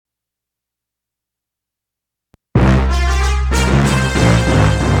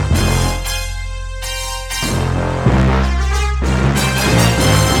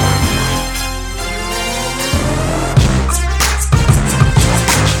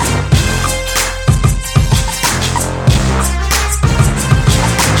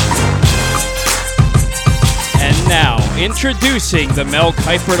Introducing the Mel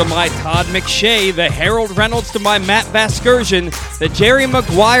Kiper to my Todd McShay, the Harold Reynolds to my Matt Vasgersian, the Jerry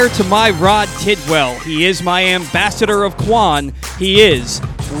Maguire to my Rod Tidwell. He is my ambassador of Quan. He is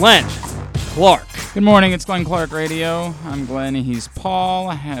Glenn Clark. Good morning, it's Glenn Clark Radio. I'm Glenn, he's Paul.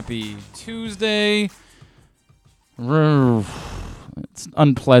 Happy Tuesday. It's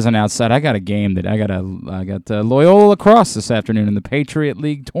unpleasant outside. I got a game that I got Loyola Lacrosse this afternoon in the Patriot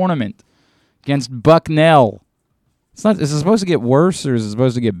League tournament against Bucknell. Is it supposed to get worse or is it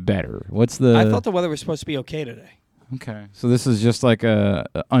supposed to get better? I thought the weather was supposed to be okay today. Okay, so this is just like a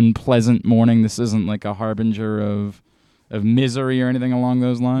unpleasant morning. This isn't like a harbinger of misery or anything along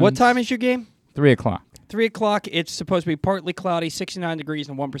those lines. What time is your game? 3 o'clock. 3 o'clock. It's supposed to be partly cloudy, 69 degrees,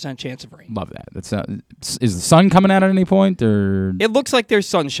 and 1% chance of rain. Love that. Is the sun coming out at any point, or? It looks like there's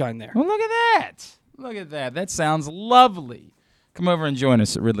sunshine there. Well, look at that. Look at that. That sounds lovely. Come over and join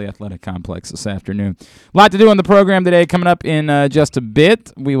us at Ridley Athletic Complex this afternoon. A lot to do on the program today. Coming up in just a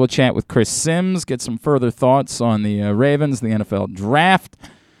bit, we will chat with Chris Sims, get some further thoughts on the Ravens, the NFL draft.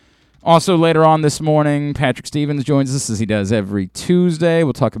 Also, later on this morning, Patrick Stevens joins us as he does every Tuesday.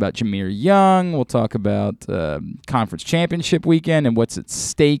 We'll talk about Jameer Young. We'll talk about Conference Championship weekend and what's at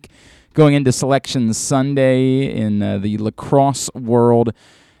stake going into Selection Sunday in the lacrosse world.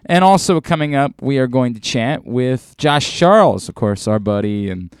 And also coming up, we are going to chat with Josh Charles, of course, our buddy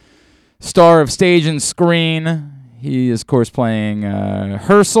and star of stage and screen. He is, of course, playing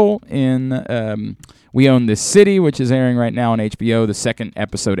Herschel in We Own This City, which is airing right now on HBO. The second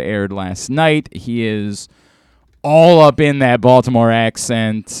episode aired last night. He is all up in that Baltimore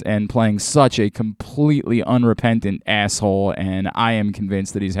accent and playing such a completely unrepentant asshole, and I am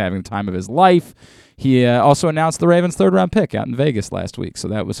convinced that he's having the time of his life. He also announced the Ravens' third-round pick out in Vegas last week, so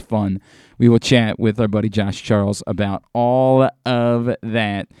that was fun. We will chat with our buddy Josh Charles about all of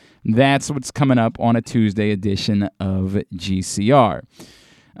that. That's what's coming up on a Tuesday edition of GCR.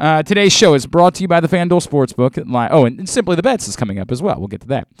 Today's show is brought to you by the FanDuel Sportsbook at Live. Oh, and Simply the Bets is coming up as well. We'll get to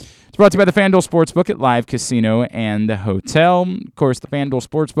that. It's brought to you by the FanDuel Sportsbook at Live Casino and Hotel. Of course, the FanDuel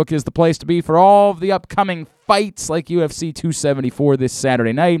Sportsbook is the place to be for all of the upcoming fights like UFC 274 this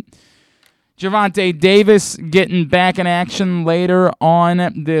Saturday night. Gervonta Davis getting back in action later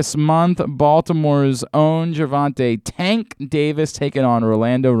on this month. Baltimore's own Gervonta Tank Davis taking on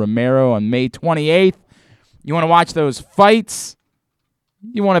Rolando Romero on May 28th. You want to watch those fights?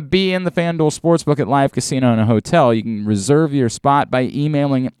 You want to be in the FanDuel Sportsbook at Live Casino and Hotel? You can reserve your spot by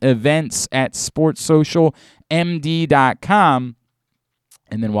emailing events@sportssocialmd.com.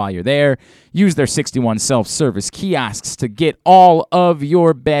 And then while you're there, use their 61 self-service kiosks to get all of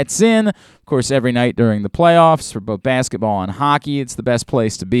your bets in. Of course, every night during the playoffs for both basketball and hockey, it's the best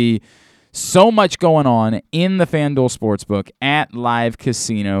place to be. So much going on in the FanDuel Sportsbook at Live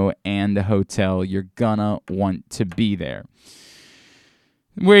Casino and Hotel. You're gonna want to be there.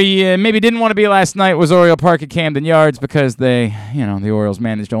 Where you maybe didn't want to be last night was Oriole Park at Camden Yards because the Orioles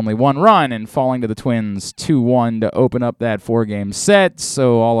managed only one run and falling to the Twins 2-1 to open up that 4-game set.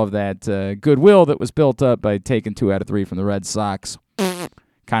 So all of that goodwill that was built up by taking 2 out of 3 from the Red Sox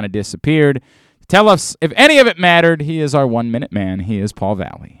kind of disappeared. Tell us if any of it mattered. He is our 1-minute man. He is Paul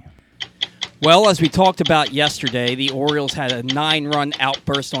Valley. Well, as we talked about yesterday, the Orioles had a 9-run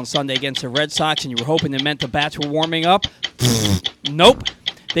outburst on Sunday against the Red Sox, and you were hoping it meant the bats were warming up. Nope.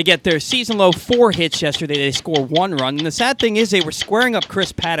 They get their season-low 4 hits yesterday. They score 1 run. And the sad thing is they were squaring up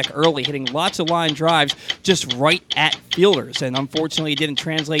Chris Paddock early, hitting lots of line drives just right at fielders. And unfortunately, it didn't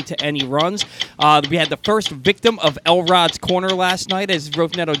translate to any runs. We had the first victim of Elrod's corner last night as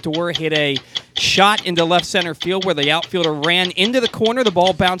Rougned Odor hit a shot into left center field where the outfielder ran into the corner. The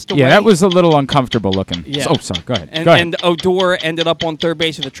ball bounced away. Yeah, that was a little uncomfortable looking. Yeah. Oh, sorry. Go ahead. And Odor ended up on third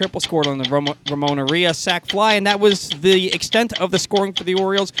base with a triple, scored on the Ramon Arias sac fly, and that was the extent of the scoring for the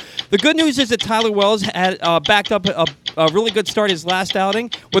Orioles. The good news is that Tyler Wells had backed up a really good start his last outing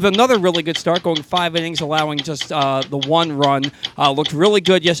with another really good start, going 5 innings, allowing just the 1 run. Looked really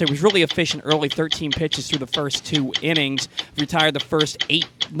good yesterday. Was really efficient early, 13 pitches through the first 2 innings. Retired the first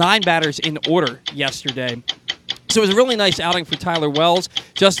 9 batters in order yesterday. So it was a really nice outing for Tyler Wells.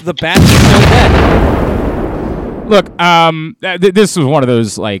 Just the bats are so dead. Look, this was one of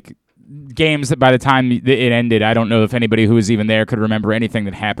those games that by the time it ended, I don't know if anybody who was even there could remember anything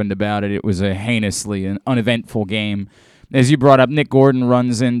that happened about it. It was a heinously and uneventful game. As you brought up, Nick Gordon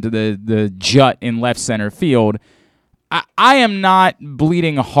runs into the jut in left center field. I am not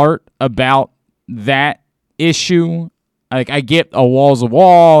bleeding heart about that issue. I get a wall's a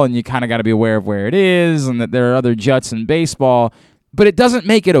wall, and you kind of got to be aware of where it is, and that there are other juts in baseball, but it doesn't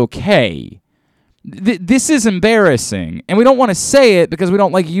make it okay. This is embarrassing, and we don't want to say it because we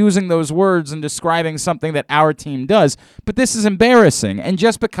don't like using those words and describing something that our team does, but this is embarrassing, and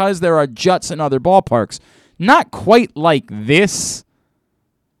just because there are juts in other ballparks, not quite like this,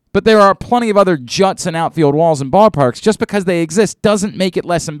 but there are plenty of other juts and outfield walls in ballparks, just because they exist doesn't make it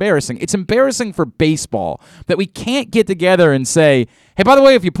less embarrassing. It's embarrassing for baseball that we can't get together and say, hey, by the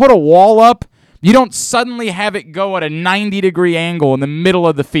way, if you put a wall up, you don't suddenly have it go at a 90-degree angle in the middle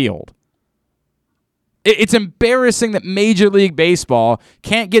of the field. It's embarrassing that Major League Baseball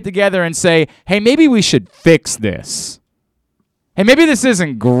can't get together and say, hey, maybe we should fix this. Hey, maybe this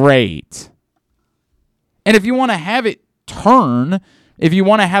isn't great. And if you want to have it turn, if you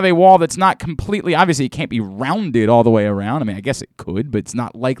want to have a wall that's not completely, obviously it can't be rounded all the way around. I mean, I guess it could, but it's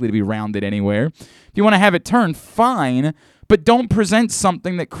not likely to be rounded anywhere. If you want to have it turn, fine, but don't present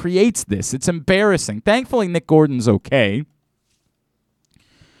something that creates this. It's embarrassing. Thankfully, Nick Gordon's okay.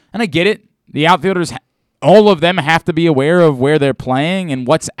 And I get it. The outfielders, all of them have to be aware of where they're playing and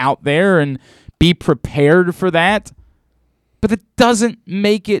what's out there and be prepared for that. But it doesn't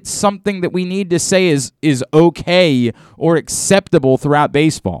make it something that we need to say is okay or acceptable throughout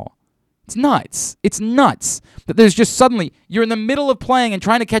baseball. It's nuts. It's nuts that there's just suddenly, you're in the middle of playing and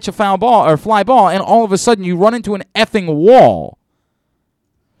trying to catch a foul ball or fly ball, and all of a sudden you run into an effing wall.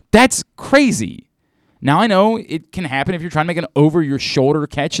 That's crazy. Now, I know it can happen if you're trying to make an over-your-shoulder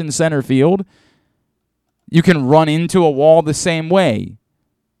catch in center field. You can run into a wall the same way.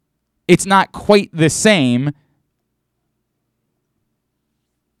 It's not quite the same.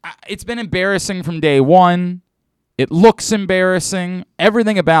 It's been embarrassing from day one. It looks embarrassing.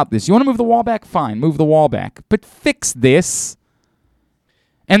 Everything about this. You want to move the wall back? Fine, move the wall back. But fix this.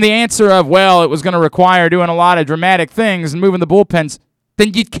 And the answer of, well, it was going to require doing a lot of dramatic things and moving the bullpens,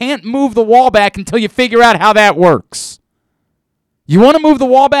 then you can't move the wall back until you figure out how that works. You want to move the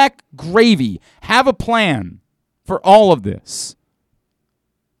wall back? Gravy. Have a plan for all of this.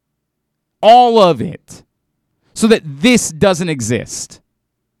 All of it. So that this doesn't exist.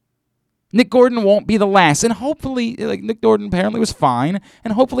 Nick Gordon won't be the last, and hopefully, Nick Gordon apparently was fine,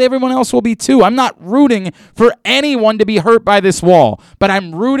 and hopefully everyone else will be too. I'm not rooting for anyone to be hurt by this wall, but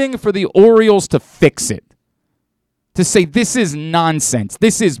I'm rooting for the Orioles to fix it. To say this is nonsense.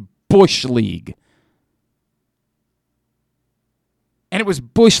 This is Bush League. And it was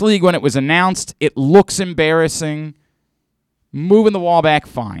Bush League when it was announced. It looks embarrassing. Moving the wall back,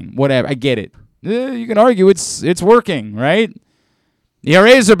 fine. Whatever. I get it. You can argue it's working, right? The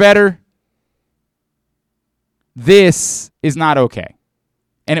ERAs are better. This is not okay.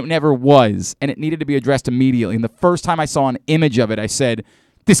 And it never was. And it needed to be addressed immediately. And the first time I saw an image of it, I said,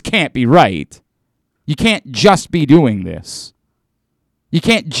 this can't be right. You can't just be doing this. You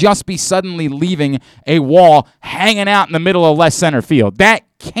can't just be suddenly leaving a wall hanging out in the middle of left center field. That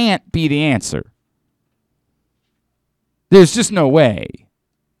can't be the answer. There's just no way.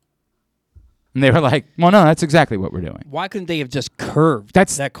 And they were like, well, no, that's exactly what we're doing. Why couldn't they have just curved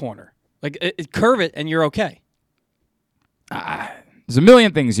that corner? Like, curve it and you're okay. There's a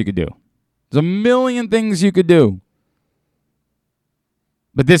million things you could do. There's a million things you could do.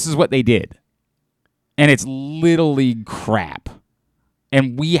 But this is what they did. And it's Little League crap.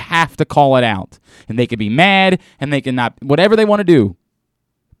 And we have to call it out. And they can be mad, and they can not, whatever they want to do.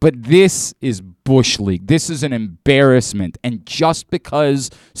 But this is Bush League. This is an embarrassment. And just because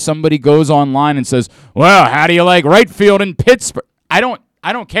somebody goes online and says, well, how do you like right field in Pittsburgh? I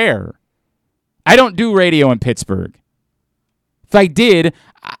don't care. I don't do radio in Pittsburgh. If I did,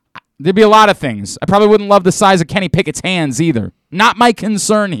 there'd be a lot of things. I probably wouldn't love the size of Kenny Pickett's hands either. Not my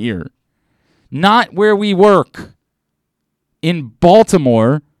concern here. Not where we work. In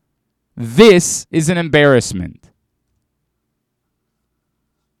Baltimore, this is an embarrassment.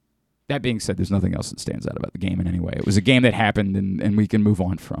 That being said, there's nothing else that stands out about the game in any way. It was a game that happened, and we can move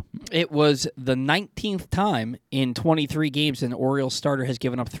on from. It was the 19th time in 23 games an Orioles starter has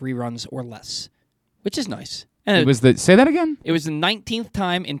given up 3 runs or less, which is nice. And say that again? It was the 19th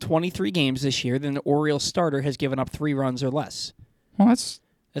time in 23 games this year that an Orioles starter has given up 3 runs or less. Well, that's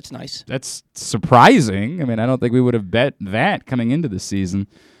nice. That's surprising. I mean, I don't think we would have bet that coming into the season.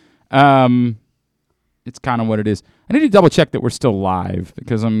 It's kind of what it is. I need to double check that we're still live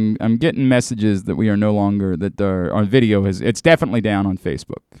because I'm getting messages that we are no longer, that our video it's definitely down on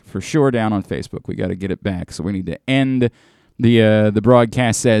Facebook. For sure down on Facebook. We got to get it back. So we need to end the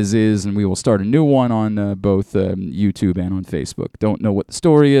broadcast as is, and we will start a new one on both YouTube and on Facebook. Don't know what the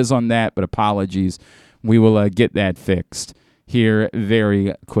story is on that, but apologies. We will get that fixed here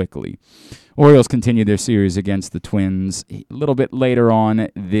very quickly. Orioles continue their series against the Twins a little bit later on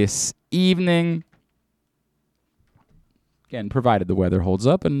this evening. Again, provided the weather holds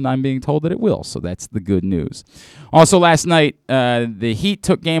up, and I'm being told that it will, so that's the good news. Also, last night, the Heat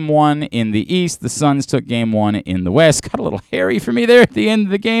took Game 1 in the East. The Suns took Game 1 in the West. Got a little hairy for me there at the end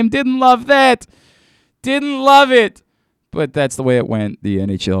of the game. Didn't love that. Didn't love it. But that's the way it went. The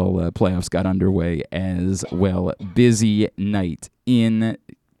NHL playoffs got underway as well. Busy night in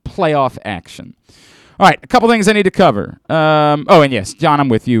playoff action. All right, a couple things I need to cover. And yes, John, I'm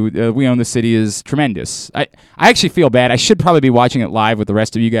with you. We Own the City is tremendous. I actually feel bad. I should probably be watching it live with the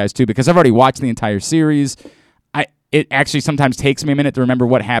rest of you guys, too, because I've already watched the entire series. It actually sometimes takes me a minute to remember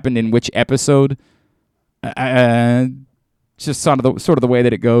what happened in which episode. Just sort of the way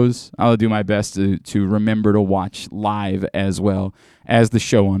that it goes. I'll do my best to remember to watch live as well as the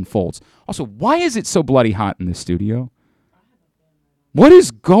show unfolds. Also, why is it so bloody hot in this studio? What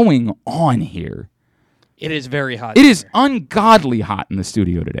is going on here? It is very hot. It is ungodly hot in the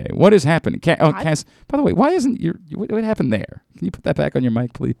studio today. What is happening? Cass, by the way, why isn't what happened there? Can you put that back on your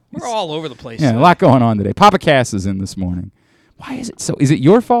mic, please? We're all over the place. Yeah, a lot going on today. Papa Cass is in this morning. Why is it so? Is it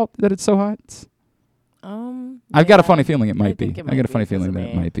your fault that it's so hot? I've got a funny feeling it might be. I got a funny feeling that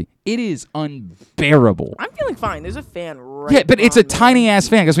it might be. It is unbearable. I'm feeling fine. There's a fan right. Yeah, but it's a on me. tiny ass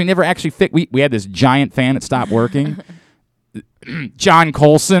fan because we never actually fit. We had this giant fan that stopped working. John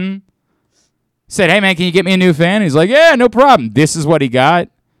Colson said, "Hey man, can you get me a new fan?" He's like, "Yeah, no problem." This is what he got,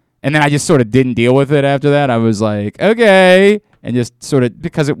 and then I just sort of didn't deal with it after that. I was like, "Okay," and just sort of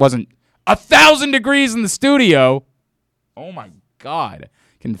because it wasn't 1,000 degrees in the studio. Oh my God.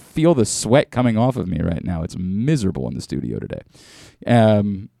 Can feel the sweat coming off of me right now. It's miserable in the studio today.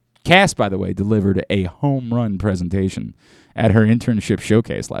 Cass, by the way, delivered a home run presentation at her internship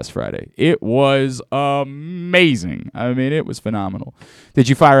showcase last Friday. It was amazing. I mean, it was phenomenal. Did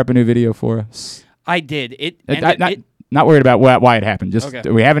you fire up a new video for us? I did. Not worried about why it happened. Just okay.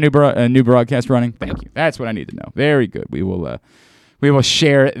 Do we have a new broadcast running? Thank you. That's what I need to know. Very good. We will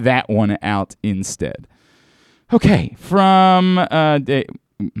share that one out instead. Okay, from let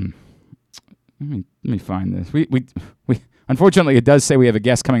me find this. We unfortunately it does say we have a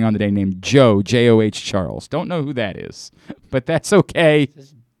guest coming on today named Joe, J-O-H Charles. Don't know who that is, but that's okay.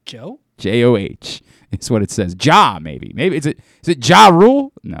 Is Joe? J-O-H is what it says. Ja, maybe. Maybe is it Ja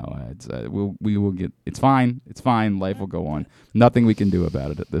Rule? No, it's we will get. It's fine. It's fine. Life will go on. Nothing we can do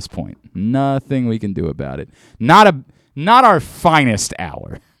about it at this point. Nothing we can do about it. Not our finest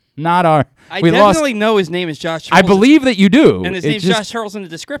hour. Not our. I definitely know his name is Josh Charles. I believe that you do. And his name's Josh Charles in the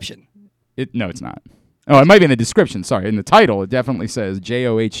description. No, it's not. Oh, it might be in the description. Sorry. In the title, it definitely says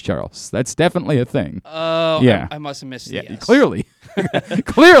J-O-H Charles. That's definitely a thing. Oh, yeah. I must have missed it. Yeah, Yes. clearly.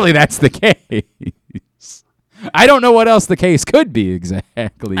 Clearly that's the case. I don't know what else the case could be exactly. I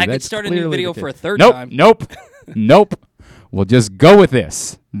could That's start a new clearly video the for a case. third Nope, time. Nope. We'll just go with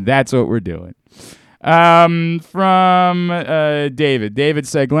this. That's what we're doing. From David. David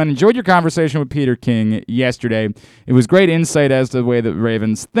said, Glenn, enjoyed your conversation with Peter King yesterday. It was great insight as to the way the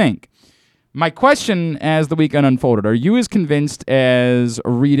Ravens think. My question as the weekend unfolded, are you as convinced as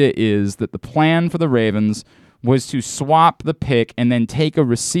Rita is that the plan for the Ravens was to swap the pick and then take a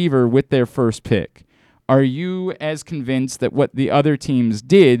receiver with their first pick? Are you as convinced that what the other teams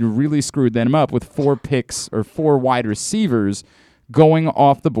did really screwed them up with 4 picks or 4 wide receivers going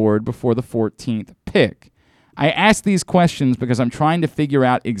off the board before the 14th pick? I ask these questions because I'm trying to figure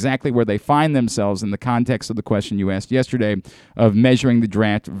out exactly where they find themselves in the context of the question you asked yesterday of measuring the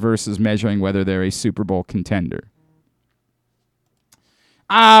draft versus measuring whether they're a Super Bowl contender.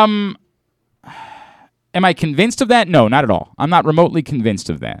 Am I convinced of that? No, not at all. I'm not remotely convinced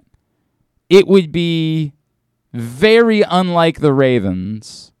of that. It would be very unlike the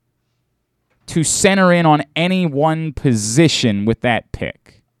Ravens to center in on any one position with that pick.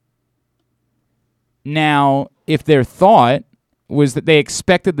 Now, if their thought was that they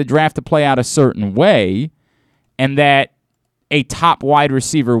expected the draft to play out a certain way and that a top wide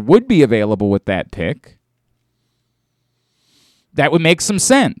receiver would be available with that pick, that would make some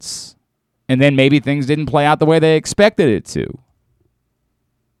sense. And then maybe things didn't play out the way they expected it to.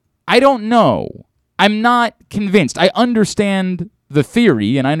 I don't know. I'm not convinced. I understand the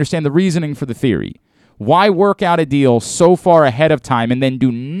theory, and I understand the reasoning for the theory. Why work out a deal so far ahead of time and then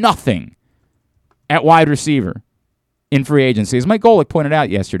do nothing at wide receiver in free agency? As Mike Golick pointed out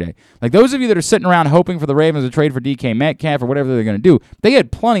yesterday, like those of you that are sitting around hoping for the Ravens to trade for DK Metcalf or whatever they're going to do, they had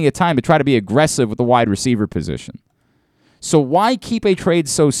plenty of time to try to be aggressive with the wide receiver position. So why keep a trade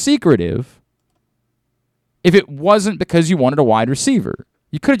so secretive if it wasn't because you wanted a wide receiver?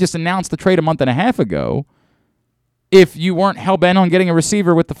 You could have just announced the trade a month and a half ago if you weren't hell-bent on getting a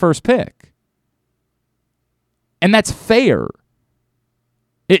receiver with the first pick. And that's fair.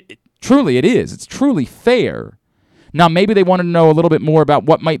 Truly it is. It's truly fair. Now, maybe they wanted to know a little bit more about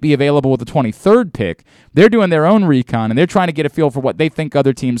what might be available with the 23rd pick. They're doing their own recon, and they're trying to get a feel for what they think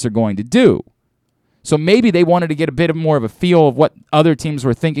other teams are going to do. So maybe they wanted to get a bit more of a feel of what other teams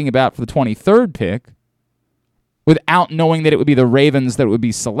were thinking about for the 23rd pick without knowing that it would be the Ravens that would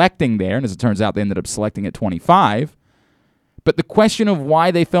be selecting there. And as it turns out, they ended up selecting at 25. But the question of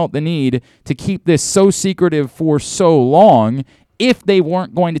why they felt the need to keep this so secretive for so long, if they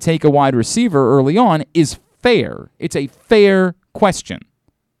weren't going to take a wide receiver early on, is fair. It's a fair question.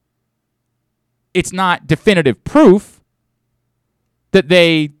 It's not definitive proof that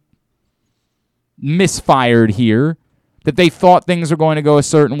they misfired here, that they thought things were going to go a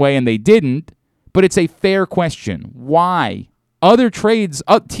certain way and they didn't, but it's a fair question. Why? Other trades,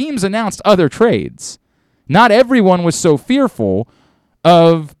 teams announced other trades. Not everyone was so fearful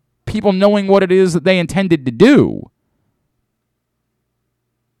of people knowing what it is that they intended to do.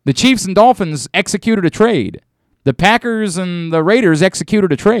 The Chiefs and Dolphins executed a trade. The Packers and the Raiders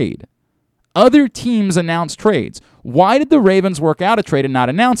executed a trade. Other teams announced trades. Why did the Ravens work out a trade and not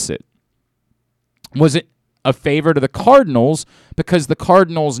announce it? Was it a favor to the Cardinals because the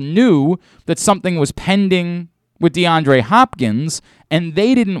Cardinals knew that something was pending with DeAndre Hopkins and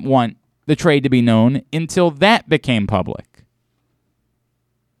they didn't want the trade to be known until that became public?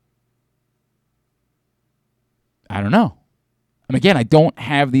 I don't know. And again, I don't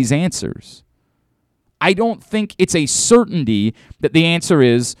have these answers. I don't think it's a certainty that the answer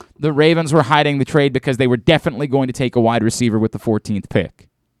is the Ravens were hiding the trade because they were definitely going to take a wide receiver with the 14th pick.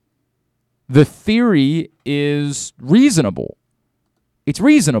 The theory is reasonable. It's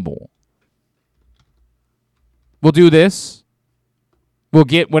reasonable. We'll do this. We'll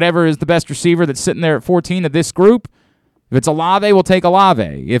get whatever is the best receiver that's sitting there at 14 of this group. If it's Olave, we'll take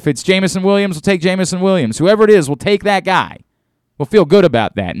Olave. If it's Jameson Williams, we'll take Jameson Williams. Whoever it is, we'll take that guy. We'll feel good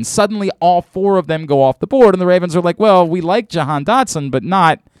about that. And suddenly all four of them go off the board, and the Ravens are like, well, we like Jahan Dotson, but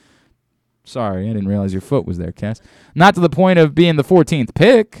not... Sorry, I didn't realize your foot was there, Cass. Not to the point of being the 14th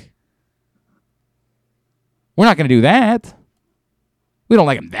pick. We're not going to do that. We don't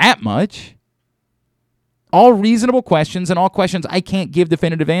like him that much. All reasonable questions and all questions I can't give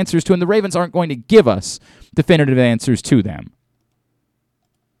definitive answers to, and the Ravens aren't going to give us definitive answers to them.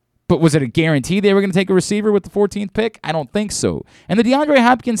 But was it a guarantee they were going to take a receiver with the 14th pick? I don't think so. And the DeAndre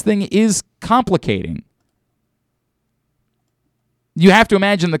Hopkins thing is complicating. You have to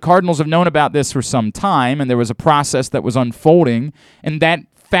imagine the Cardinals have known about this for some time, and there was a process that was unfolding, and that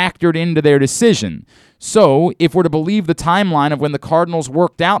factored into their decision. So, if we're to believe the timeline of when the Cardinals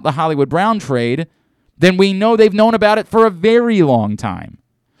worked out the Hollywood Brown trade, then we know they've known about it for a very long time.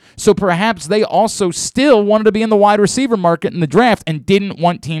 So perhaps they also still wanted to be in the wide receiver market in the draft and didn't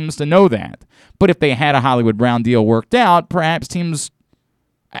want teams to know that. But if they had a Hollywood Brown deal worked out, perhaps teams...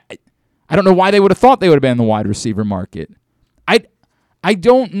 I don't know why they would have thought they would have been in the wide receiver market. I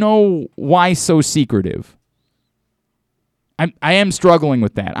don't know why so secretive. I am struggling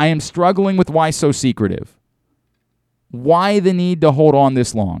with that. I am struggling with why so secretive. Why the need to hold on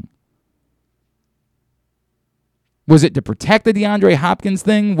this long? Was it to protect the DeAndre Hopkins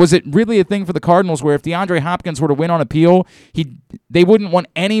thing? Was it really a thing for the Cardinals where if DeAndre Hopkins were to win on appeal, they wouldn't want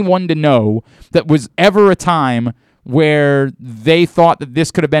anyone to know that was ever a time where they thought that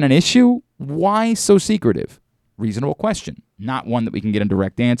this could have been an issue? Why so secretive? Reasonable question. Not one that we can get a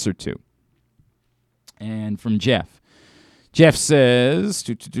direct answer to. And from Jeff. Jeff says,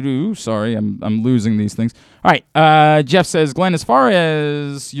 sorry, I'm losing these things. All right, Jeff says, Glenn, as far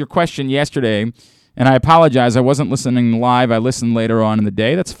as your question yesterday, and I apologize, I wasn't listening live. I listened later on in the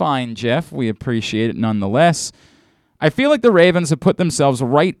day. That's fine, Jeff. We appreciate it nonetheless. I feel like the Ravens have put themselves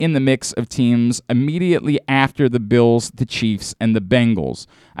right in the mix of teams immediately after the Bills, the Chiefs, and the Bengals.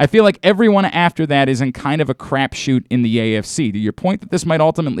 I feel like everyone after that is in kind of a crapshoot in the AFC. To your point that this might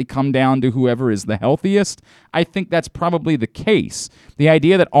ultimately come down to whoever is the healthiest, I think that's probably the case. The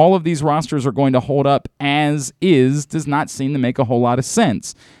idea that all of these rosters are going to hold up as is does not seem to make a whole lot of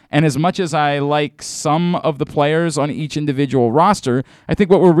sense. And as much as I like some of the players on each individual roster, I think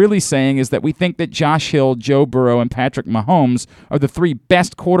what we're really saying is that we think that Josh Hill, Joe Burrow, and Patrick Mahomes are the three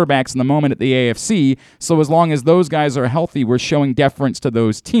best quarterbacks in the moment at the AFC, so as long as those guys are healthy, we're showing deference to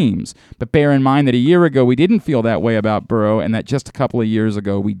those teams. But bear in mind that a year ago we didn't feel that way about Burrow, and that just a couple of years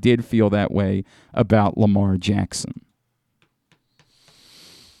ago we did feel that way about Lamar Jackson.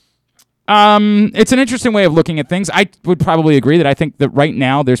 It's an interesting way of looking at things. I would probably agree that I think that right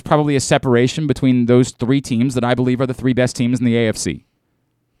now there's probably a separation between those three teams that I believe are the three best teams in the AFC.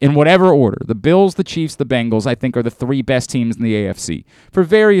 In whatever order. The Bills, the Chiefs, the Bengals, I think are the three best teams in the AFC for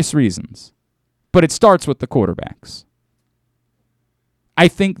various reasons. But it starts with the quarterbacks. I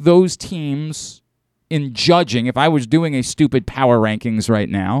think those teams in judging, if I was doing a stupid power rankings right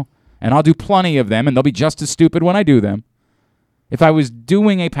now, and I'll do plenty of them, and they'll be just as stupid when I do them. If I was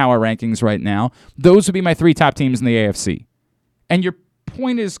doing a power rankings right now, those would be my 3 top teams in the AFC. And your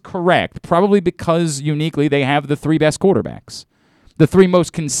point is correct, probably because uniquely they have the 3 best quarterbacks, the 3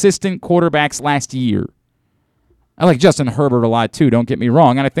 most consistent quarterbacks last year. I like Justin Herbert a lot too, don't get me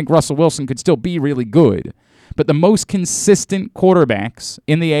wrong, and I think Russell Wilson could still be really good. But the most consistent quarterbacks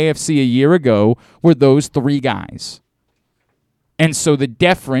in the AFC a year ago were those 3 guys. And so the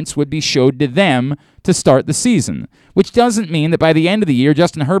deference would be showed to them to start the season, which doesn't mean that by the end of the year,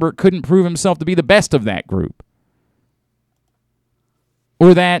 Justin Herbert couldn't prove himself to be the best of that group.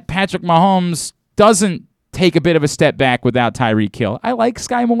 Or that Patrick Mahomes doesn't take a bit of a step back without Tyreek Hill. I like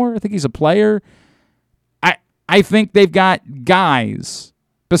Sky Moore. I think he's a player. I think they've got guys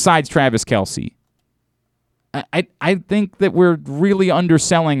besides Travis Kelce. I think that we're really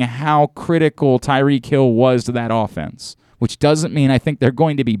underselling how critical Tyreek Hill was to that offense, which doesn't mean I think they're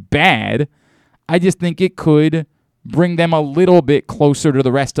going to be bad. I just think it could bring them a little bit closer to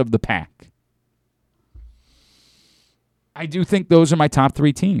the rest of the pack. I do think those are my top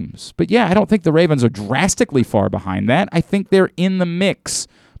 3 teams. But yeah, I don't think the Ravens are drastically far behind that. I think they're in the mix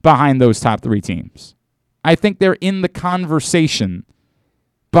behind those top 3 teams. I think they're in the conversation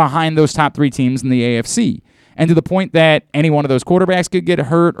behind those top 3 teams in the AFC. And to the point that any one of those quarterbacks could get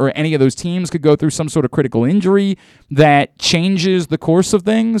hurt or any of those teams could go through some sort of critical injury that changes the course of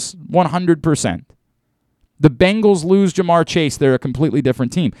things, 100%. The Bengals lose Jamar Chase, they're a completely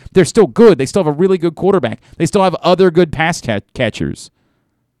different team. They're still good. They still have a really good quarterback. They still have other good pass catchers.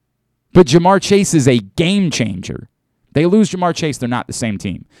 But Jamar Chase is a game changer. They lose Jamar Chase, they're not the same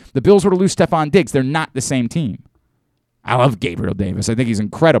team. The Bills were to lose Stephon Diggs, they're not the same team. I love Gabriel Davis. I think he's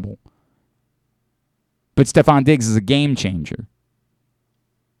incredible. But Stephon Diggs is a game changer.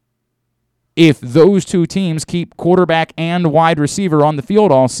 If those 2 teams keep quarterback and wide receiver on the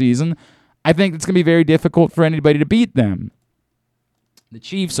field all season, I think it's going to be very difficult for anybody to beat them. The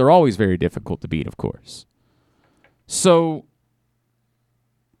Chiefs are always very difficult to beat, of course. So,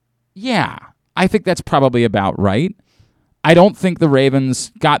 yeah, I think that's probably about right. I don't think the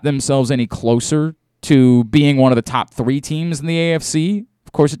Ravens got themselves any closer to being one of the top 3 teams in the AFC.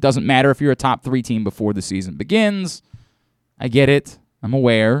 Of course, it doesn't matter if you're a top 3 team before the season begins. I get it. I'm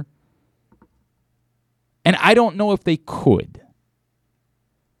aware. And I don't know if they could.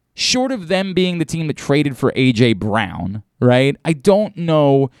 Short of them being the team that traded for A.J. Brown, right? I don't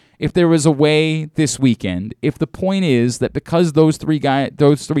know if there was a way this weekend, if the point is that because those 3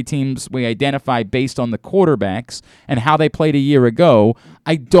 teams we identify based on the quarterbacks and how they played a year ago,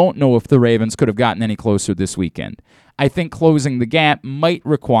 I don't know if the Ravens could have gotten any closer this weekend. I think closing the gap might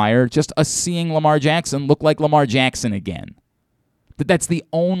require just us seeing Lamar Jackson look like Lamar Jackson again. That's the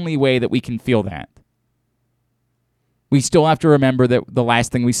only way that we can feel that. We still have to remember that the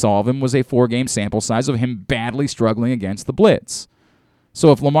last thing we saw of him was a 4-game sample size of him badly struggling against the blitz.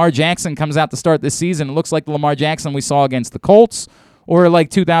 So if Lamar Jackson comes out to start this season, it looks like the Lamar Jackson we saw against the Colts, or like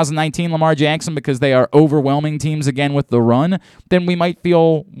 2019 Lamar Jackson because they are overwhelming teams again with the run, then we might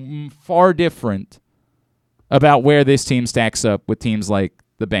feel far different about where this team stacks up with teams like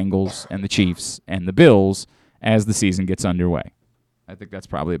the Bengals and the Chiefs and the Bills as the season gets underway. I think that's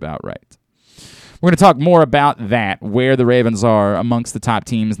probably about right. We're going to talk more about that, where the Ravens are amongst the top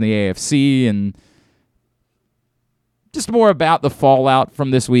teams in the AFC, and just more about the fallout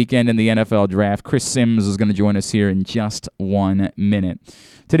from this weekend in the NFL Draft. Chris Sims is going to join us here in just 1 minute.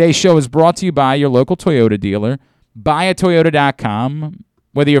 Today's show is brought to you by your local Toyota dealer, buyatoyota.com.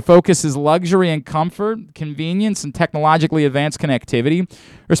 Whether your focus is luxury and comfort, convenience and technologically advanced connectivity,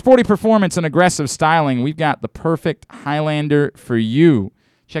 or sporty performance and aggressive styling, we've got the perfect Highlander for you.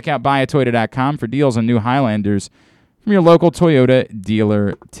 Check out buyatoyota.com for deals on new Highlanders from your local Toyota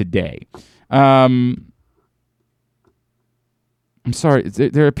dealer today. I'm sorry,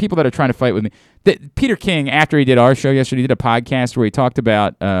 there are people that are trying to fight with me. Peter King, after he did our show yesterday, he did a podcast where he talked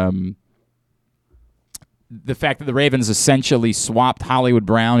about the fact that the Ravens essentially swapped Hollywood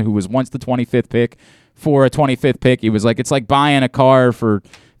Brown, who was once the 25th pick, for a 25th pick. He was like, it's like buying a car for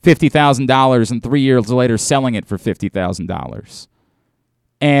 $50,000 and 3 years later selling it for $50,000.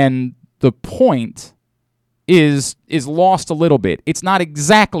 And the point is lost a little bit. It's not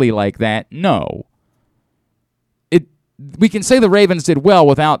exactly like that, no. We can say the Ravens did well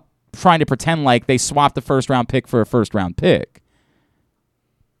without trying to pretend like they swapped the first-round pick for a first-round pick.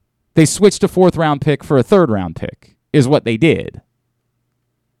 They switched a fourth-round pick for a third-round pick, is what they did.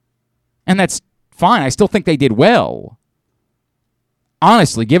 And that's fine. I still think they did well.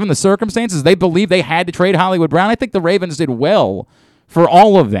 Honestly, given the circumstances, they believe they had to trade Hollywood Brown. I think the Ravens did well for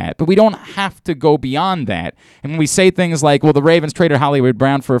all of that. But we don't have to go beyond that. And when we say things like, well, the Ravens traded Hollywood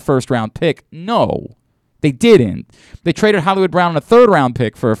Brown for a first-round pick, no, they didn't. They traded Hollywood Brown and a third-round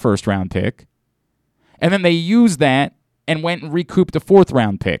pick for a first-round pick. And then they used that and went and recouped a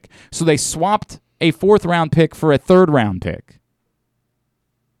fourth-round pick. So they swapped a fourth-round pick for a third-round pick.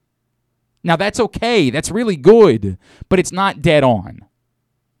 Now, that's okay. That's really good, but it's not dead on.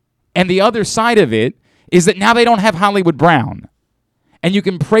 And the other side of it is that now they don't have Hollywood Brown. And you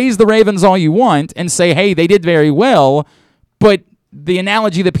can praise the Ravens all you want and say, hey, they did very well, but the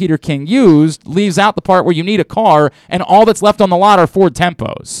analogy that Peter King used leaves out the part where you need a car and all that's left on the lot are Ford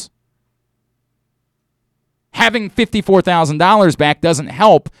Tempos. Having $54,000 back doesn't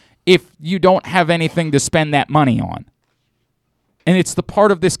help if you don't have anything to spend that money on. And it's the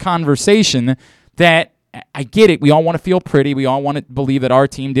part of this conversation that, I get it, we all want to feel pretty. We all want to believe that our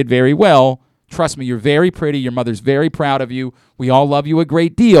team did very well. Trust me, you're very pretty. Your mother's very proud of you. We all love you a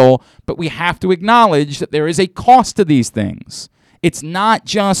great deal. But we have to acknowledge that there is a cost to these things. It's not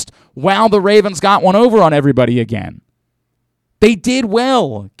just, wow, the Ravens got one over on everybody again. They did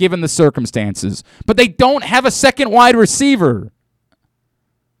well, given the circumstances. But they don't have a second wide receiver.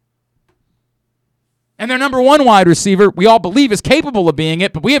 And their number one wide receiver, we all believe, is capable of being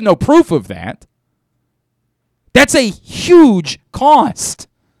it, but we have no proof of that. That's a huge cost.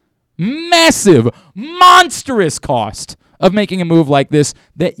 Massive, monstrous cost of making a move like this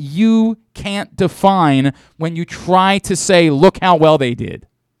that you can't define when you try to say, look how well they did.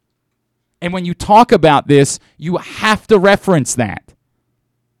 And when you talk about this, you have to reference that.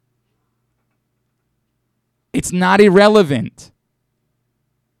 It's not irrelevant.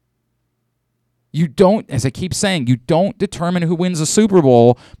 You don't, as I keep saying, you don't determine who wins a Super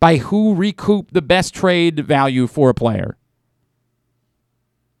Bowl by who recouped the best trade value for a player.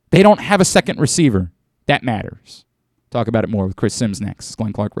 They don't have a second receiver. That matters. Talk about it more with Chris Sims next. It's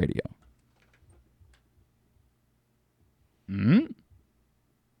Glenn Clark Radio.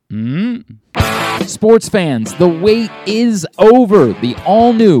 Sports fans, the wait is over. The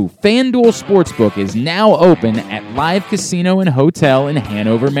all-new FanDuel Sportsbook is now open at Live Casino and Hotel in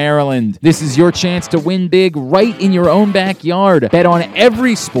Hanover, Maryland. This is your chance to win big right in your own backyard. Bet on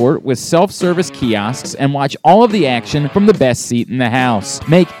every sport with self-service kiosks and watch all of the action from the best seat in the house.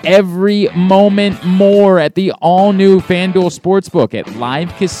 Make every moment more at the all-new FanDuel Sportsbook at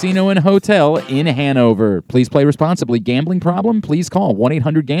Live Casino and Hotel in Hanover. Please play responsibly. Gambling problem? Please call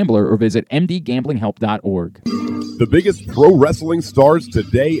 1-800-GAMBLER or visit mdgamblinghelp.org. The biggest pro wrestling stars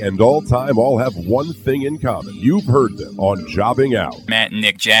today and all time all have one thing in common. You've heard them on Jobbing Out. Matt and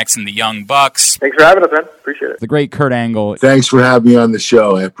Nick Jackson, the Young Bucks. Thanks for having us, man. Appreciate it. The great Kurt Angle. Thanks for having me on the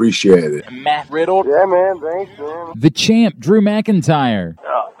show. I appreciate it. Matt Riddle. Yeah, man. Thanks, man. The champ, Drew McIntyre.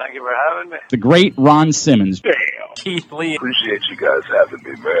 Oh, thank you for having me. The great Ron Simmons. Damn. Keith Lee. Appreciate you guys having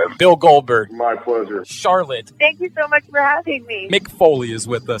me, man. Bill Goldberg. My pleasure. Charlotte. Thank you so much for having me. Mick Foley is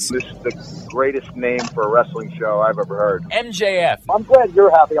with us. This is the greatest name for a wrestling show I've ever heard. MJF. I'm glad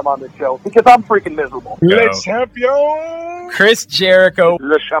you're happy I'm on this show because I'm freaking miserable. Le champion. Chris Jericho.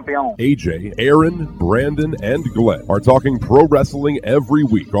 Le champion. AJ, Aaron, Brandon, and Glenn are talking pro wrestling every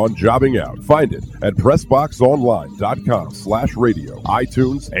week on Jobbing Out. Find it at PressBoxOnline.com/radio,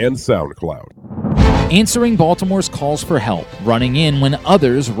 iTunes, and SoundCloud. Answering Baltimore's calls for help, running in when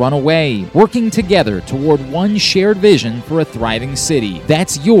others run away, working together toward one shared vision for a thriving city.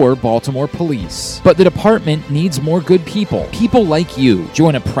 That's your Baltimore Police. But the department needs more good people. People like you.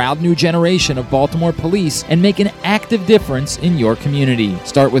 Join a proud new generation of Baltimore Police and make an active difference in your community.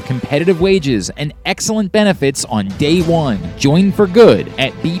 Start with competitive wages and excellent benefits on day one. Join for good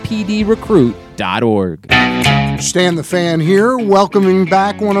at bpdrecruit.org. Stan the Fan here, welcoming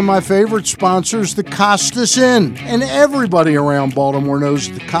back one of my favorite sponsors, the Costas Inn. And everybody around Baltimore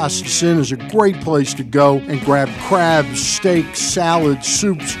knows the Costas Inn is a great place to go and grab crabs, steaks, salads,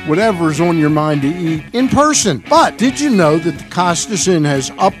 soups, whatever's on your mind to eat in person. But did you know that the Costas Inn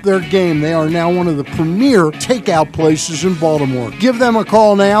has upped their game? They are now one of the premier takeout places in Baltimore. Give them a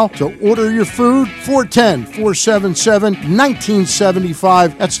call now to order your food,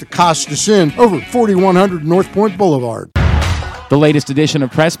 410-477-1975. That's the Costas Inn over 4100 North Point Boulevard. The latest edition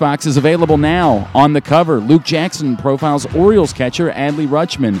of Press Box is available now. On the cover, Luke Jackson profiles Orioles catcher Adley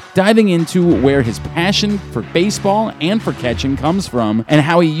Rutschman, diving into where his passion for baseball and for catching comes from and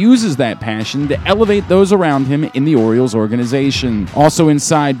how he uses that passion to elevate those around him in the Orioles organization. Also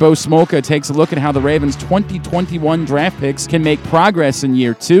inside, Bo Smolka takes a look at how the Ravens' 2021 draft picks can make progress in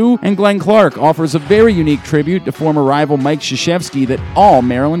year two, and Glenn Clark offers a very unique tribute to former rival Mike Krzyzewski that all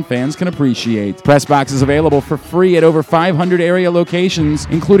Maryland fans can appreciate. Press Box is available for free at over 500 area area locations,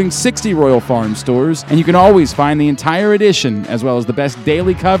 including 60 Royal Farm stores, and you can always find the entire edition, as well as the best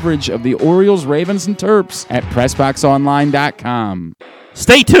daily coverage of the Orioles, Ravens, and Terps at PressBoxOnline.com.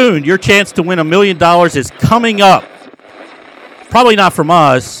 Stay tuned. Your chance to win $1 million is coming up. Probably not from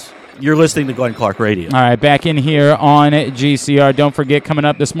us. You're listening to Glenn Clark Radio. All right, back in here on GCR. Don't forget, coming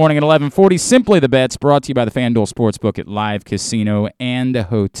up this morning at 11:40, Simply the Bets, brought to you by the FanDuel Sportsbook at Live Casino and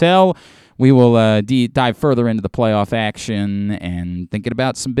Hotel. We will dive further into the playoff action and thinking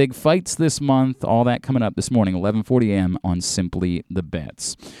about some big fights this month. All that coming up this morning, 11:40 a.m. on Simply the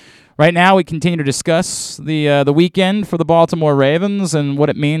Bets. Right now, we continue to discuss the weekend for the Baltimore Ravens and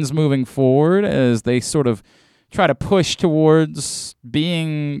what it means moving forward as they sort of try to push towards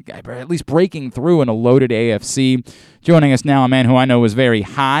being, or at least breaking through in a loaded AFC. Joining us now, a man who I know is very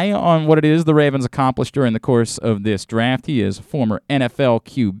high on what it is the Ravens accomplished during the course of this draft. He is a former NFL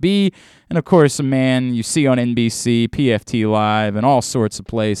QB, and of course a man you see on NBC, PFT Live, and all sorts of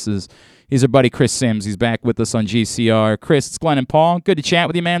places. He's our buddy Chris Sims. He's back with us on GCR. Chris, it's Glenn and Paul. Good to chat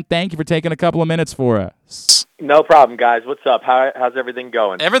with you, man. Thank you for taking a couple of minutes for us. No problem, guys. What's up? How's everything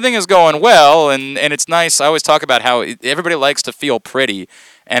going? Everything is going well, and it's nice. I always talk about how everybody likes to feel pretty,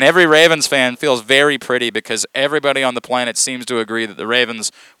 and every Ravens fan feels very pretty because everybody on the planet seems to agree that the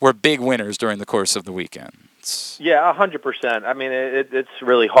Ravens were big winners during the course of the weekend. Yeah, 100%. I mean, it's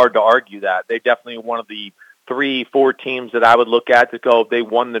really hard to argue that. They definitely one of the 3-4 teams that I would look at to go, they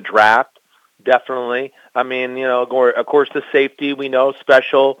won the draft, definitely. I mean, you know, of course, the safety, we know,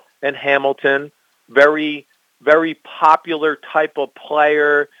 Special and Hamilton, very popular type of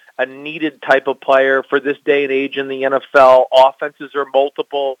player, a needed type of player for this day and age in the NFL. Offenses are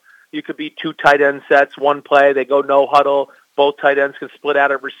multiple. You could be 2 tight end sets, one play, they go no huddle. Both tight ends can split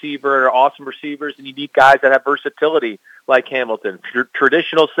out a receiver, are awesome receivers, and you need guys that have versatility like Hamilton.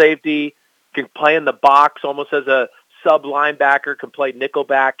 Traditional safety, can play in the box almost as a sub-linebacker, can play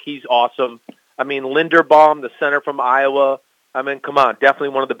nickelback. He's awesome. I mean, Linderbaum, the center from Iowa, I mean, come on, definitely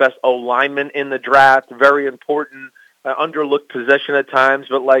one of the best O-linemen in the draft. Very important, underlooked position at times.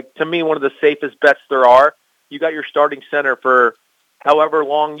 But, like, to me, one of the safest bets there are. You got your starting center for however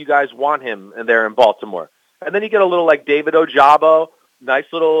long you guys want him in there in Baltimore. And then you get a little like David Ojabo, nice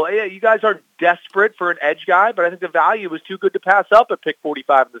little, hey, you guys aren't desperate for an edge guy, but I think the value was too good to pass up at pick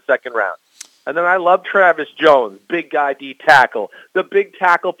 45 in the second round. And then I love Travis Jones, big guy D tackle. The big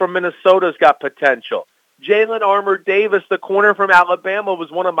tackle from Minnesota's got potential. Jalen Armour-Davis, the corner from Alabama,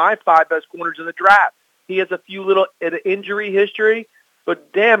 was one of my 5 best corners in the draft. He has a few little injury history,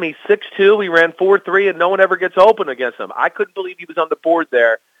 but damn, he's 6'2". He ran 4.3, and no one ever gets open against him. I couldn't believe he was on the board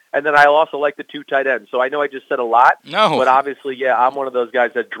there. And then I also like the 2 tight ends. So I know I just said a lot. No. But obviously, yeah, I'm one of those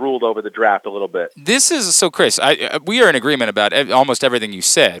guys that drooled over the draft a little bit. This is so, Chris. We are in agreement about almost everything you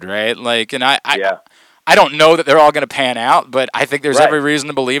said, right? Like, and I don't know that they're all going to pan out, but I think there's every reason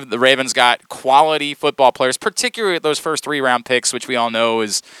to believe that the Ravens got quality football players, particularly those first 3-round picks, which we all know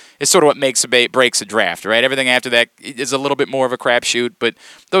is sort of what breaks a draft, right? Everything after that is a little bit more of a crapshoot, but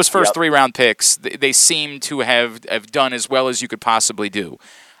those first 3-round picks, they seem to have done as well as you could possibly do.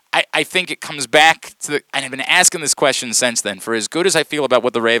 I think it comes back to and I've been asking this question since then. For as good as I feel about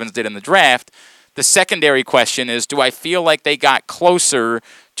what the Ravens did in the draft, the secondary question is, do I feel like they got closer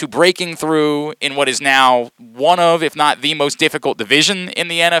to breaking through in what is now one of, if not the most difficult division in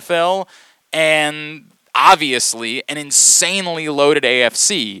the NFL, and obviously an insanely loaded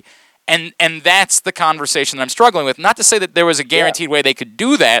AFC? And that's the conversation that I'm struggling with. Not to say that there was a guaranteed way they could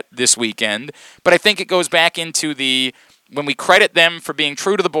do that this weekend, but I think it goes back into when we credit them for being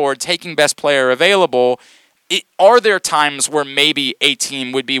true to the board, taking best player available, are there times where maybe a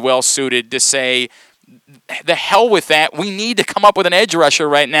team would be well suited to say, the hell with that, we need to come up with an edge rusher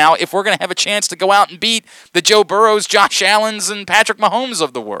right now if we're going to have a chance to go out and beat the Joe Burrows, Josh Allens, and Patrick Mahomes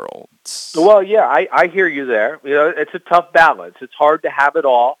of the world? Well, yeah, I hear you there. You know, it's a tough balance. It's hard to have it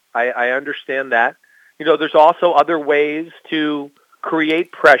all. I understand that. You know, there's also other ways to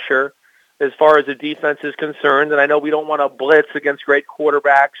create pressure as far as the defense is concerned. And I know we don't want to blitz against great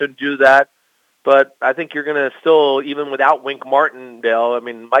quarterbacks and do that, but I think you're going to still, even without Wink Martindale, I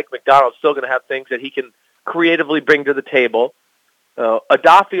mean, Mike McDonald's still going to have things that he can creatively bring to the table.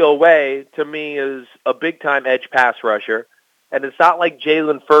 Odafe Oweh, to me, is a big-time edge pass rusher, and it's not like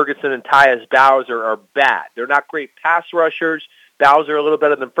Jalen Ferguson and Tyus Bowser are bad. They're not great pass rushers. Bowser a little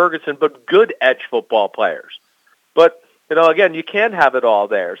better than Ferguson, but good edge football players. But you know, again, you can't have it all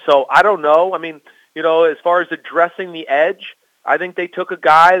there. So I don't know. I mean, you know, as far as addressing the edge, I think they took a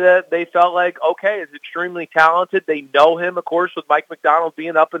guy that they felt like, okay, is extremely talented. They know him, of course, with Mike McDonald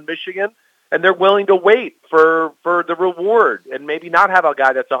being up in Michigan, and they're willing to wait for the reward and maybe not have a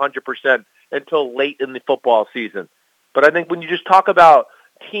guy that's 100% until late in the football season. But I think when you just talk about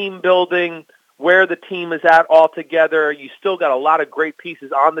team building, where the team is at altogether, you still got a lot of great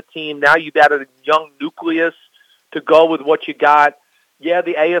pieces on the team. Now you've added a young nucleus to go with what you got. Yeah,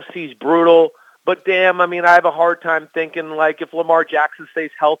 the AFC's brutal, but damn, I mean, I have a hard time thinking, like, if Lamar Jackson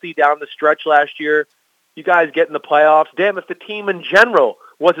stays healthy down the stretch last year, you guys get in the playoffs. Damn, if the team in general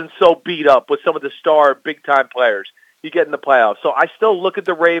wasn't so beat up with some of the star big-time players, you get in the playoffs. So I still look at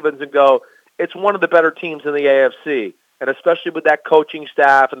the Ravens and go, it's one of the better teams in the AFC. And especially with that coaching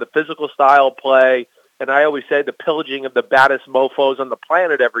staff and the physical style play, and I always say the pillaging of the baddest mofos on the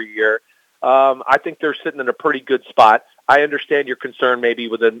planet every year, I think they're sitting in a pretty good spot. I understand your concern maybe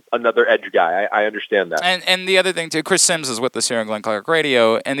with another edge guy. I understand that. And the other thing, too, Chris Sims is with us here on Glenn Clark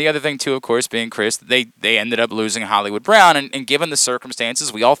Radio, and the other thing, too, of course, being Chris, they ended up losing Hollywood Brown, and given the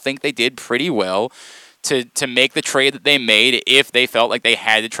circumstances, we all think they did pretty well to make the trade that they made if they felt like they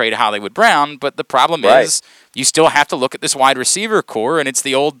had to trade Hollywood Brown. But the problem is you still have to look at this wide receiver core, and it's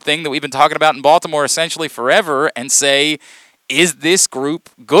the old thing that we've been talking about in Baltimore essentially forever, and say, is this group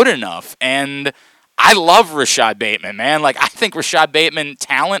good enough? And I love Rashad Bateman, man. Like, I think Rashad Bateman,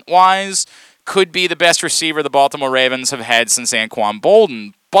 talent-wise, could be the best receiver the Baltimore Ravens have had since Anquan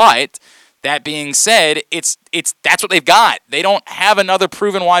Bolden. But that being said, it's that's what they've got. They don't have another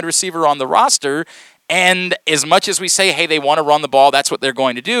proven wide receiver on the roster. And as much as we say, hey, they want to run the ball, that's what they're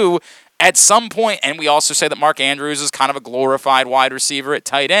going to do, at some point, and we also say that Mark Andrews is kind of a glorified wide receiver at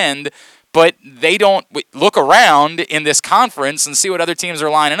tight end, but they don't look around in this conference and see what other teams are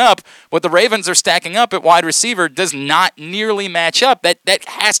lining up. What the Ravens are stacking up at wide receiver does not nearly match up. That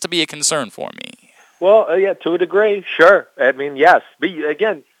has to be a concern for me. Well, yeah, to a degree, sure. I mean, yes. But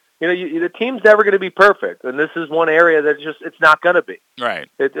again, the team's never going to be perfect, and this is one area that it's not going to be. Right.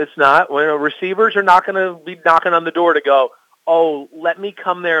 It's not. Receivers are not going to be knocking on the door to go, oh, let me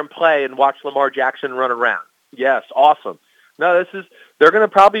come there and play and watch Lamar Jackson run around. Yes, awesome. No, they're going to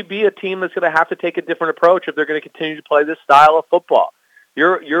probably be a team that's going to have to take a different approach if they're going to continue to play this style of football.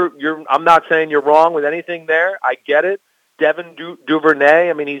 I'm not saying you're wrong with anything there. I get it. Devin Duvernay,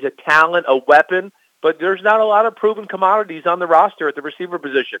 I mean, he's a talent, a weapon, but there's not a lot of proven commodities on the roster at the receiver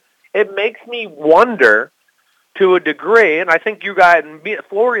position. It makes me wonder to a degree, and I think you guys,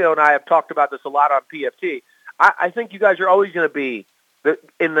 Florio and I have talked about this a lot on PFT, I think you guys are always going to be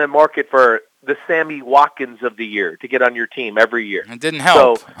in the market for the Sammy Watkins of the year to get on your team every year. It didn't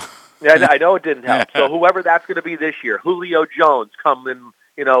help. So, yeah, I know it didn't help. So whoever that's going to be this year, Julio Jones come in,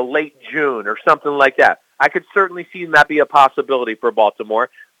 late June or something like that. I could certainly see that be a possibility for Baltimore.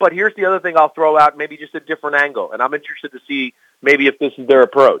 But here's the other thing I'll throw out, maybe just a different angle, and I'm interested to see maybe if this is their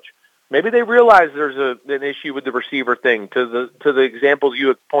approach. Maybe they realize there's an issue with the receiver thing to the examples you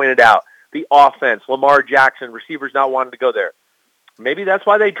have pointed out. The offense, Lamar Jackson, receivers not wanting to go there. Maybe that's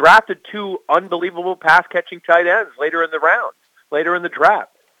why they drafted two unbelievable pass-catching tight ends later in the round, later in the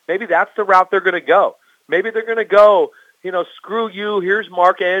draft. Maybe that's the route they're going to go. Maybe they're going to go, screw you, here's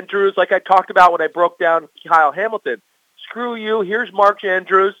Mark Andrews, like I talked about when I broke down Kyle Hamilton. Screw you, here's Mark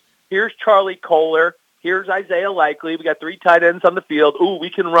Andrews, here's Charlie Kohler, here's Isaiah Likely. We got three tight ends on the field. Ooh, we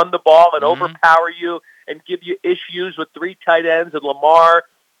can run the ball and overpower you and give you issues with three tight ends and Lamar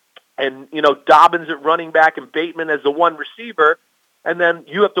and, Dobbins at running back and Bateman as the one receiver. And then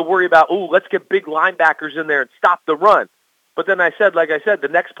you have to worry about, let's get big linebackers in there and stop the run. But then like I said, the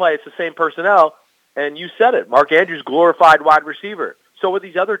next play, it's the same personnel, and you said it. Mark Andrews, glorified wide receiver. So with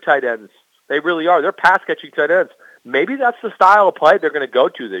these other tight ends, they really are. They're pass-catching tight ends. Maybe that's the style of play they're going to go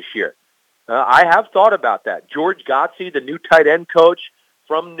to this year. I have thought about that. George Godsey, the new tight end coach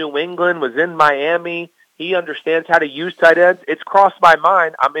from New England, was in Miami. He understands how to use tight ends. It's crossed my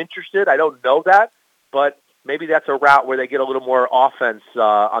mind. I'm interested. I don't know that, but maybe that's a route where they get a little more offense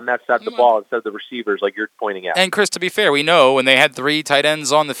on that side of the ball instead of the receivers like you're pointing out. And, Chris, to be fair, we know when they had three tight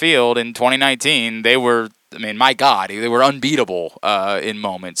ends on the field in 2019, they were, my God, they were unbeatable in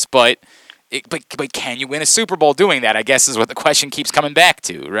moments. But can you win a Super Bowl doing that, I guess, is what the question keeps coming back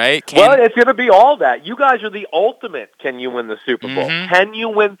to, right? Well, it's going to be all that. You guys are the ultimate can you win the Super Bowl. Can you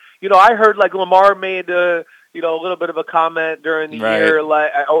win? I heard like Lamar made a little bit of a comment during the year,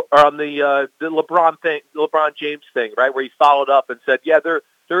 like, or on the LeBron James thing, right, where he followed up and said, yeah,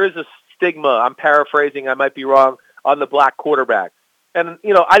 there is a stigma, I'm paraphrasing, I might be wrong, on the black quarterback. And,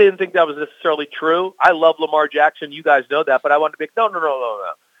 I didn't think that was necessarily true. I love Lamar Jackson. You guys know that. But I wanted to be,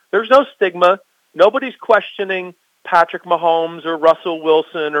 no. There's no stigma. Nobody's questioning Patrick Mahomes or Russell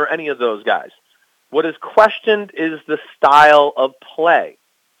Wilson or any of those guys. What is questioned is the style of play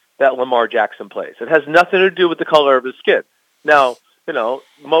that Lamar Jackson plays. It has nothing to do with the color of his skin. Now,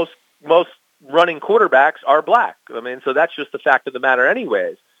 most running quarterbacks are black. So that's just the fact of the matter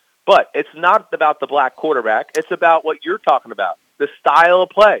anyways. But it's not about the black quarterback. It's about what you're talking about, the style of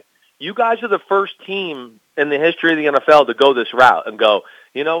play. You guys are the first team in the history of the NFL to go this route and go,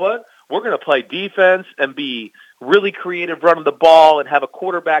 you know what? We're going to play defense and be really creative running the ball and have a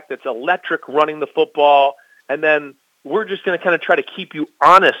quarterback that's electric running the football. And then we're just going to kind of try to keep you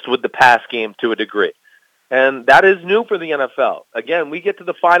honest with the pass game to a degree. And that is new for the NFL. Again, we get to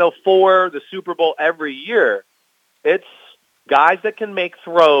the Final Four, the Super Bowl every year. It's guys that can make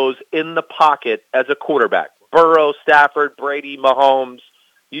throws in the pocket as a quarterback. Burrow, Stafford, Brady, Mahomes.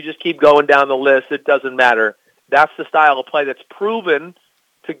 You just keep going down the list. It doesn't matter. That's the style of play that's proven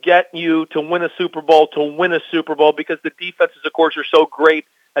to get you to win a Super Bowl, because the defenses, of course, are so great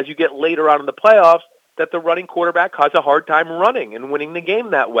as you get later on in the playoffs that the running quarterback has a hard time running and winning the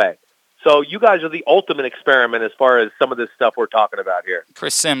game that way. So you guys are the ultimate experiment as far as some of this stuff we're talking about here.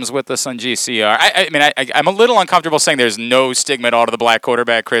 Chris Sims with us on GCR. I'm a little uncomfortable saying there's no stigma at all to the black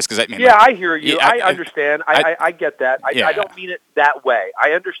quarterback, Chris, because I hear you. I understand. I get that. I don't mean it that way.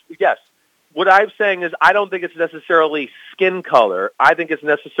 I understand. Yes. What I'm saying is I don't think it's necessarily skin color. I think it's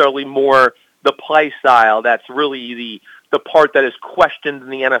necessarily more the play style that's really the part that is questioned in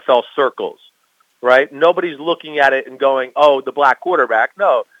the NFL circles, right? Nobody's looking at it and going, oh, the black quarterback.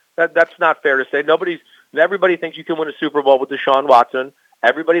 No, that's not fair to say. Everybody thinks you can win a Super Bowl with Deshaun Watson.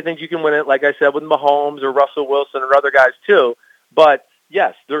 Everybody thinks you can win it, like I said, with Mahomes or Russell Wilson or other guys too. But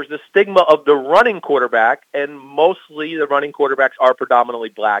yes, there's the stigma of the running quarterback, and mostly the running quarterbacks are predominantly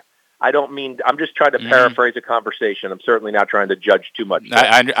black. I'm just trying to paraphrase a conversation. I'm certainly not trying to judge too much.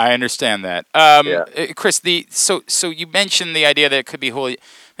 I understand that. Chris, so you mentioned the idea that it could be Julio,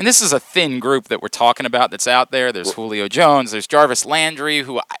 and this is a thin group that we're talking about that's out there. There's Julio Jones, there's Jarvis Landry,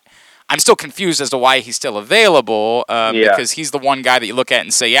 who I'm still confused as to why he's still available, because he's the one guy that you look at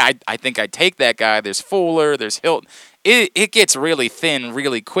and say, yeah, I think I'd take that guy. There's Fuller, there's Hilton. It gets really thin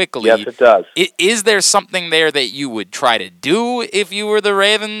really quickly. Yes, it does. Is there something there that you would try to do if you were the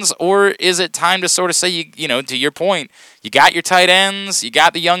Ravens, or is it time to sort of say, you know, to your point, you got your tight ends, you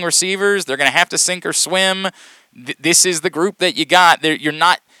got the young receivers, they're going to have to sink or swim. This is the group that you got. You're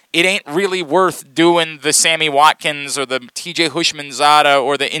not. It ain't really worth doing the Sammy Watkins or the T.J. Hushmanzada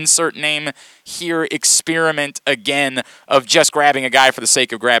or the insert name here experiment again of just grabbing a guy for the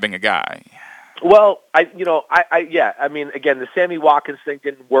sake of grabbing a guy. Well, again, the Sammy Watkins thing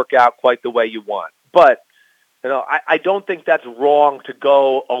didn't work out quite the way you want. But, I don't think that's wrong to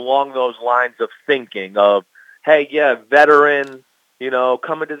go along those lines of thinking of, hey, veteran,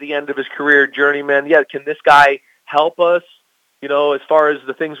 coming to the end of his career, journeyman. Yeah, can this guy help us, as far as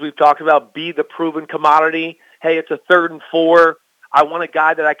the things we've talked about, be the proven commodity? Hey, it's a 3rd and 4. I want a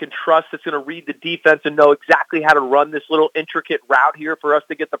guy that I can trust that's going to read the defense and know exactly how to run this little intricate route here for us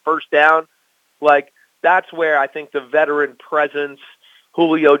to get the first down. Like, that's where I think the veteran presence,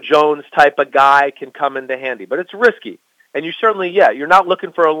 Julio Jones type of guy can come into handy. But it's risky. And you certainly, you're not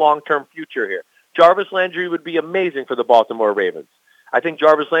looking for a long-term future here. Jarvis Landry would be amazing for the Baltimore Ravens. I think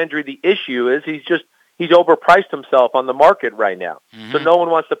Jarvis Landry, the issue is he's overpriced himself on the market right now. So no one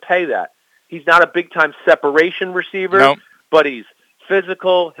wants to pay that. He's not a big-time separation receiver, but he's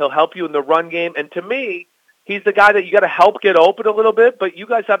physical. He'll help you in the run game. And to me, he's the guy that you got to help get open a little bit, but you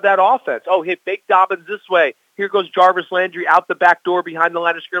guys have that offense. Oh, hit fake Dobbins this way. Here goes Jarvis Landry out the back door behind the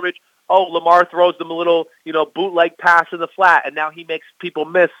line of scrimmage. Oh, Lamar throws them a little, bootleg pass in the flat, and now he makes people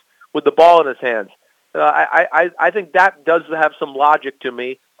miss with the ball in his hands. I think that does have some logic to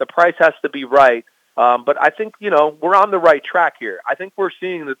me. The price has to be right. But I think, we're on the right track here. I think we're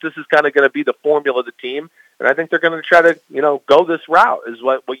seeing that this is kind of going to be the formula of the team. And I think they're going to try to, go this route is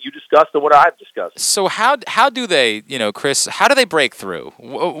what you discussed and what I've discussed. So how do they, Chris, how do they break through?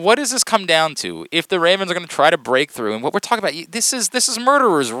 What does this come down to? If the Ravens are going to try to break through, and what we're talking about, this is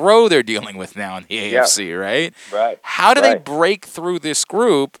murderer's row they're dealing with now in the AFC, right? Right. How do they break through this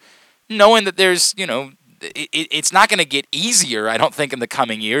group, knowing that there's, it's not going to get easier, I don't think, in the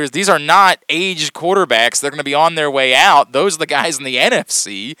coming years. These are not aged quarterbacks. They're going to be on their way out. Those are the guys in the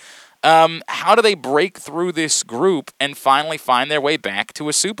NFC. How do they break through this group and finally find their way back to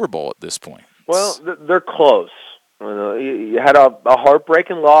a Super Bowl at this point? Well, they're close. You had a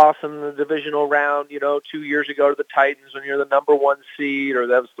heartbreaking loss in the divisional round, 2 years ago to the Titans when you're the number 1 seed, or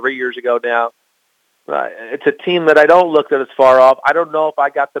that was 3 years ago now. It's a team that I don't look at as far off. I don't know if I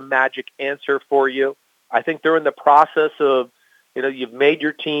got the magic answer for you. I think they're in the process of, you've made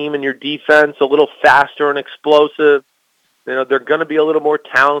your team and your defense a little faster and explosive. They're going to be a little more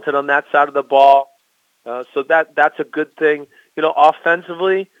talented on that side of the ball. So that's a good thing.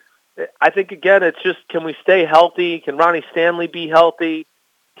 Offensively, I think, again, it's just, can we stay healthy? Can Ronnie Stanley be healthy?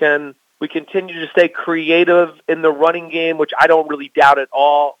 Can, we continue to stay creative in the running game, which I don't really doubt at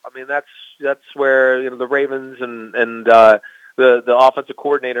all. I mean, that's where the Ravens and the offensive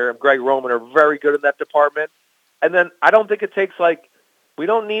coordinator, Greg Roman, are very good in that department. And then I don't think it takes we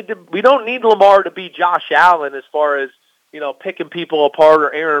don't need Lamar to be Josh Allen as far as picking people apart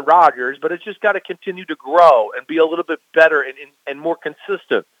or Aaron Rodgers, but it's just got to continue to grow and be a little bit better and more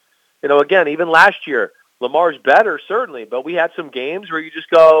consistent. Again, even last year, Lamar's better, certainly, but we had some games where you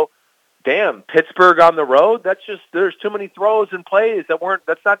just go, damn, Pittsburgh on the road, there's too many throws and plays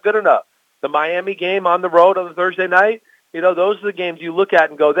that's not good enough. The Miami game on the road on the Thursday night, those are the games you look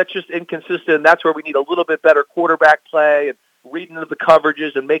at and go, that's just inconsistent, and that's where we need a little bit better quarterback play and reading of the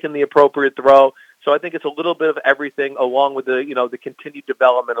coverages and making the appropriate throw. So I think it's a little bit of everything along with the continued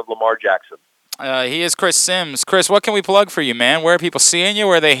development of Lamar Jackson. He is Chris Sims. Chris, what can we plug for you, man? Where are people seeing you?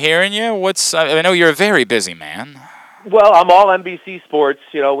 Where are they hearing you? I know you're a very busy man. Well, I'm all NBC Sports.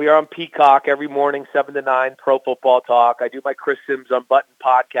 We are on Peacock every morning, 7 to 9, Pro Football Talk. I do my Chris Sims Unbuttoned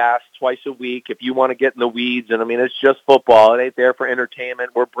podcast twice a week if you want to get in the weeds. And, it's just football. It ain't there for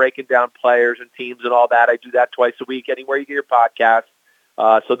entertainment. We're breaking down players and teams and all that. I do that twice a week anywhere you get your podcast.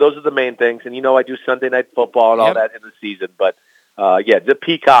 So those are the main things. And, I do Sunday Night Football and all that in the season. But, the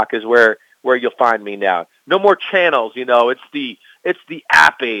Peacock is where you'll find me now. No more channels, it's the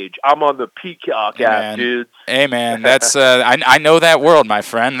app age. I'm on the Peacock app, dudes. Hey, man, that's I know that world, my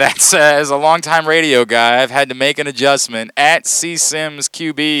friend. That's as a longtime radio guy, I've had to make an adjustment. At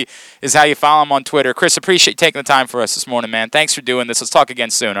CSimsQB is how you follow him on Twitter. Chris, appreciate you taking the time for us this morning, man. Thanks for doing this. Let's talk again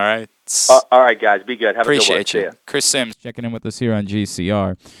soon, all right? All right, guys. Be good. Have a good one. Appreciate you. Chris Sims checking in with us here on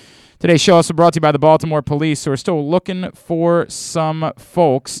GCR. Today's show also brought to you by the Baltimore Police, who are still looking for some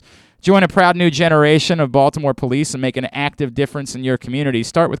folks. Join a proud new generation of Baltimore police and make an active difference in your community.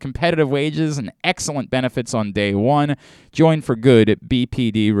 Start with competitive wages and excellent benefits on day one. Join for good at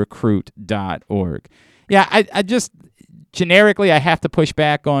bpdrecruit.org. Yeah, I just, generically, I have to push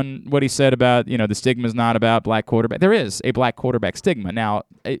back on what he said about, the stigma is not about black quarterback. There is a black quarterback stigma. Now,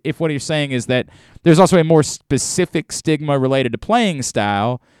 if what he's saying is that there's also a more specific stigma related to playing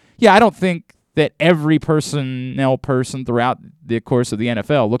style, I don't think that every personnel person throughout the course of the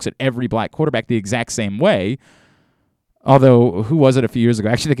NFL looks at every black quarterback the exact same way. Although, who was it a few years ago?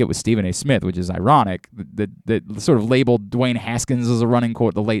 I actually think it was Stephen A. Smith, which is ironic, that sort of labeled Dwayne Haskins as the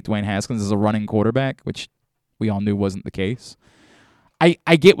late Dwayne Haskins as a running quarterback, which we all knew wasn't the case. I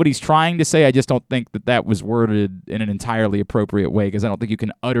get what he's trying to say. I just don't think that was worded in an entirely appropriate way, because I don't think you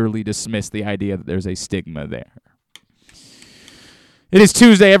can utterly dismiss the idea that there's a stigma there. It is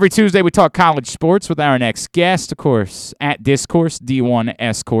Tuesday. Every Tuesday we talk college sports with our next guest, of course, at Discourse,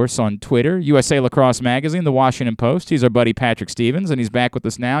 D1S Course on Twitter, USA Lacrosse Magazine, The Washington Post. He's our buddy Patrick Stevens, and he's back with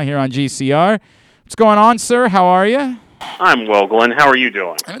us now here on GCR. What's going on, sir? How are you? I'm well, Glenn. How are you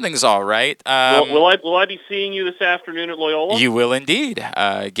doing? Everything's all right. Will I be seeing you this afternoon at Loyola? You will indeed.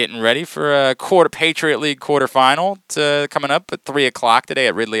 Getting ready for a Patriot League quarterfinal coming up at 3 o'clock today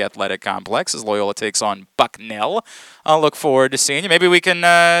at Ridley Athletic Complex as Loyola takes on Bucknell. I'll look forward to seeing you. Maybe we can,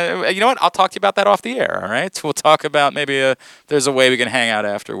 you know what? I'll talk to you about that off the air, all right? We'll talk about maybe there's a way we can hang out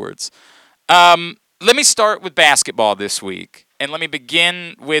afterwards. Let me start with basketball this week, and let me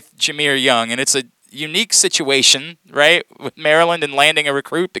begin with Jahmir Young, and it's a unique situation, right, with Maryland and landing a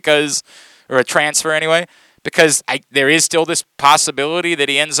recruit or a transfer anyway, because there is still this possibility that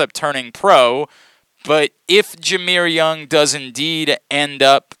he ends up turning pro. But if Jahmir Young does indeed end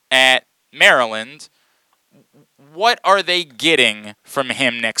up at Maryland, what are they getting from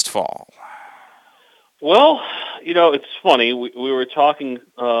him next fall? Well, it's funny. We were talking,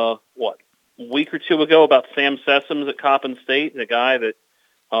 a week or two ago about Sam Sessoms at Coppin State, the guy that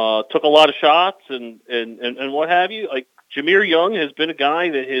took a lot of shots and what have you. Like, Jahmir Young has been a guy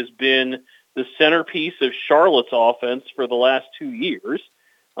that has been the centerpiece of Charlotte's offense for the last 2 years,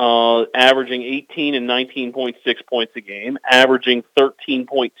 averaging 18 and 19.6 points a game, averaging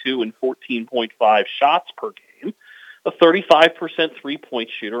 13.2 and 14.5 shots per game, a 35% three-point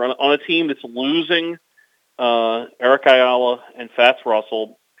shooter on a team that's losing Eric Ayala and Fats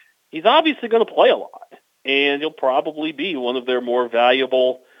Russell. He's obviously going to play a lot, and he'll probably be one of their more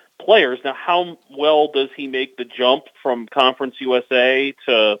valuable players. Now, how well does he make the jump from Conference USA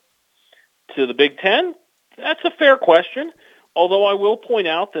to the Big Ten? That's a fair question. Although I will point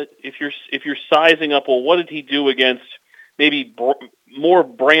out that if you're sizing up, well, what did he do against maybe more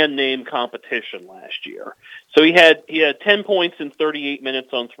brand name competition last year? So he had 10 points in 38 minutes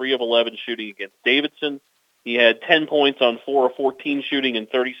on 3 of 11 shooting against Davidson. He had 10 points on 4 of 14 shooting in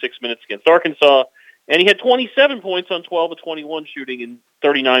 36 minutes against Arkansas. And he had 27 points on 12 of 21 shooting in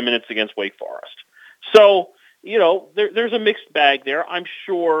 39 minutes against Wake Forest. So, there's a mixed bag there. I'm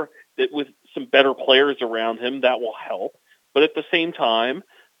sure that with some better players around him, that will help. But at the same time,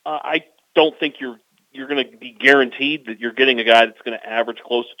 I don't think you're going to be guaranteed that you're getting a guy that's going to average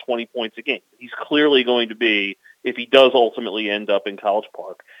close to 20 points a game. He's clearly going to be, if he does ultimately end up in College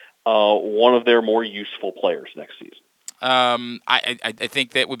Park, one of their more useful players next season. I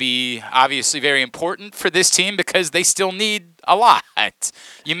think that would be obviously very important for this team because they still need a lot.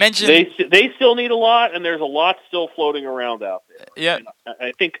 You mentioned they still need a lot, and there's a lot still floating around out there. Yeah, and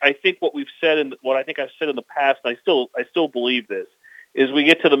I think what we've said and what I think I've said in the past, and I still believe this, is we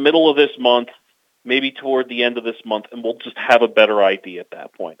get to the middle of this month, maybe toward the end of this month, and we'll just have a better idea at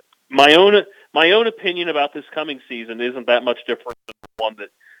that point. My own opinion about this coming season isn't that much different than the one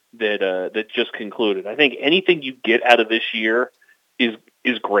that just concluded. I think anything you get out of this year is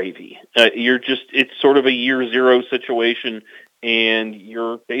gravy. It's sort of a year zero situation, and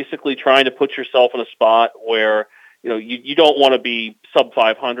you're basically trying to put yourself in a spot where you don't want to be sub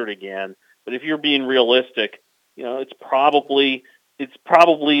 500 again. But if you're being realistic, it's probably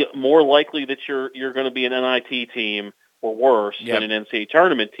more likely that you're going to be an NIT team or worse than an NCAA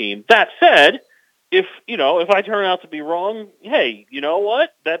tournament team. That said, if I turn out to be wrong, hey, you know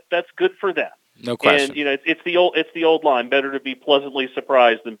what? That's good for them. No question. And it's the old line: better to be pleasantly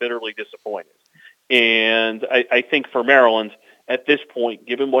surprised than bitterly disappointed. And I think for Maryland at this point,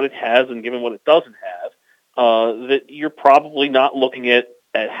 given what it has and given what it doesn't have, that you're probably not looking at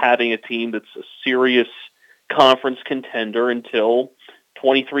having a team that's a serious conference contender until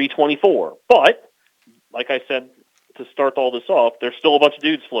 23-24. But like I said, to start all this off, there's still a bunch of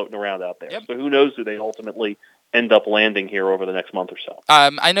dudes floating around out there. Yep. So who knows who they ultimately end up landing here over the next month or so.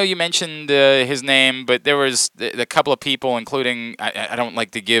 I know you mentioned his name, but there was a couple of people, including, I don't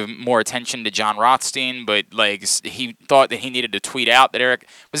like to give more attention to John Rothstein, but he thought that he needed to tweet out that Eric...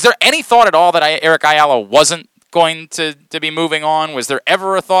 Was there any thought at all that Eric Ayala wasn't going to be moving on? Was there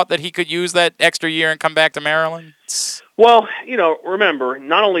ever a thought that he could use that extra year and come back to Maryland? Well, remember,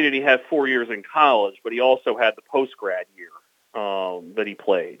 not only did he have 4 years in college, but he also had the post-grad year that he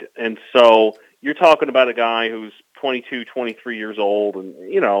played. And so you're talking about a guy who's 22, 23 years old. And,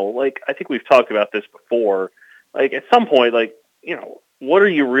 I think we've talked about this before. At some point, what are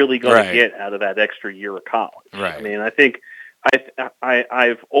you really going to get out of that extra year of college? Right. I mean, I think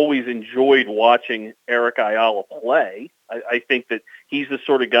I've always enjoyed watching Eric Ayala play. I think that he's the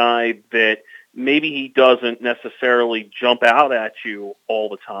sort of guy that maybe he doesn't necessarily jump out at you all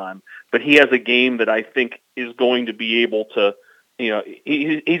the time, but he has a game that I think is going to be able to,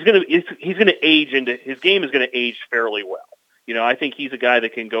 he's going to age into, his game is going to age fairly well. I think he's a guy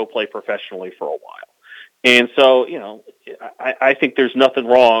that can go play professionally for a while. And so, I think there's nothing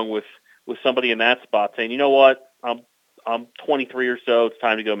wrong with somebody in that spot saying, you know what, I'm 23 or so. It's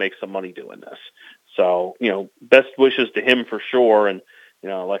time to go make some money doing this. So, best wishes to him for sure. And,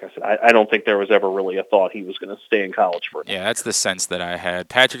 like I said, I don't think there was ever really a thought he was going to stay in college for. Yeah, that's the sense that I had.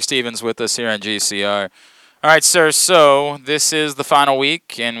 Patrick Stevens with us here on GCR. All right, sir. So this is the final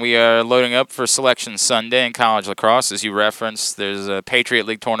week, and we are loading up for Selection Sunday in college lacrosse. As you referenced, there's a Patriot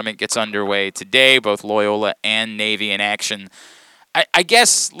League tournament gets underway today. Both Loyola and Navy in action. I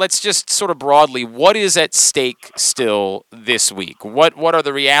guess let's just sort of broadly, what is at stake still this week? What are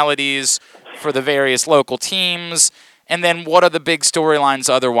the realities for the various local teams? And then what are the big storylines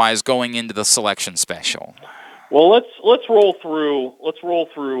otherwise going into the selection special? Well, let's roll through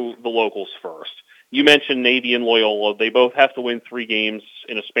the locals first. You mentioned Navy and Loyola. They both have to win 3 games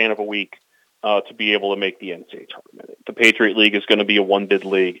in a span of a week to be able to make the NCAA tournament. The Patriot League is going to be a one-bid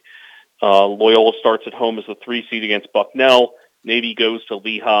league. Loyola starts at home as the 3 seed against Bucknell. Navy goes to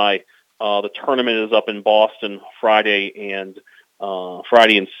Lehigh. The tournament is up in Boston Friday and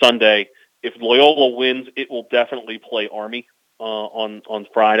Sunday. If Loyola wins, it will definitely play Army on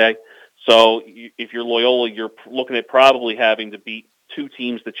Friday. So if you're Loyola, you're looking at probably having to beat 2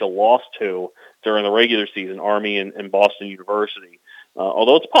 teams that you lost to during the regular season, Army and Boston University.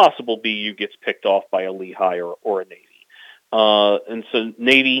 Although it's possible BU gets picked off by a Lehigh or a Navy. And so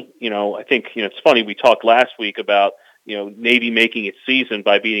Navy, I think, it's funny, we talked last week about, Navy making its season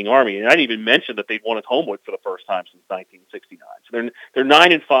by beating Army. And I didn't even mention that they'd won at Homewood for the first time since 1969. So they're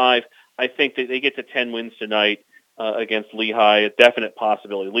 9-5. I think that they get to 10 wins tonight against Lehigh, a definite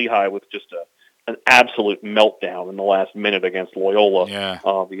possibility. Lehigh with just an absolute meltdown in the last minute against Loyola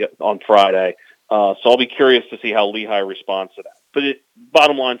on Friday. So I'll be curious to see how Lehigh responds to that. But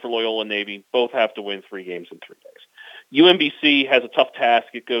bottom line for Loyola and Navy, both have to win 3 games in 3 days. UMBC has a tough task.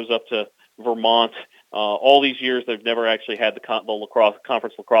 It goes up to Vermont. All these years, they've never actually had the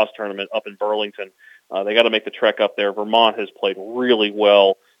conference lacrosse tournament up in Burlington. They got to make the trek up there. Vermont has played really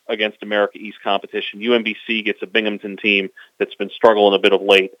well against America East competition. UMBC gets a Binghamton team that's been struggling a bit of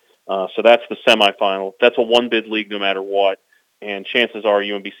late. So that's the semifinal. That's a one-bid league no matter what, and chances are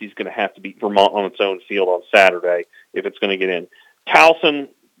UMBC is going to have to beat Vermont on its own field on Saturday if it's going to get in. Towson,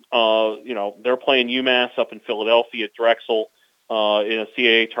 they're playing UMass up in Philadelphia at Drexel in a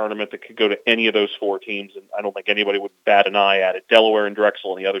CAA tournament that could go to any of those four teams, and I don't think anybody would bat an eye at it. Delaware and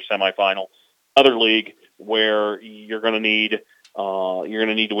Drexel in the other semifinal. Other league where you're going to need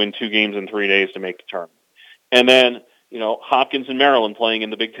to win 2 games in 3 days to make the tournament. And then, Hopkins and Maryland playing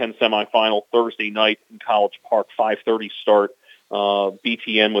in the Big Ten semifinal Thursday night in College Park, 5:30 start.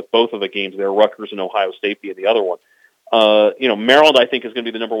 BTN with both of the games there, Rutgers and Ohio State being the other one. Maryland, I think, is going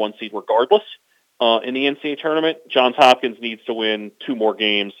to be the number 1 seed regardless in the NCAA tournament. Johns Hopkins needs to win 2 more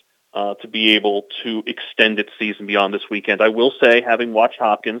games to be able to extend its season beyond this weekend. I will say, having watched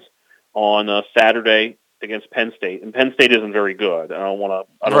Hopkins on Saturday against Penn State, and Penn State isn't very good. I don't want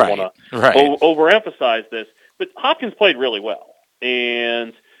to overemphasize this, but Hopkins played really well,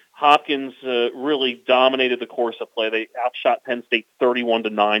 and Hopkins really dominated the course of play. They outshot Penn State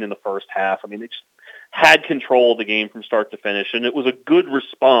 31-9 in the first half. I mean, they just had control of the game from start to finish, and it was a good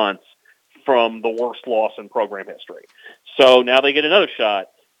response from the worst loss in program history. So now they get another shot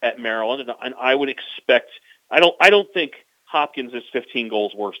at Maryland, and I would expect. I don't think Hopkins is 15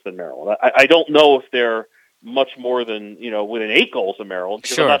 goals worse than Maryland. I don't know if they're much more than, within 8 goals of Maryland,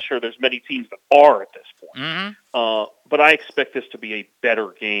 because I'm not sure there's many teams that are at this point. Mm-hmm. But I expect this to be a better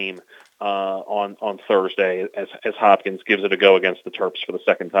game on Thursday as Hopkins gives it a go against the Terps for the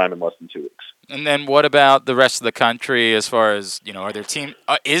second time in less than 2 weeks. And then what about the rest of the country as far as, are there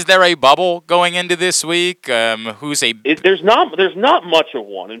is there a bubble going into this week? There's not much of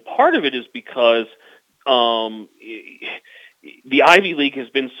one, and part of it is because the Ivy League has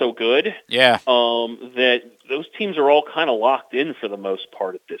been so good that those teams are all kind of locked in for the most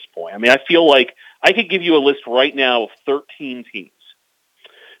part at this point. I mean, I feel like I could give you a list right now of 13 teams.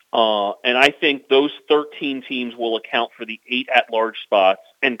 And I think those 13 teams will account for the 8 at-large spots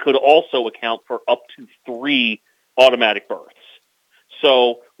and could also account for up to 3 automatic berths.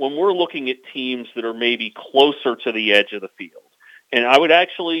 So when we're looking at teams that are maybe closer to the edge of the field, and I would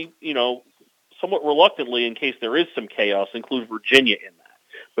actually, somewhat reluctantly, in case there is some chaos, include Virginia in that.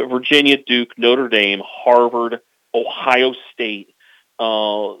 But Virginia, Duke, Notre Dame, Harvard, Ohio State, 2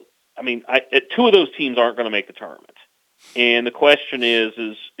 of those teams aren't going to make the tournament. And the question is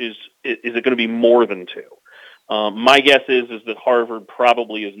it going to be more than 2? My guess is that Harvard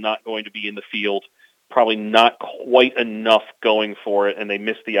probably is not going to be in the field, probably not quite enough going for it, and they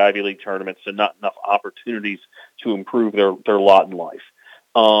missed the Ivy League tournament, so not enough opportunities to improve their lot in life.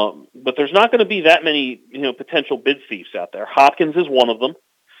 But there's not going to be that many, potential bid thieves out there. Hopkins is one of them,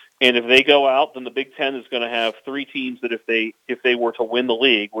 and if they go out, then the Big Ten is going to have 3 teams that if they were to win the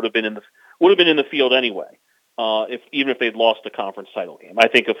league would have been in the field anyway. Even if they'd lost the conference title game. I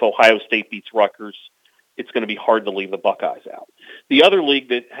think if Ohio State beats Rutgers, it's going to be hard to leave the Buckeyes out. The other league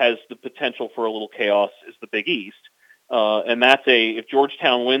that has the potential for a little chaos is the Big East, and that's if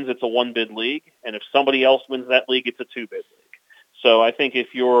Georgetown wins, it's a 1-bid league, and if somebody else wins that league, it's a 2-bid league. So I think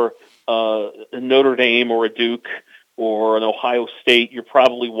if you're a Notre Dame or a Duke or an Ohio State, you're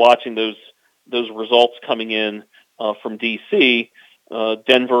probably watching those results coming in from D.C.,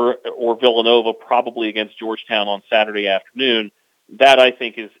 Denver or Villanova probably against Georgetown on Saturday afternoon. That, I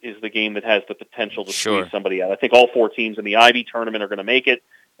think, is the game that has the potential to squeeze somebody out. I think all 4 teams in the Ivy tournament are going to make it,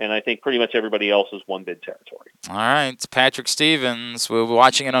 and I think pretty much everybody else is 1-bid territory. All right, it's Patrick Stevens. We'll be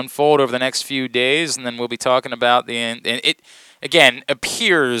watching it unfold over the next few days, and then we'll be talking about the end. And it, again,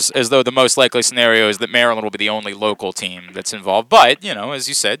 appears as though the most likely scenario is that Maryland will be the only local team that's involved. But, as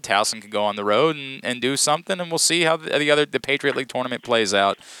you said, Towson can go on the road and do something, and we'll see how the Patriot League tournament plays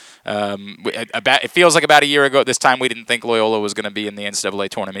out. It feels like about a year ago at this time we didn't think Loyola was going to be in the NCAA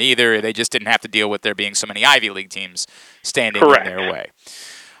tournament either. They just didn't have to deal with there being so many Ivy League teams standing in their way.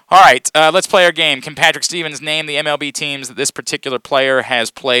 All right, let's play our game. Can Patrick Stevens name the MLB teams that this particular player has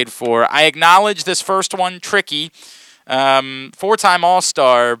played for? I acknowledge this first one tricky. 4-time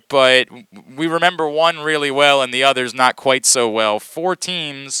All-Star, but we remember one really well and the others not quite so well. 4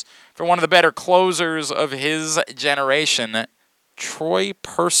 teams for one of the better closers of his generation. Troy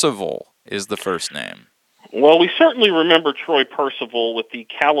Percival is the first name. Well, we certainly remember Troy Percival with the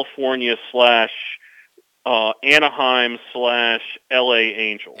California / Anaheim / LA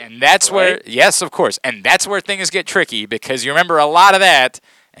Angels. And that's where, yes, of course, and that's where things get tricky because you remember a lot of that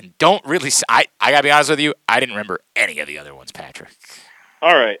and don't really, I got to be honest with you, I didn't remember any of the other ones, Patrick.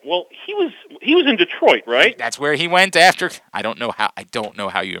 All right. Well, he was in Detroit, right? That's where he went after. I don't know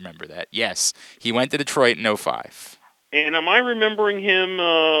how you remember that. Yes, he went to Detroit in 2005. And am I remembering him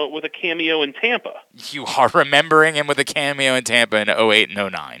with a cameo in Tampa? You are remembering him with a cameo in Tampa in 2008 and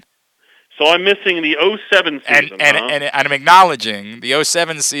 2009. So I'm missing the 07 season, and I'm acknowledging the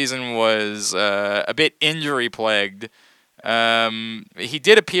 07 season was a bit injury-plagued. He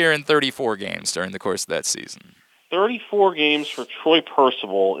did appear in 34 games during the course of that season. 34 games for Troy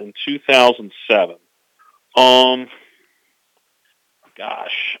Percival in 2007.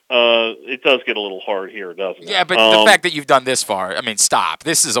 Gosh, it does get a little hard here, doesn't it? Yeah, but the fact that you've done this far, I mean, stop.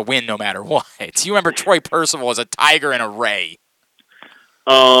 This is a win no matter what. You remember Troy Percival as a Tiger and a Ray.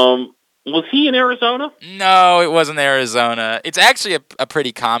 Was he in Arizona? No, it wasn't Arizona. It's actually a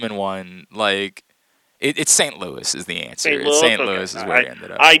pretty common one. Like, it's St. Louis is the answer. St. Louis is where he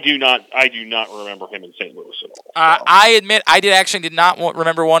ended up. I do not remember him in St. Louis at all. So. I admit I did not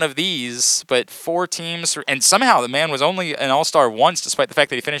remember one of these, but 4 teams, and somehow the man was only an All-Star once, despite the fact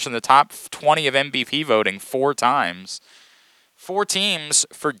that he finished in the top 20 of MVP voting 4 times. 4 teams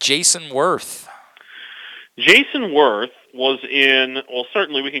for Jason Worth. Jason Worth was in, well,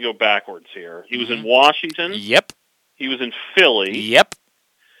 certainly we can go backwards here. He was in Washington. Yep. He was in Philly. Yep.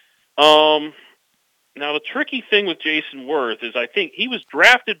 Now, the tricky thing with Jason Worth is I think he was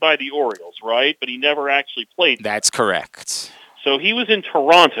drafted by the Orioles, right? But he never actually played. That's correct. So he was in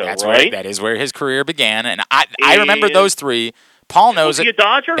Toronto, That's right? That is where his career began, and I remember those 3. Paul knows it. Was he a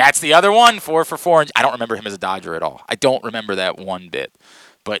Dodger? That's the other one, 4 for 4. I don't remember him as a Dodger at all. I don't remember that one bit.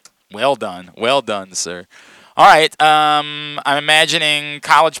 But well done, sir. All right, I'm imagining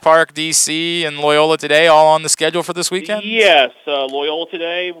College Park, D.C., and Loyola today all on the schedule for this weekend? Yes, Loyola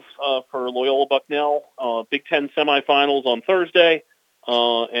today for Loyola Bucknell. Big Ten semifinals on Thursday,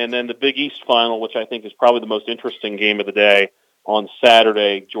 and then the Big East final, which I think is probably the most interesting game of the day, on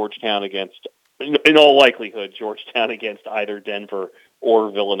Saturday, Georgetown against, in all likelihood, Georgetown against either Denver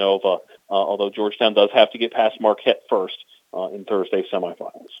or Villanova, although Georgetown does have to get past Marquette first. In Thursday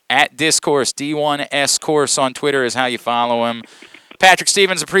semifinals. At Discourse, D1S Course on Twitter is how you follow him. Patrick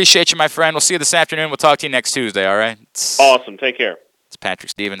Stevens, appreciate you, my friend. We'll see you this afternoon. We'll talk to you next Tuesday, all right? Awesome. Take care. It's Patrick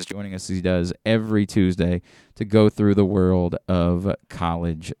Stevens joining us as he does every Tuesday to go through the world of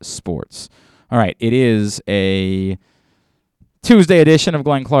college sports. All right, it is a Tuesday edition of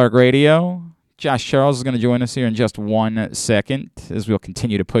Glenn Clark Radio. Josh Charles is going to join us here in just 1 second as we'll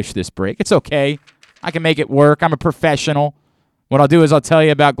continue to push this break. It's okay. I can make it work. I'm a professional. What I'll do is I'll tell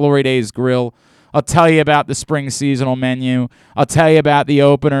you about Glory Days Grill. I'll tell you about the spring seasonal menu. I'll tell you about the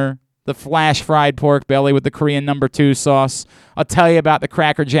opener, the flash fried pork belly with the Korean No. 2 sauce. I'll tell you about the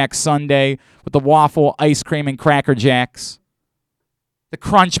Cracker Jack sundae with the waffle, ice cream, and Cracker Jacks. The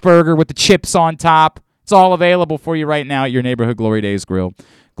Crunch Burger with the chips on top. It's all available for you right now at your neighborhood Glory Days Grill.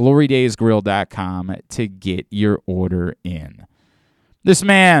 GloryDaysGrill.com to get your order in. This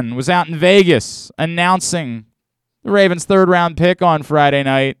man was out in Vegas announcing the Ravens' 3rd-round pick on Friday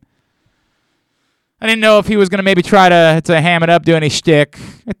night. I didn't know if he was going to maybe try to ham it up, do any shtick.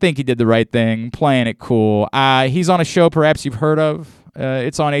 I think he did the right thing, playing it cool. He's on a show perhaps you've heard of.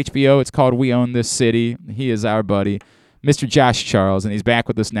 It's on HBO. It's called We Own This City. He is our buddy, Mr. Josh Charles, and he's back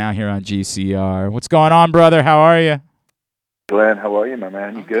with us now here on GCR. What's going on, brother? How are you? Glenn, how are you, my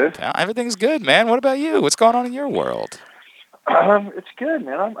man? You good? Everything's good, man. What about you? What's going on in your world? It's good,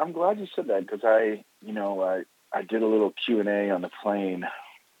 man. I'm glad you said that because I did a little Q&A on the plane,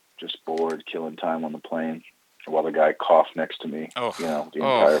 just bored, killing time on the plane while the guy coughed next to me, the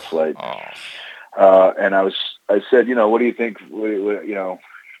entire flight. And I said, what do you think, what do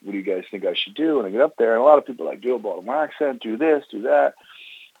you guys think I should do when I get up there? And a lot of people are like, do a Baltimore accent, do this, do that.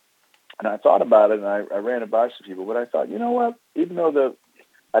 And I thought about it, and I ran it by some people, but I thought, you know what? Even though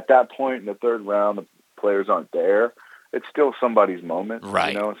at that point in the 3rd round, the players aren't there, it's still somebody's moment.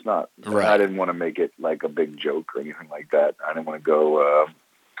 Right. It's not. Right. I didn't want to make it like a big joke or anything like that. I didn't want to go.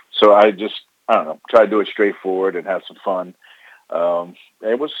 So I just, try to do it straightforward and have some fun.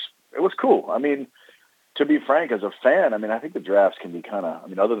 It was cool. I mean, to be frank, as a fan, I think the drafts can be kind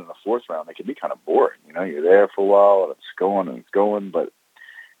of, other than the 4th round, they can be kind of boring. You're there for a while and it's going, but,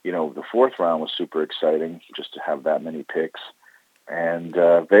 the 4th round was super exciting just to have that many picks. And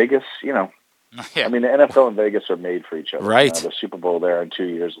Vegas, Yeah. The NFL and Vegas are made for each other. Right. The Super Bowl there in 2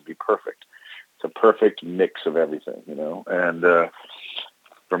 years will be perfect. It's a perfect mix of everything, And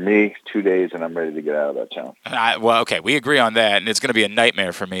for me, 2 days and I'm ready to get out of that town. Okay, we agree on that, and it's going to be a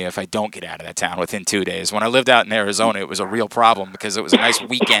nightmare for me if I don't get out of that town within 2 days. When I lived out in Arizona, it was a real problem because it was a nice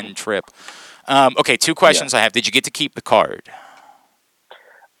weekend trip. Okay, 2 questions I have. Did you get to keep the card?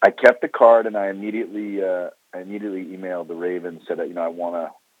 I kept the card, and I immediately emailed the Ravens, said that I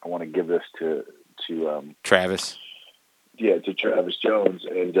want to give this to Travis. Yeah, to Travis Jones,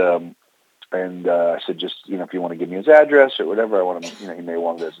 and I said, just if you want to give me his address or whatever, I want him. He may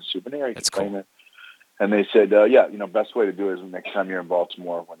want it as a souvenir. That's cool. Claim it. And they said, yeah, best way to do it is next time you're in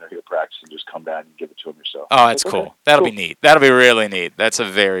Baltimore when they're here practicing, just come down and give it to them yourself. Oh, that's cool. Okay, That'll cool. be neat. That'll be really neat. That's a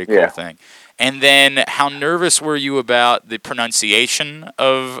very cool Yeah. thing. And then how nervous were you about the pronunciation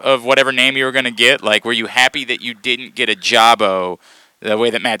of whatever name you were going to get? Like, were you happy that you didn't get a Jabo the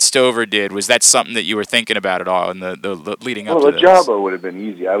way that Matt Stover did? Was that something that you were thinking about at all in the leading up to Well, this? the Jabo would have been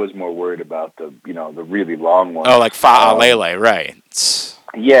easy. I was more worried about the really long one. Oh, like Fa'alele, right.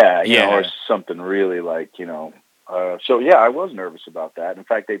 Yeah, Yeah. or something really like, so yeah, I was nervous about that. In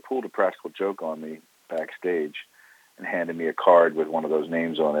fact, they pulled a practical joke on me backstage and handed me a card with one of those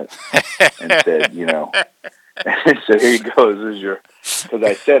names on it and said, so here you go. This is because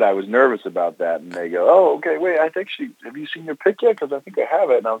I said I was nervous about that. And they go, oh, okay, wait, have you seen your pick yet? Because I think I have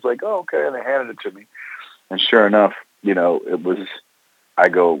it. And I was like, oh, okay. And they handed it to me. And sure enough, it was, I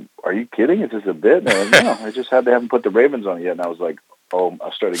go, are you kidding? Is this a bit? And they're like, no, I just haven't put the Ravens on it yet. And I was like, oh,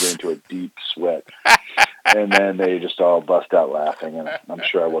 I started getting into a deep sweat. And then they just all bust out laughing, and I'm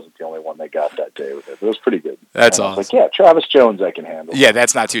sure I wasn't the only one that got that day with it. But it was pretty good. That's and awesome. I was like, yeah, Travis Jones I can handle. Yeah,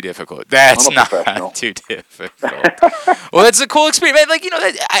 that's not too difficult. That's I'm a not professional. too difficult. Well, it's a cool experience. Like,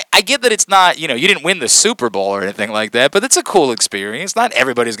 I get that it's not, you didn't win the Super Bowl or anything like that, but it's a cool experience. Not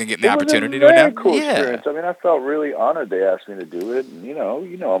everybody's going to get the opportunity to It was a do very it. cool experience. I mean, I felt really honored they asked me to do it. And,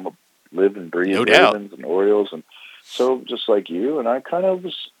 I'm a live and breathe No doubt. Ravens and Orioles. And so just like you, and I kind of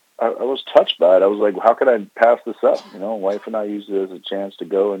I was touched by it. I was like, how could I pass this up? Wife and I used it as a chance to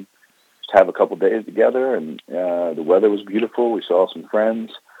go and just have a couple days together. And the weather was beautiful. We saw some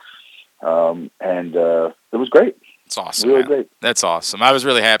friends. And it was great. It's awesome, really man. great. That's awesome. I was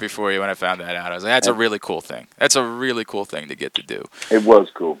really happy for you when I found that out. I was like, that's a really cool thing. That's a really cool thing to get to do. It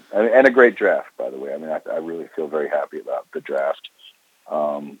was cool. And a great draft, by the way. I mean, I really feel very happy about the draft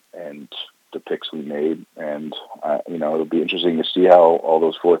and the picks we made. And, it'll be interesting to see how all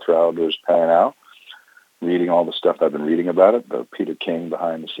those fourth rounders pan out. Reading all the stuff I've been reading about it, the Peter King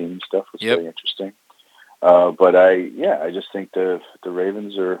behind-the-scenes stuff was very interesting. But I just think the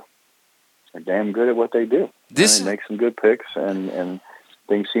Ravens are damn good at what they do. They make some good picks, and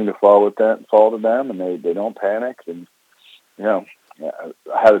things seem to fall to them, and they don't panic. And I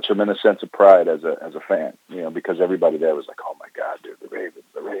had a tremendous sense of pride as a fan, because everybody there was like, "Oh my God, dude, the Ravens,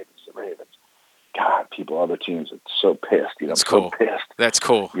 the Ravens, the Ravens." God, other teams are so pissed. That's I'm cool. so pissed. That's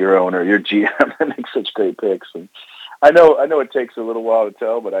cool. Your owner, your GM, makes such great picks. And I know it takes a little while to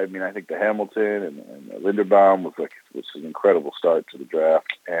tell, but I mean, I think the Hamilton and Linderbaum was an incredible start to the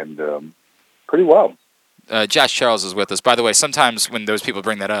draft, and pretty wild. Josh Charles is with us. By the way, sometimes when those people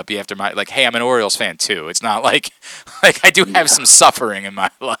bring that up, you have to like, hey, I'm an Orioles fan too. It's not like I do have some suffering in my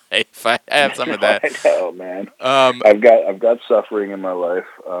life. I have some of that. I know, man. I've got suffering in my life,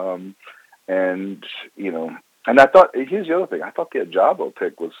 and I thought here's the other thing. I thought the Ajabo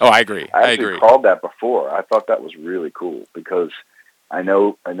pick was. Oh, I agree. I actually called that before. I thought that was really cool because I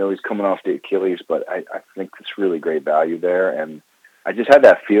know he's coming off the Achilles, but I think it's really great value there, and I just had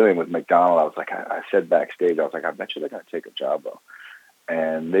that feeling with McDonald. I was like, I said backstage, I was like, I bet you they're going to take Ajabo.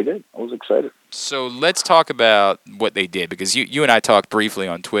 And they did. I was excited. So let's talk about what they did, because you and I talked briefly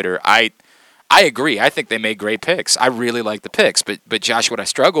on Twitter. I agree. I think they made great picks. I really like the picks. But Josh, what I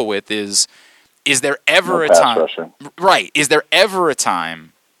struggle with is there ever a time... Rushing. Right. Is there ever a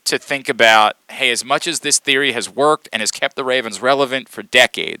time to think about, hey, as much as this theory has worked and has kept the Ravens relevant for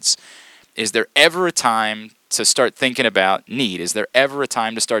decades, is there ever a time to start thinking about need? Is there ever a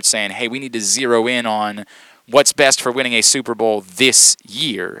time to start saying, hey, we need to zero in on what's best for winning a Super Bowl this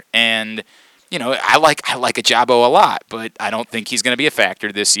year? And, I like Ajabo a lot, but I don't think he's going to be a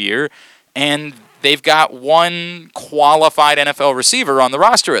factor this year. And they've got one qualified NFL receiver on the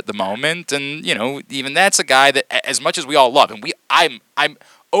roster at the moment, and, even that's a guy that, as much as we all love, and I'm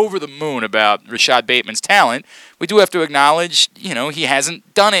over the moon about Rashad Bateman's talent, we do have to acknowledge, he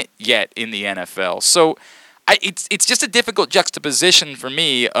hasn't done it yet in the NFL. So it's just a difficult juxtaposition for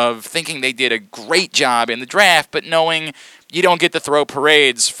me of thinking they did a great job in the draft, but knowing you don't get to throw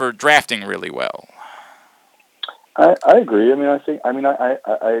parades for drafting really well. I agree.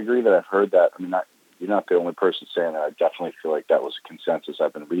 I agree that I've heard that. You're not the only person saying that. I definitely feel like that was a consensus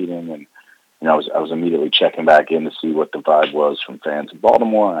I've been reading, and I was immediately checking back in to see what the vibe was from fans in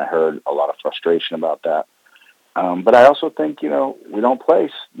Baltimore, and I heard a lot of frustration about that. But I also think, we don't play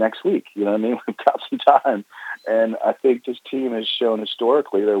next week. You know what I mean? We've got some time, and I think this team has shown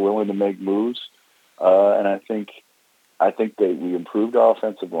historically they're willing to make moves, and I think that we improved our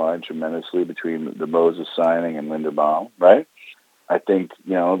offensive line tremendously between the Moses signing and Linderbaum, right? I think,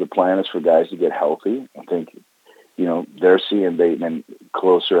 the plan is for guys to get healthy. I think, they're seeing Bateman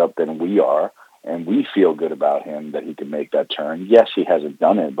closer up than we are. and we feel good about him that he can make that turn. Yes, he hasn't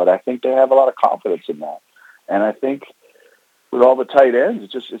done it, but I think they have a lot of confidence in that. And I think with all the tight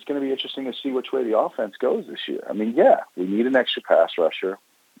ends, it's going to be interesting to see which way the offense goes this year. I mean, yeah, we need an extra pass rusher.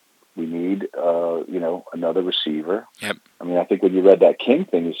 We need, another receiver. Yep. I mean, I think when you read that King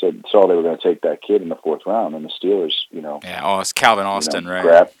thing, you saw they were going to take that kid in the 4th round, and the Steelers, Yeah, it's Calvin Austin,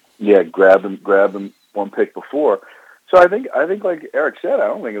 right? Grab him one pick before. So I think like Eric said, I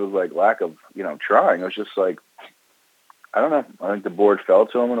don't think it was like lack of, trying. It was just like, I don't know. I think the board fell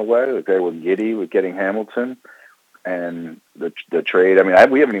to them in a way. Like they were giddy with getting Hamilton and the trade. I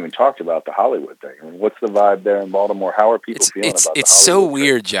mean, we haven't even talked about the Hollywood thing. I mean, what's the vibe there in Baltimore? How are people feeling about It's the so Hollywood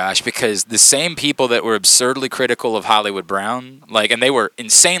weird, Josh, because the same people that were absurdly critical of Hollywood Brown, and they were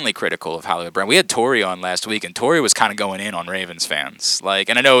insanely critical of Hollywood Brown. We had Torrey on last week, and Torrey was kind of going in on Ravens fans.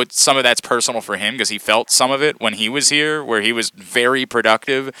 And I know some of that's personal for him because he felt some of it when he was here, where he was very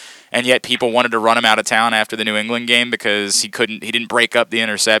productive, and yet people wanted to run him out of town after the New England game because he didn't break up the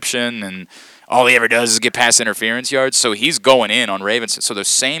interception, and all he ever does is get pass interference yards. So he's going in on Ravens. So those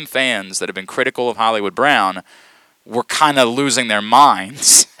same fans that have been critical of Hollywood Brown were kind of losing their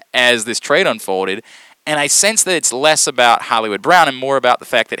minds as this trade unfolded. And I sense that it's less about Hollywood Brown and more about the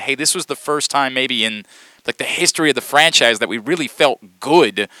fact that, hey, this was the first time maybe in the history of the franchise that we really felt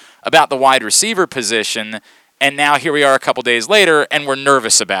good about the wide receiver position. And now here we are a couple days later, and we're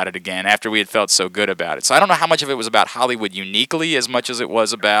nervous about it again after we had felt so good about it. So I don't know how much of it was about Hollywood uniquely as much as it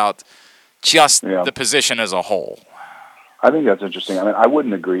was about just the position as a whole. I think that's interesting. I mean, I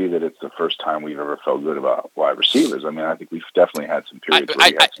wouldn't agree that it's the first time we've ever felt good about wide receivers. I mean, I think we've definitely had some periods where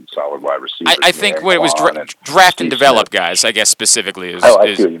we had some solid wide receivers. I think when it was draft and develop guys, I guess specifically is.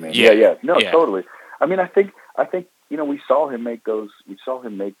 I see what you mean. Yeah. No, totally. I mean, I think we saw him make those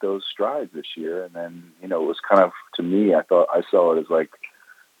strides this year, and then it was kind of, to me, I saw it as like,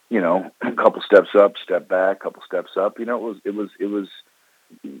 a couple steps up, step back, couple steps up. It was.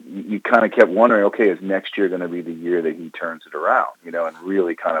 You kind of kept wondering, okay, is next year going to be the year that he turns it around, and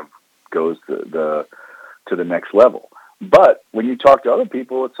really kind of goes to the next level. But when you talk to other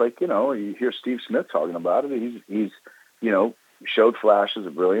people, it's like, you hear Steve Smith talking about it. He's showed flashes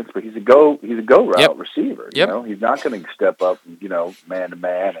of brilliance, but he's a go route receiver. He's not going to step up, man to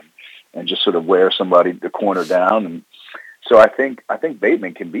man and just sort of wear somebody the corner down. And so I think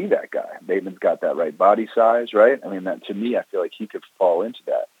Bateman can be that guy. Bateman's got that right body size, right? I mean, that to me, I feel like he could fall into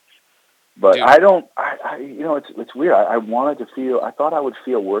that. But it's weird. I thought I would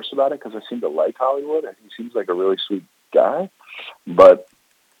feel worse about it because I seem to like Hollywood. He seems like a really sweet guy. But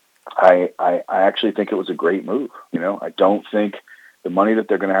I actually think it was a great move. I don't think the money that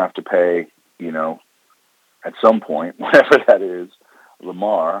they're going to have to pay, at some point, whatever that is,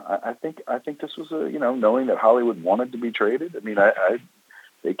 Lamar, I think this was knowing that Hollywood wanted to be traded. I mean,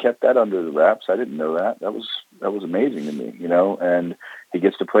 they kept that under the wraps. I didn't know that. That was amazing to me, and he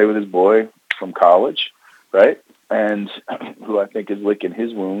gets to play with his boy from college, right? And who I think is licking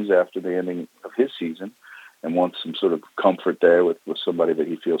his wounds after the ending of his season and wants some sort of comfort there with somebody that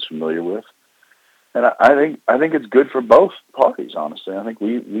he feels familiar with. And I think it's good for both parties, honestly. I think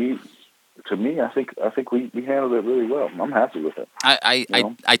we handled it really well. I'm happy with it.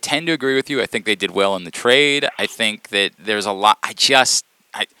 I tend to agree with you. I think they did well in the trade. I think that there's a lot.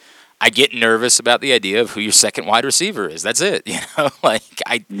 I get nervous about the idea of who your second wide receiver is. That's it.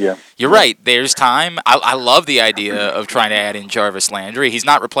 You're right. There's time. I love the idea of trying to add in Jarvis Landry. He's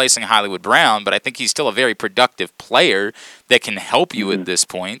not replacing Hollywood Brown, but I think he's still a very productive player that can help you at this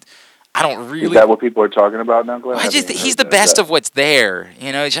point. I don't really. Is that what people are talking about now, Glenn? He's the best of what's there,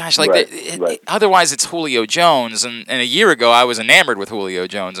 Josh. Right. Otherwise, it's Julio Jones, and a year ago I was enamored with Julio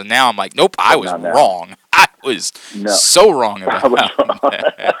Jones, and now I'm like, nope, I was wrong. I was so wrong about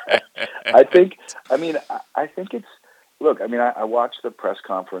that. I think it's. Look, I mean, I watched the press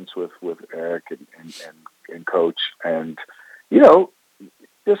conference with Eric and Coach, and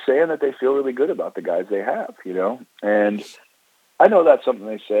just saying that they feel really good about the guys they have, and. I know that's something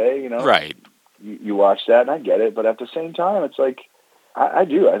they say, Right. You watch that, and I get it. But at the same time, it's like I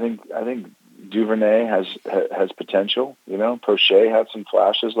do. I think Duvernay has potential. Prochet had some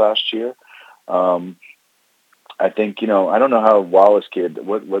flashes last year. I think I don't know how Wallace kid. I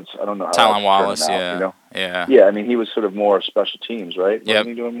don't know how Talon Wallace. Out, yeah. Yeah. I mean, he was sort of more special teams, right? Yeah. Wasn't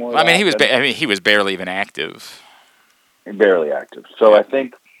he doing more? I mean, he was barely even active. Barely active. So I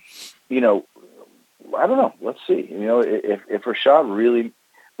think I don't know. Let's see. If Rashad really,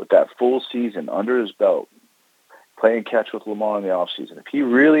 with that full season under his belt, playing catch with Lamar in the offseason, if he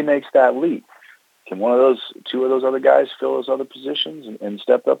really makes that leap, can two of those other guys fill those other positions and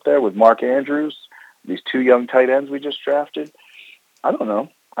step up there with Mark Andrews, these two young tight ends we just drafted? I don't know.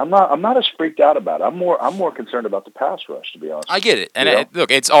 I'm not as freaked out about it. I'm more concerned about the pass rush, to be honest. I get it, and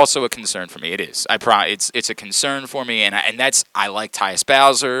look, it's also a concern for me. It is. It's a concern for me, and that's I like Tyus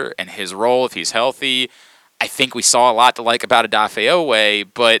Bowser and his role if he's healthy. I think we saw a lot to like about Odafe Oweh,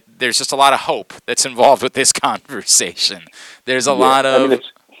 but there's just a lot of hope that's involved with this conversation. There's a lot of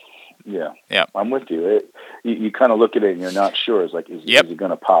yeah. I'm with you. You kind of look at it and you're not sure. It's like, is it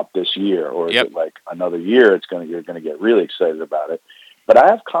going to pop this year, or is it like another year? You're going to get really excited about it. But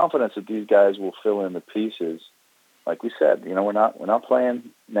I have confidence that these guys will fill in the pieces. Like we said, we're not playing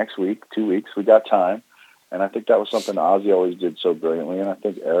next week, 2 weeks. We got time, and I think that was something Ozzie always did so brilliantly, and I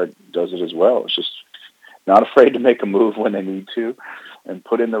think Eric does it as well. It's just not afraid to make a move when they need to, and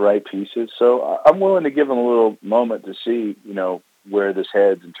put in the right pieces. So I'm willing to give them a little moment to see, where this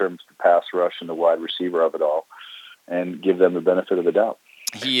heads in terms of the pass rush and the wide receiver of it all, and give them the benefit of the doubt.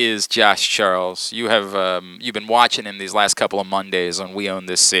 He is Josh Charles. You have you've been watching him these last couple of Mondays on We Own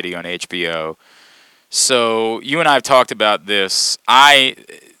This City on HBO. So you and I have talked about this.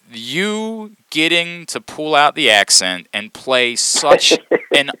 You getting to pull out the accent and play such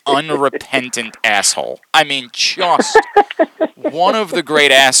an unrepentant asshole. I mean, just one of the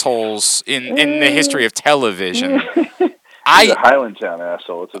great assholes in the history of television. He's a Highlandtown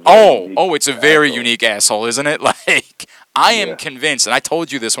asshole. It's a very unique asshole, isn't it? Like, I am convinced, and I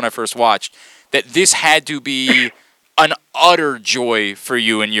told you this when I first watched, that this had to be an utter joy for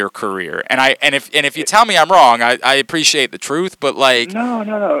you in your career. And if you tell me I'm wrong, I appreciate the truth, but like...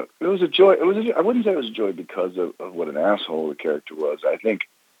 No. It was a joy. I wouldn't say it was a joy because of what an asshole the character was. I think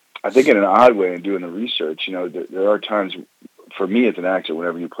in an odd way in doing the research, there are times, for me as an actor,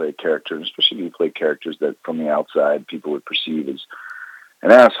 whenever you play a character, and especially if you play characters that from the outside people would perceive as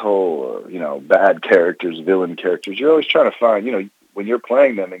an asshole or, bad characters, villain characters, you're always trying to find, when you're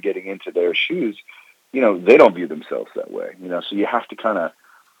playing them and getting into their shoes, they don't view themselves that way, so you have to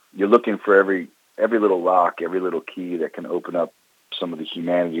you're looking for every little lock, every little key that can open up some of the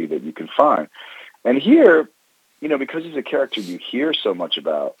humanity that you can find. And here, because he's a character you hear so much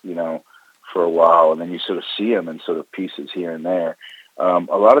about, for a while, and then you sort of see him in sort of pieces here and there. A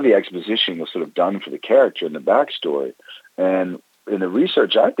lot of the exposition was sort of done for the character and the backstory. And in the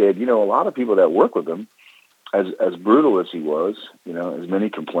research I did, a lot of people that work with him, as brutal as he was, as many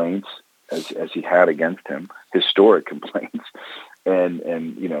complaints as he had against him, historic complaints, and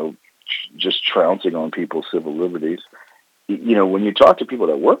just trouncing on people's civil liberties. When you talk to people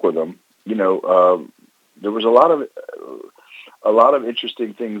that work with him, there was a lot of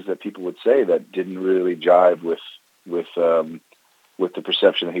interesting things that people would say that didn't really jive with the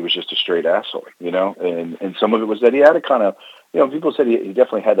perception that he was just a straight asshole, and some of it was that he had a kind of, people said he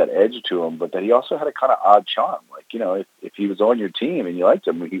definitely had that edge to him, but that he also had a kind of odd charm. Like, if he was on your team and you liked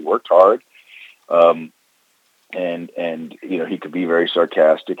him, he worked hard, and he could be very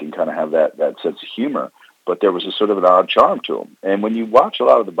sarcastic and kind of have that sense of humor, but there was a sort of an odd charm to him. And when you watch a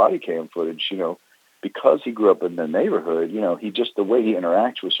lot of the body cam footage, because he grew up in the neighborhood, he just, the way he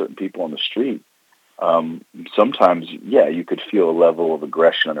interacts with certain people on the street, sometimes, you could feel a level of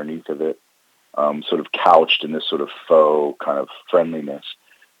aggression underneath of it, sort of couched in this sort of faux kind of friendliness.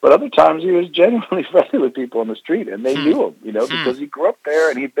 But other times he was genuinely friendly with people on the street, and they knew him, because he grew up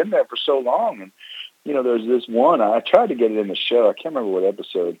there and he'd been there for so long. And, there's this one, I tried to get it in the show, I can't remember what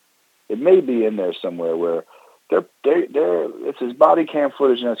episode, it may be in there somewhere, where it's his body cam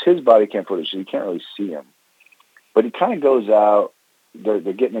footage, and it's his body cam footage, so you can't really see him. But he kind of goes out, they're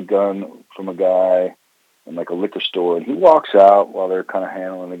getting a gun from a guy in like a liquor store, and he walks out while they're kind of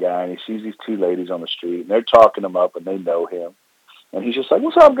handling the guy, and he sees these two ladies on the street, and they're talking him up, and they know him. And he's just like,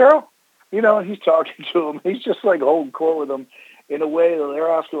 "What's up, girl?" And he's talking to him. He's just like holding court with them in a way that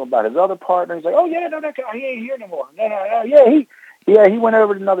they're asking him about his other partner. He's like, "Oh, yeah, no, that guy, he ain't here no more. No, he went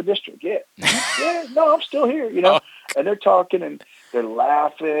over to another district. Yeah, no, I'm still here, And they're talking and they're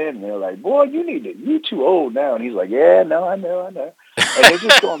laughing and they're like, "Boy, you too old now." And he's like, "Yeah, no, I know." And they're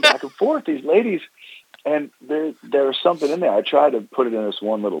just going back and forth, these ladies. And there was something in there. I tried to put it in this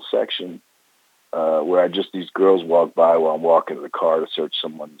one little section where these girls walk by while I'm walking to the car to search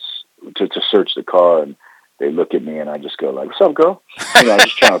to search the car, and they look at me and I just go like, "What's up, girl?" I'm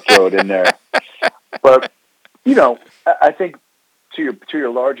just trying to throw it in there. But, I think, to your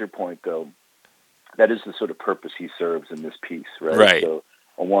larger point, though, that is the sort of purpose he serves in this piece, right? Right. So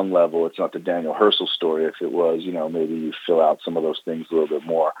on one level, it's not the Daniel Herschel story. If it was, maybe you fill out some of those things a little bit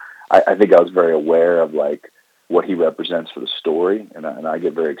more. I think I was very aware of like what he represents for the story, and I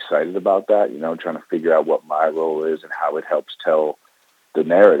get very excited about that. Trying to figure out what my role is and how it helps tell the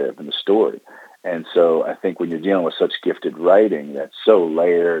narrative and the story. And so I think when you're dealing with such gifted writing that's so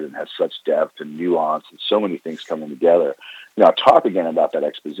layered and has such depth and nuance and so many things coming together, I'll talk again about that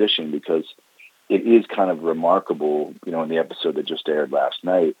exposition because it is kind of remarkable, in the episode that just aired last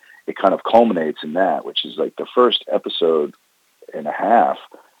night, it kind of culminates in that, which is like the first episode and a half,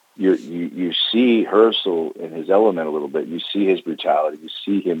 you see Herschel in his element a little bit. You see his brutality. You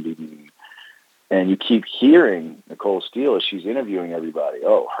see him be mean. And you keep hearing Nicole Steele as she's interviewing everybody.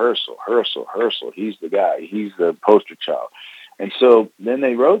 Oh, Herschel. He's the guy. He's the poster child. And so then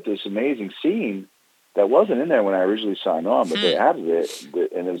they wrote this amazing scene that wasn't in there when I originally signed on, but they added it.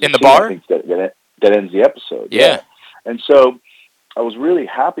 And it was in the scene, bar? I think, that ends the episode. Yeah. And so I was really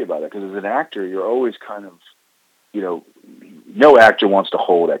happy about it because as an actor, you're always kind of, no actor wants to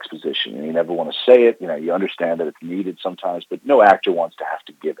hold exposition. You never want to say it. You understand that it's needed sometimes, but no actor wants to have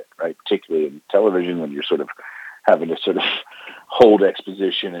to give it, right? Particularly in television when you're sort of having to sort of hold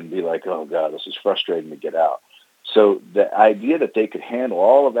exposition and be like, oh, God, this is frustrating to get out. So the idea that they could handle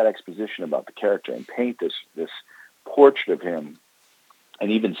all of that exposition about the character and paint this portrait of him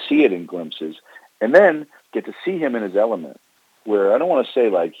and even see it in glimpses and then get to see him in his element, where I don't want to say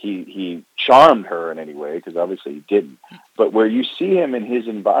like he charmed her in any way, because obviously he didn't, but where you see him in his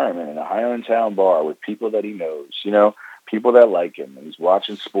environment in a Highland bar with people that he knows, people that like him, and he's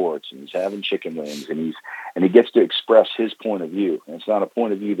watching sports and he's having chicken wings and he gets to express his point of view. And it's not a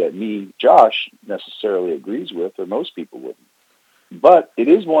point of view that me, Josh, necessarily agrees with, or most people wouldn't. But it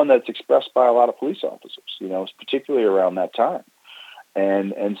is one that's expressed by a lot of police officers, particularly around that time.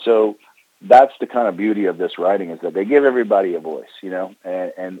 And so that's the kind of beauty of this writing, is that they give everybody a voice,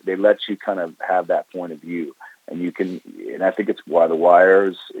 and they let you kind of have that point of view. And I think it's why The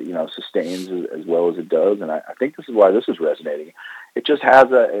Wire sustains as well as it does. And I think this is why this is resonating. It just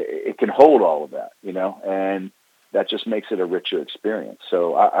it can hold all of that, and that just makes it a richer experience.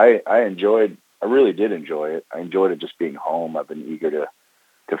 So I really did enjoy it. I enjoyed it just being home. I've been eager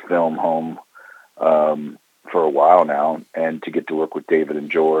to film home, for a while now, and to get to work with David and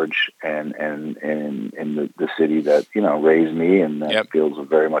George and in the city that, raised me, and that feels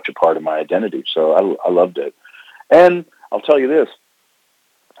very much a part of my identity. So I loved it. And I'll tell you this,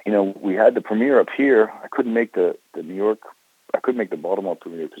 we had the premiere up here. I couldn't make the Baltimore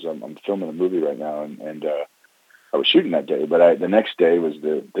premiere because I'm filming a movie right now, and I was shooting that day, but the next day was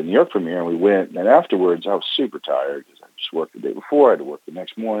the New York premiere, and we went, and afterwards I was super tired because I just worked the day before. I had to work the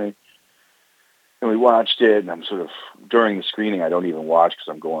next morning. And we watched it, and I'm sort of, during the screening, I don't even watch because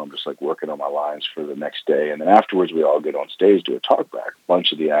I'm just like working on my lines for the next day. And then afterwards, we all get on stage, do a talk back. A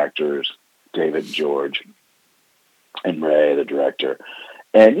bunch of the actors, David, George, and Ray, the director.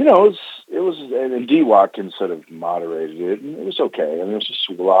 And, it was, and Dee Watkins sort of moderated it, and it was okay. I mean, it was just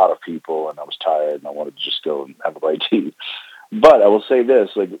a lot of people, and I was tired, and I wanted to just go and have a bite to eat. But I will say this,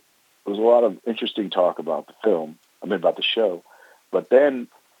 there was a lot of interesting talk about about the show. But then,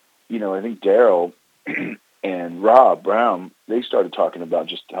 I think Daryl and Rob Brown, they started talking about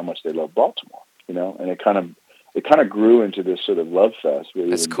just how much they love Baltimore, and it kind of grew into this sort of love fest where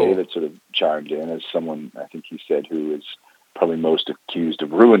even David sort of chimed in as someone, I think he said, who is probably most accused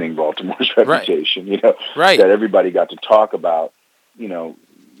of ruining Baltimore's reputation, Right. That everybody got to talk about,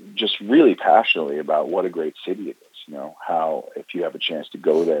 just really passionately about what a great city it is. How if you have a chance to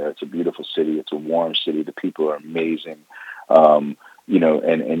go there, it's a beautiful city. It's a warm city. The people are amazing. And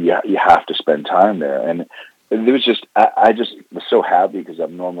you have to spend time there. And it was just, I just was so happy because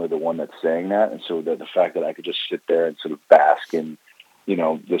I'm normally the one that's saying that. And so the fact that I could just sit there and sort of bask in,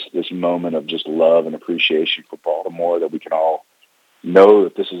 this moment of just love and appreciation for Baltimore, that we can all know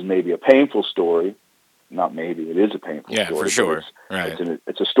that this is maybe a painful story. Not maybe, it is a painful story. Yeah, for sure. Right.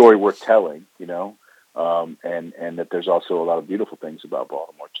 It's a story worth telling, and that there's also a lot of beautiful things about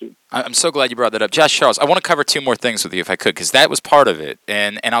Baltimore too. I'm so glad you brought that up, Josh Charles. I want to cover two more things with you if I could, because that was part of it,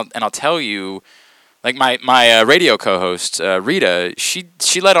 and I'll tell you, like my radio co-host Rita, she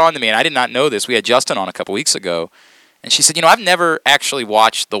let on to me, and I did not know this. We had Justin on a couple weeks ago, and she said, I've never actually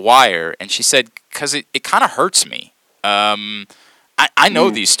watched The Wire, and she said because it kind of hurts me. I know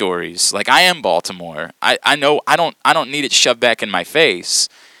these stories. Like, I am Baltimore. I know I don't need it shoved back in my face.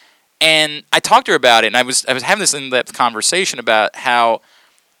 And I talked to her about it, and I was having this in-depth conversation about how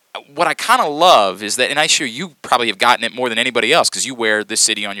what I kind of love is that, and I'm sure you probably have gotten it more than anybody else because you wear this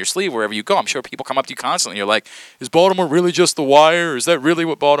city on your sleeve wherever you go. I'm sure people come up to you constantly. You're like, is Baltimore really just The Wire? Is that really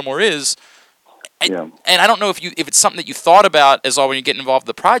what Baltimore is? And I don't know if it's something that you thought about as well when you get involved in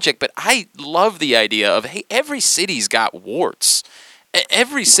the project, but I love the idea of, hey, every city's got warts.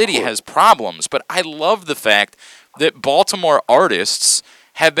 Every city has problems, but I love the fact that Baltimore artists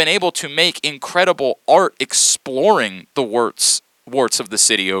have been able to make incredible art exploring the warts warts of the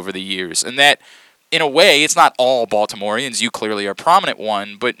city over the years, and that, in a way, it's not all Baltimoreans. You clearly are a prominent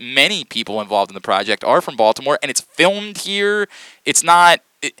one, but many people involved in the project are from Baltimore, and it's filmed here. It's not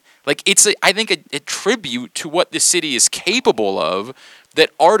I think a tribute to what the city is capable of. That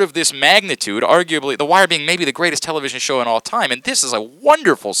art of this magnitude, arguably, The Wire being maybe the greatest television show in all time, and this is a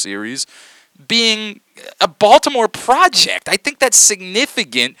wonderful series, being a Baltimore project. I think that's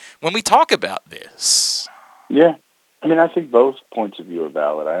significant when we talk about this. Yeah. I mean, I think both points of view are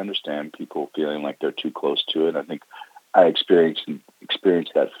valid. I understand people feeling like they're too close to it. I think I experienced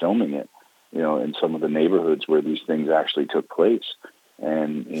that filming it, in some of the neighborhoods where these things actually took place.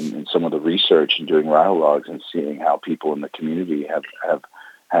 And in some of the research and doing ride-alogs and seeing how people in the community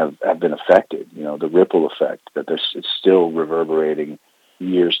have been affected, the ripple effect that it's still reverberating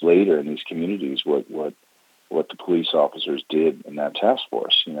years later in these communities, what the police officers did in that task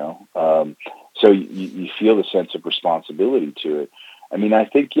force, so you feel the sense of responsibility to it. I mean, I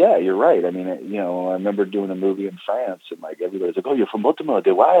think, yeah, you're right. I mean, I remember doing a movie in France and like everybody's like, oh, you're from Baltimore,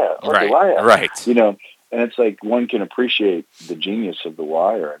 The Wire, right, The Wire. Right. And it's like one can appreciate the genius of The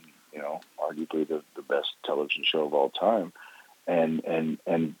Wire and, arguably the best television show of all time.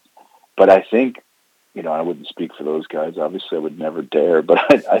 But I think, I wouldn't speak for those guys. Obviously, I would never dare.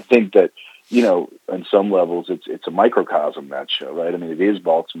 But I think that, on some levels, it's a microcosm, that show, right? I mean, it is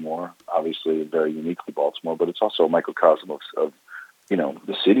Baltimore, obviously very uniquely Baltimore, but it's also a microcosm of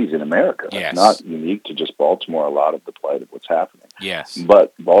the cities in America. Yes. It's not unique to just Baltimore, a lot of the plight of what's happening. Yes.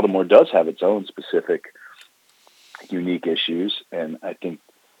 But Baltimore does have its own specific unique issues, and I think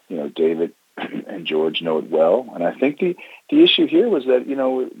David and George know it well. And I think the issue here was that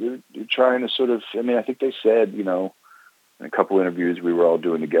they're trying to sort of. I mean, I think they said in a couple interviews we were all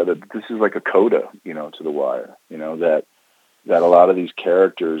doing together that this is like a coda to The Wire. That a lot of these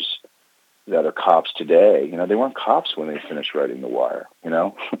characters that are cops today, they weren't cops when they finished writing The Wire.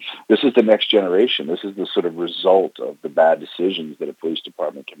 This is the next generation. This is the sort of result of the bad decisions that a police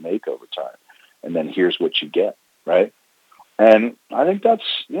department can make over time. And then here's what you get. Right. And I think that's,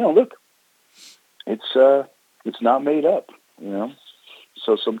 look, it's not made up,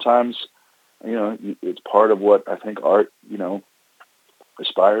 so sometimes, it's part of what I think art,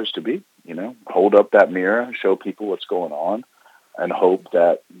 aspires to be, hold up that mirror, show people what's going on and hope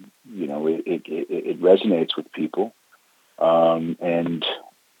that, it resonates with people, and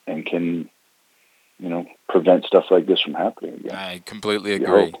can, prevent stuff like this from happening again. I completely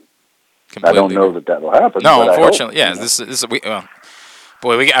agree. I don't know that that'll happen. No, but unfortunately, I hope, This is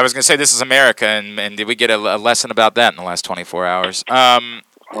I was going to say this is America, and did we get a lesson about that in the last 24 hours?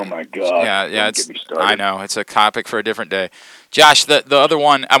 Oh my God! Yeah. I know it's a topic for a different day. Josh, the other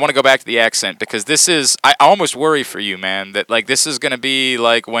one, I want to go back to the accent because this is. I almost worry for you, man. That like this is going to be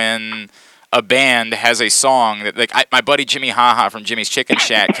like when a band has a song that my buddy Jimmy Haha from Jimmy's Chicken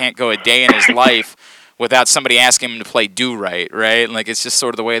Shack can't go a day in his life without somebody asking him to play Do Right, right? Like it's just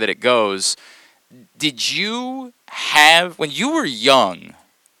sort of the way that it goes. Did you have, when you were young,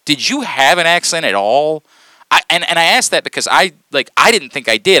 did you have an accent at all? And I asked that because I didn't think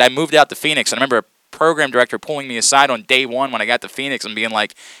I did. I moved out to Phoenix, and I remember a program director pulling me aside on day one when I got to Phoenix and being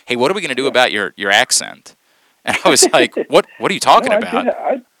like, "Hey, what are we going to do about your accent?" And I was like, "What are you talking about?"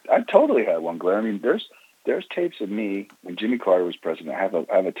 I totally had one, Glenn. I mean, there's tapes of me when Jimmy Carter was president. I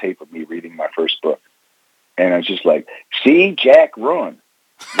have a tape of me reading my first book. And I was just like, see Jack run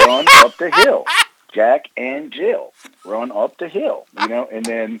up the hill. Jack and Jill run up the hill, And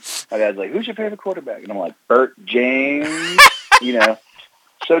then my dad's like, who's your favorite quarterback? And I'm like, Bert James,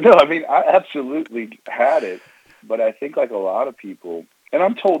 So, no, I mean, I absolutely had it. But I think like a lot of people, and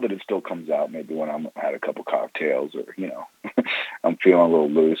I'm told that it still comes out maybe when I'm had a couple cocktails or, I'm feeling a little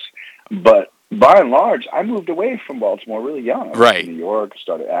loose. But by and large, I moved away from Baltimore really young. I went to New York,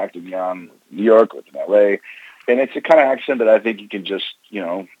 started acting young. New York, lived in L.A. And it's a kind of accent that I think you can just,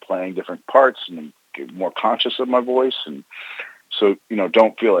 playing different parts and get more conscious of my voice. And so,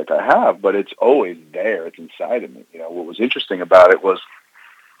 don't feel like I have, but it's always there. It's inside of me. What was interesting about it was,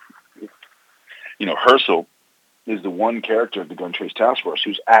 Herschel is the one character of the Gun Trace Task Force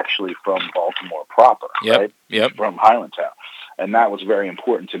who's actually from Baltimore proper, right? Yep. From Highlandtown. And that was very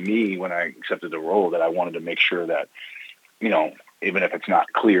important to me when I accepted the role, that I wanted to make sure that, even if it's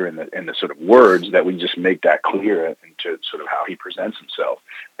not clear in the sort of words, that we just make that clear into sort of how he presents himself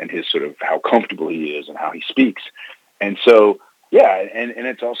and his sort of how comfortable he is and how he speaks. And so, yeah, and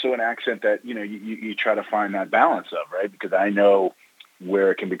it's also an accent that, you try to find that balance of, right? Because I know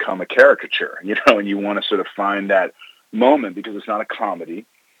where it can become a caricature, and you want to sort of find that moment because it's not a comedy.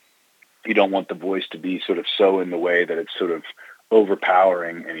 You don't want the voice to be sort of so in the way that it's sort of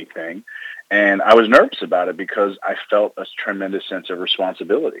overpowering anything. And I was nervous about it because I felt a tremendous sense of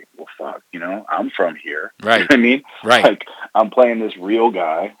responsibility. Well, fuck, I'm from here. Right. You know what I mean? Right. Like, I'm playing this real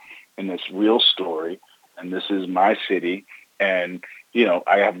guy in this real story, and this is my city, and,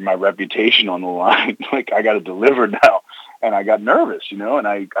 I have my reputation on the line. Like, I got to deliver now. And I got nervous, and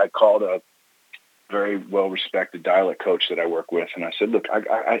I called a very well-respected dialect coach that I work with, and I said, look,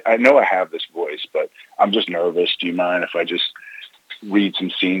 I know I have this voice, but I'm just nervous. Do you mind if I just read some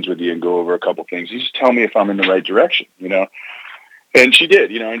scenes with you and go over a couple things? You just tell me if I'm in the right direction, And she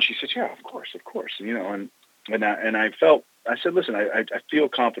did, and she said, yeah, of course. And I said, listen, I feel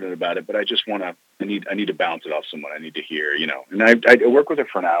confident about it, but I just I need to bounce it off someone. I need to hear, And I worked with her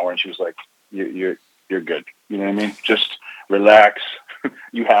for an hour, and she was like, you're good. You know what I mean? Just relax.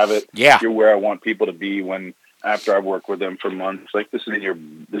 You have it. Yeah. You're where I want people to be after I've worked with them for months. Like, this is in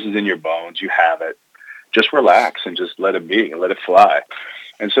your bones. You have it. Just relax and just let it be and let it fly.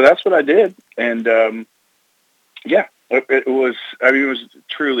 And so that's what I did. And, it was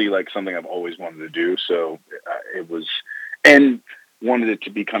truly like something I've always wanted to do. So it was, and wanted it to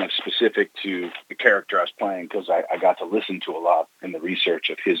be kind of specific to the character I was playing, because I got to listen to a lot in the research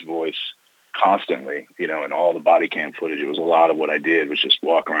of his voice constantly, and all the body cam footage. It was a lot of what I did was just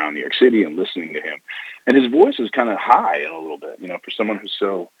walk around New York City and listening to him. And his voice is kind of high in a little bit, for someone who's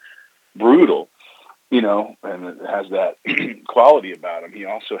so brutal, and it has that quality about him. He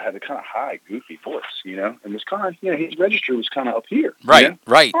also had a kind of high, goofy voice, and this kind of, his register was kind of up here. Right,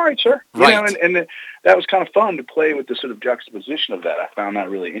 right. All right, sir. Right. And that was kind of fun to play with the sort of juxtaposition of that. I found that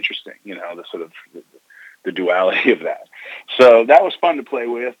really interesting, the sort of the duality of that. So that was fun to play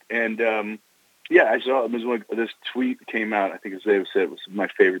with. And, I saw it was like this tweet came out. I think as Dave said, it was my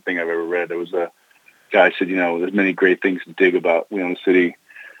favorite thing I've ever read. There was a guy said, there's many great things to dig about, the city.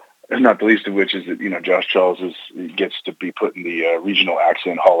 And not the least of which is that, Josh Charles gets to be put in the Regional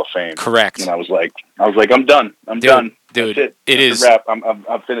Accent Hall of Fame. Correct. And I was like, I'm done. I'm done. Dude, That's it. Is a wrap.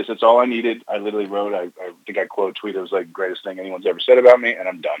 I'm finished. That's all I needed. I literally wrote, I think I quote tweeted, it was like the greatest thing anyone's ever said about me, and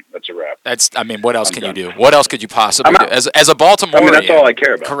I'm done. That's a wrap. What else can you do? What else could you possibly do? As a Baltimorean. That's all I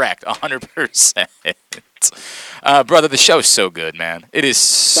care about. Correct. 100%. Brother, the show's so good, man. It is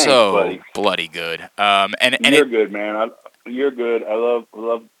so bloody good. And you're good, man. You're good. I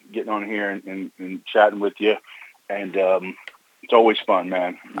love getting on here and chatting with you, and it's always fun,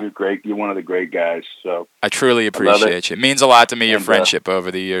 man. You're great. You're one of the great guys. So I truly appreciate you. It means a lot to me, your friendship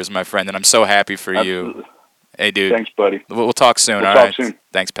over the years, my friend, and I'm so happy for you. Hey, dude. Thanks, buddy. We'll talk soon. We'll talk soon.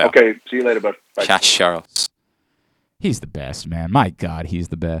 Thanks, pal. Okay. See you later, bud. Bye. Josh Charles. He's the best, man. My God, he's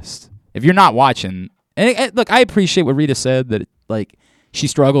the best. If you're not watching, and look, I appreciate what Rita said, that she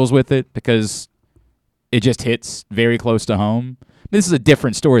struggles with it because it just hits very close to home. This is a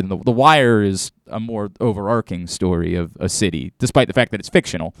different story than The Wire is a more overarching story of a city, despite the fact that it's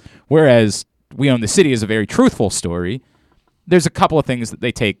fictional. Whereas We Own the City is a very truthful story. There's a couple of things that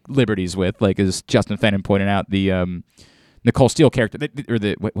they take liberties with, like as Justin Fenton pointed out, the Nicole Steele character, or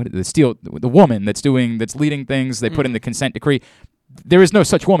the woman that's leading things. They put in the consent decree. There is no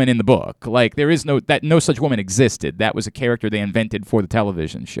such woman in the book. Like no such woman existed. That was a character they invented for the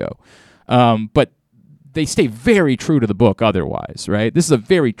television show. But they stay very true to the book otherwise, right? This is a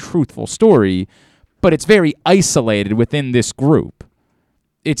very truthful story, but it's very isolated within this group.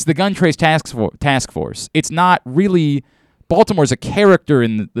 It's the Gun Trace Task Force. It's not really... Baltimore's a character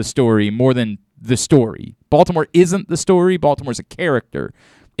in the story more than the story. Baltimore isn't the story. Baltimore's a character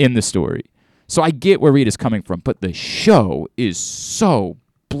in the story. So I get where Rita's coming from, but the show is so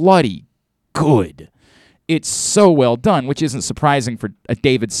bloody good. It's so well done, which isn't surprising for a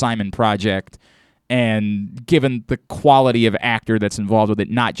David Simon project. And given the quality of actor that's involved with it,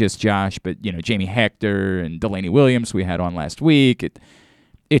 not just Josh, but Jamie Hector and Delaney Williams we had on last week,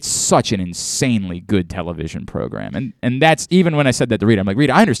 it's such an insanely good television program. And that's even when I said that to Rita, I'm like,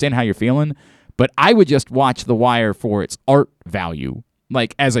 Rita, I understand how you're feeling, but I would just watch The Wire for its art value.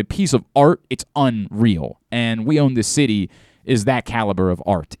 Like as a piece of art, it's unreal. And We Own the City is that caliber of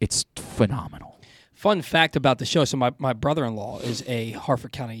art. It's phenomenal. Fun fact about the show. So my brother-in-law is a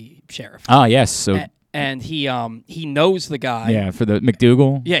Harford County sheriff. Oh, yes. So and he knows the guy. Yeah, for the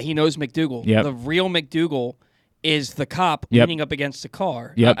McDougal. Yeah, he knows McDougal. Yep. The real McDougal is the cop Yep. leaning up against the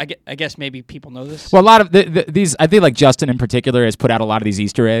car. Yep. I guess maybe people know this. Well, a lot of these, I think like Justin in particular has put out a lot of these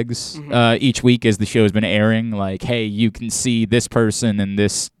Easter eggs each week as the show's been airing. Like, hey, you can see this person in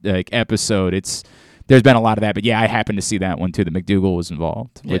this episode. There's been a lot of that, but yeah, I happened to see that one too. That McDougal was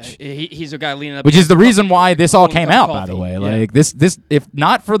involved, which he's a guy leaning up. Which is the reason why this all came out, by the way. Like this, if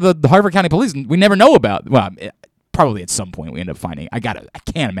not for the Harford County Police, we never know about. Well, probably at some point we end up finding. I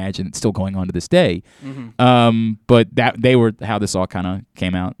can't imagine it's still going on to this day. But they were how this all kind of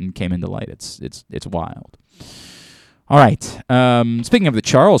came out and came into light. It's wild. All right. Speaking of the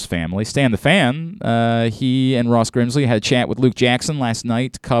Charles family, Stan the Fan, he and Ross Grimsley had a chat with Luke Jackson last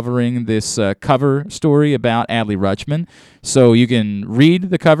night covering this cover story about Adley Rutschman. So you can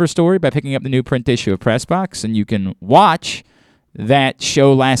read the cover story by picking up the new print issue of PressBox, and you can watch that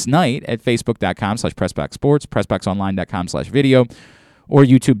show last night at facebook.com/PressBoxSports, PressBoxOnline.com/video, or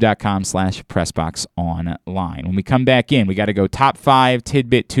youtube.com/PressBoxOnline. When we come back in, we got to go top 5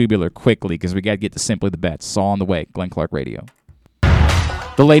 tidbit tubular quickly because we got to get to Simply the Bets. It's all on the way. Glenn Clark Radio.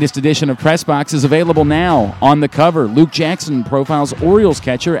 The latest edition of PressBox is available now. On the cover, Luke Jackson profiles Orioles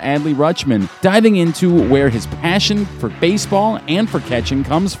catcher Adley Rutschman, diving into where his passion for baseball and for catching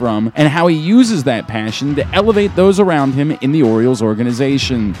comes from and how he uses that passion to elevate those around him in the Orioles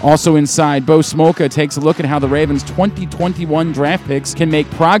organization. Also inside, Bo Smolka takes a look at how the Ravens' 2021 draft picks can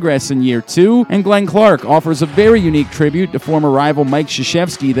make progress in year 2, and Glenn Clark offers a very unique tribute to former rival Mike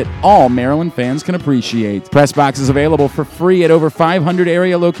Krzyzewski that all Maryland fans can appreciate. PressBox is available for free at over 500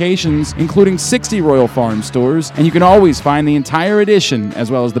 area locations, including 60 Royal Farm stores, and you can always find the entire edition, as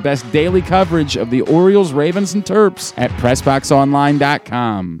well as the best daily coverage of the Orioles, Ravens, and Terps at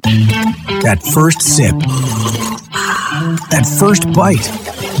PressBoxOnline.com. That first sip. That first bite.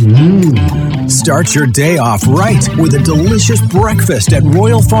 Start your day off right with a delicious breakfast at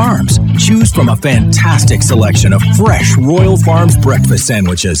Royal Farms. Choose from a fantastic selection of fresh Royal Farms breakfast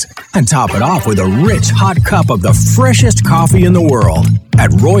sandwiches and top it off with a rich hot cup of the freshest coffee in the world.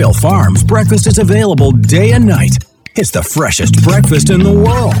 At Royal Farms, breakfast is available day and night. It's the freshest breakfast in the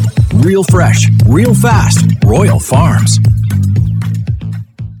world. Real fresh, real fast. Royal Farms.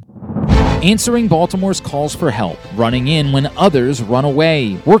 Answering Baltimore's calls for help, running in when others run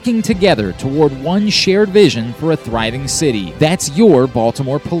away, working together toward one shared vision for a thriving city. That's your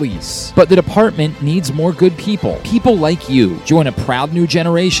Baltimore Police. But the department needs more good people like you. Join a proud new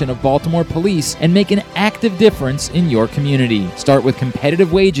generation of Baltimore Police and make an active difference in your community. Start with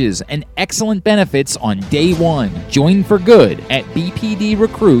competitive wages and excellent benefits on day one. Join for good at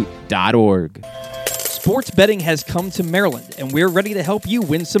bpdrecruit.org. Sports betting has come to Maryland, and we're ready to help you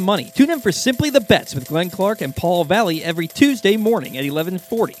win some money. Tune in for Simply the Bets with Glenn Clark and Paul Valley every Tuesday morning at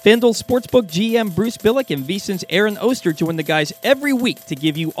 11:40. FanDuel Sportsbook GM Bruce Billick and VSiN's Aaron Oster join the guys every week to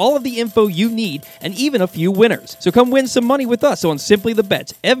give you all of the info you need and even a few winners. So come win some money with us on Simply the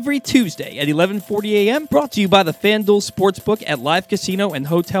Bets every Tuesday at 11:40 a.m. Brought to you by the FanDuel Sportsbook at Live Casino and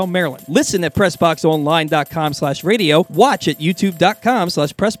Hotel Maryland. Listen at PressBoxOnline.com/radio. Watch at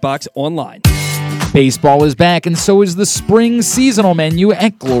YouTube.com/PressBoxOnline. Baseball is back, and so is the spring seasonal menu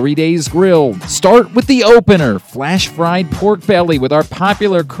at Glory Days Grill. Start with the opener, flash-fried pork belly with our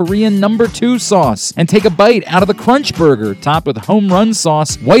popular Korean No. 2 sauce, and take a bite out of the Crunch Burger, topped with home run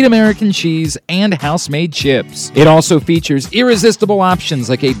sauce, white American cheese, and house-made chips. It also features irresistible options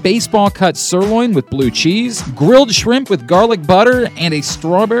like a baseball-cut sirloin with blue cheese, grilled shrimp with garlic butter, and a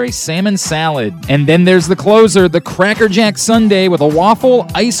strawberry salmon salad. And then there's the closer, the Cracker Jack Sundae with a waffle,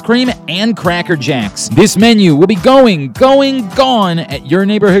 ice cream, and Cracker Jack. This menu will be gone at your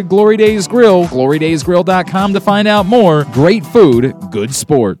neighborhood Glory Days Grill. GloryDaysGrill.com to find out more. Great food, good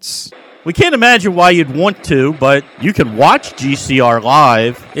sports. We can't imagine why you'd want to, but you can watch GCR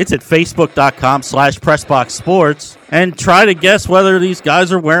live. It's at Facebook.com/PressBoxSports and try to guess whether these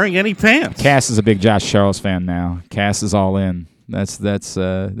guys are wearing any pants. Cass is a big Josh Charles fan now. Cass is all in. That's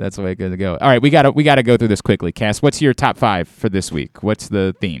the way good to go. All right, we gotta go through this quickly. Cass, what's your top 5 for this week? What's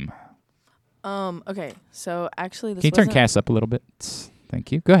the theme? Okay, so actually this Can you turn Cass up a little bit?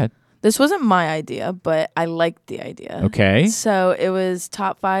 Thank you. Go ahead. This wasn't my idea, but I liked the idea. Okay. So it was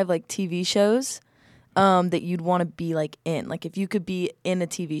top 5 like TV shows that you'd want to be like in. Like if you could be in a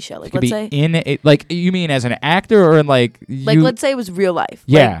TV show. Like let's say in it, like you mean as an actor or like like let's say it was real life.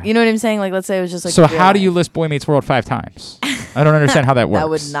 Yeah. Like, you know what I'm saying? Like let's say it was just like so real how do life. you list Boy Meets World 5 times? I don't understand how that works. That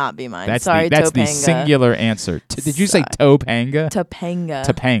would not be mine. That's Sorry, that's Topanga. the singular answer. Did you say Topanga? Topanga.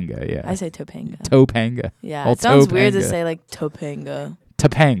 Topanga, yeah. I say Topanga. Topanga. Yeah, Old it sounds Topanga. weird to say like Topanga.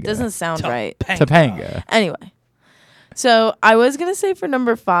 Topanga. Doesn't sound right. Topanga. Anyway, so I was gonna say for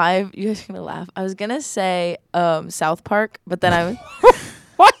number 5, you guys are gonna laugh. I was gonna say South Park, but then I was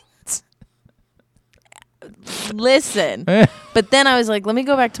what? Listen, but then I was like, let me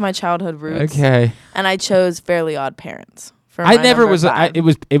go back to my childhood roots. Okay. And I chose Fairly Odd Parents. For I my never number was. 5.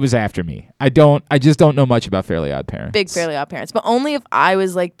 It was after me. I just don't know much about Fairly Odd Parents. Big Fairly Odd Parents, but only if I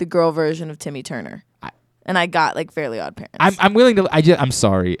was like the girl version of Timmy Turner. And I got like Fairly Odd Parents. I'm willing to. I'm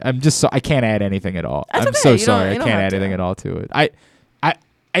sorry. I can't add anything at all. That's I'm okay. so You don't- sorry. you I don't can't have add to. anything at all to it.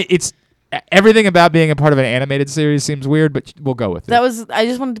 It's everything about being a part of an animated series seems weird, but we'll go with it. I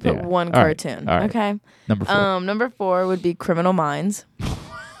just wanted to put one All right. cartoon. All right. Okay. Number 4. Number 4 would be Criminal Minds.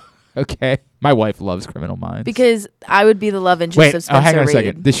 Okay. My wife loves Criminal Minds. Because I would be the love interest Wait, of Spencer hang on a Reed.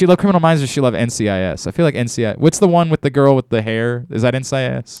 second. Does she love Criminal Minds or does she love NCIS? I feel like NCIS. What's the one with the girl with the hair? Is that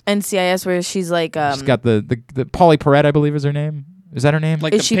NCIS? NCIS, where she's like, She's got the Polly Perrette, I believe is her name. Is that her name?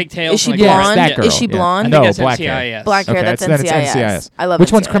 Like Is the she- pigtails. is she and like blonde? That girl. Is she blonde? I I know, think that's black NCIS. hair. Black hair, Okay, that's then it's NCIS. I love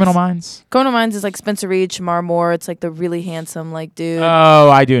Which one's NCIS. Criminal Minds? Criminal Minds is like Spencer Reed, Shamar Moore. It's like the really handsome like dude. Oh,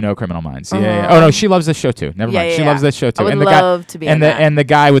 I do know Criminal Minds. Yeah. Oh no, she loves this show too. Never mind. She loves this show too. I would and the love guy, to be and in the that. and the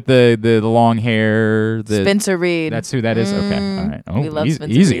guy with the long hair. Spencer Reed. That's who that is. Okay. All right. Oh, we love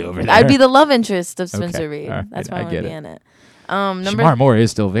Spencer easy Reed. over there. I'd be the love interest of Spencer Okay. Reed. All right. That's why I I want to get be it. in it. Number Shamar Moore is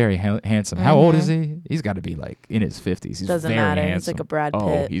still very handsome. How old is he? He's got to be like in his 50s. He's Doesn't very matter. handsome. He's like a Brad Oh,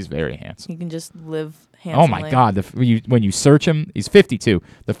 Pitt. he's very handsome. He can just live Oh handsomely. my God! When you search him, he's 52.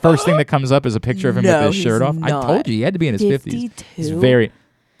 The first thing that comes up is a picture of him No, with his shirt he's off. I not. told you he had to be in his 50s. He's 52? very.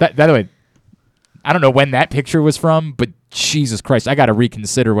 By the way, I don't know when that picture was from, but Jesus Christ, I got to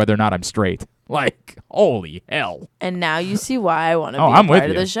reconsider whether or not I'm straight. Like, holy hell! And now you see why I want to Oh, be I'm a with part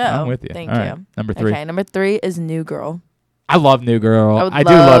of you. the show. I'm with you. Thank All you. right. Number 3. Okay, number 3 is New Girl. I love New Girl. I would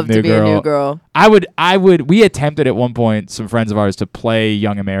do love love New to be Girl. a New Girl. I would. We attempted at one point, some friends of ours, to play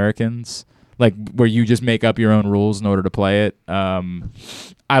Young Americans, like where you just make up your own rules in order to play it.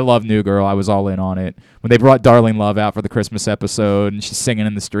 I love New Girl. I was all in on it when they brought Darling Love out for the Christmas episode, and she's singing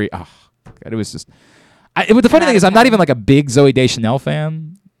in the street. Oh God, it was just. The funny thing is, I'm not even like a big Zooey Deschanel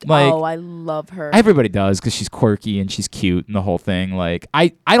fan. Like, oh, I love her. everybody does because she's quirky and she's cute and the whole thing. Like,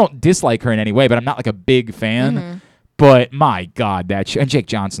 I don't dislike her in any way, but I'm not like a big fan. Mm-hmm. But my God, and Jake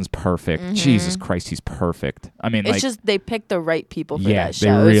Johnson's perfect. Jesus Christ, he's perfect. I mean, It's like, just they picked the right people for yeah, that show.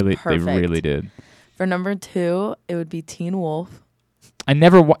 they It was really perfect. did. For number 2, it would be Teen Wolf. I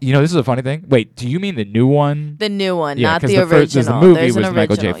never, this is a funny thing. Wait, do you mean the new one? The new one, Yeah, not 'cause the first- original. the movie There's was an the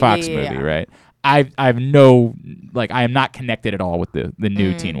Michael J. original. Fox Yeah, movie, yeah. right? I've no, like, I am not connected at all with the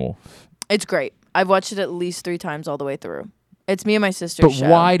new Teen Wolf. It's great. I've watched it at least 3 times all the way through. It's me and my sister's But show.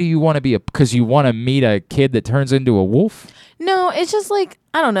 why do you want to be because you want to meet a kid that turns into a wolf? No, it's just like,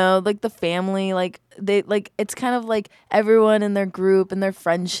 I don't know, like the family, like they like it's kind of like everyone in their group and their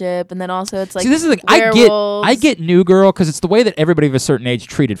friendship, and then also it's like See, this is the thing. werewolves. I get New Girl because it's the way that everybody of a certain age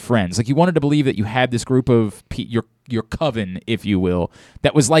treated friends. Like you wanted to believe that you had this group of your coven, if you will,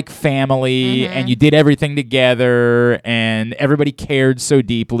 that was like family, and you did everything together, and everybody cared so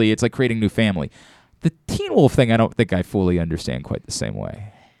deeply. It's like creating a new family. The Teen Wolf thing, I don't think I fully understand quite the same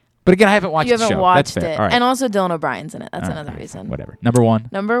way. But again, I haven't watched You the haven't show. watched That's fair. it, All right. and also Dylan O'Brien's in it. That's All another right. reason. Whatever. Number 1.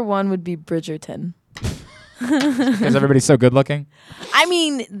 Number 1 would be Bridgerton. Because everybody's so good looking. I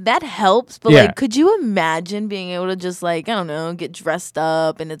mean, that helps, but Yeah. like, could you imagine being able to just like, I don't know, get dressed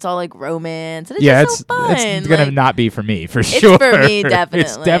up and it's all like romance and it's just so fun. It's gonna Like, not be for me for it's sure. for me, It's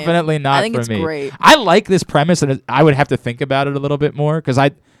definitely. definitely not I think for it's me. great. I like this premise, and I would have to think about it a little bit more because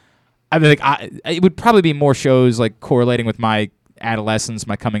I mean, like, it would probably be more shows like correlating with my adolescence,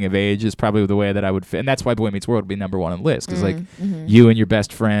 my coming of age is probably the way that I would fit, and that's why Boy Meets World would be number 1 on the list because like you and your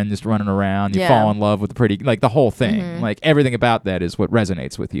best friend just running around, you Yeah. fall in love with the pretty, like the whole thing, like everything about that is what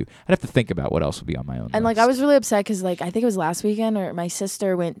resonates with you. I'd have to think about what else would be on my own. And like, list. I was really upset because like, I think it was last weekend or my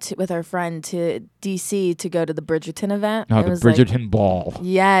sister went with her friend to DC to go to the Bridgerton event. Oh, It the was, like- Bridgerton Ball.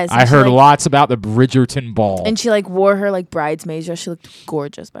 Yes. I and she, heard like, lots about the Bridgerton Ball. And she like wore her like bridesmaid dress. She looked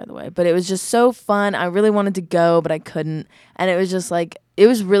gorgeous, by the way. But it was just so fun. I really wanted to go, but I couldn't. And it was just like, it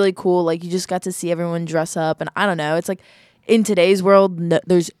was really cool. Like you just got to see everyone dress up, and I don't know. It's like in today's world,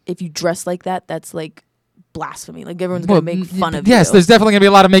 there's if you dress like that, that's like blasphemy. Like everyone's gonna make fun of you. Yes, there's definitely gonna be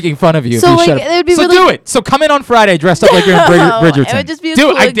a lot of making fun of you. So, if you like, shut up. it would be so really- do it. So come in on Friday dressed up like you're in No, it Bridgerton. would just be a do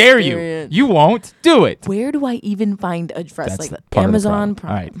cool it. I dare experience. you. You won't do it. Where do I even find a dress That's like that? part of the Amazon problem.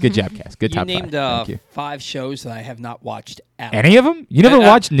 Prime. All right, good job, Cass. Good You top named 5. Thank you. 5 shows that I have not watched at Any of them? You never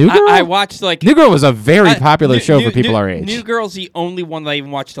watched New Girl? I watched like New Girl was a very popular New- show New- for people New- our age. New Girl's the only one that I even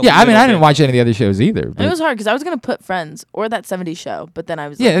watched. Yeah, I mean, I didn't watch any of the other shows either. And but- it was hard because I was gonna put Friends or that '70s show, but then I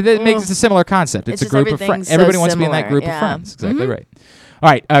was yeah, like, that makes "Ugh." it a similar concept. It's a just group of friends. everything's so Everybody wants to be in that similar, group yeah. of friends. Exactly right. All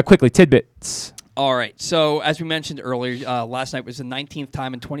right, quickly, tidbits. All right. So as we mentioned earlier, last night was the 19th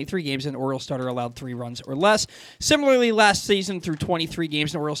time in 23 games an Oriole starter allowed 3 runs or less. Similarly, last season through 23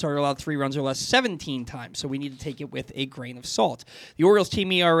 games, an Oriole starter allowed 3 runs or less 17 times. So we need to take it with a grain of salt. The Orioles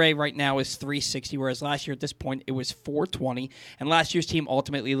team ERA right now is 3.60, whereas last year at this point it was 4.20. And last year's team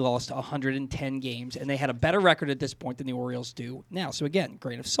ultimately lost 110 games, and they had a better record at this point than the Orioles do now. So again,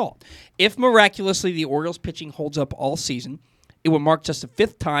 grain of salt. If miraculously the Orioles pitching holds up all season, It would mark just the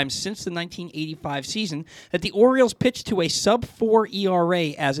 5th time since the 1985 season that the Orioles pitched to a sub-4 ERA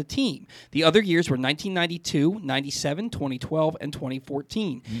as a team. The other years were 1992, 97, 2012, and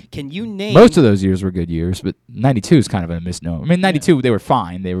 2014. Can you name... Most of those years were good years, but 92 is kind of a misnomer. I mean, 92, they were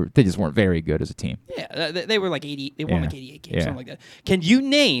fine. They just weren't very good as a team. Yeah, they were like 80. They won like 88 games, something like that. Can you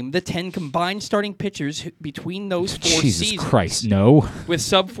name the 10 combined starting pitchers between those 4 Jesus seasons? Christ, no. With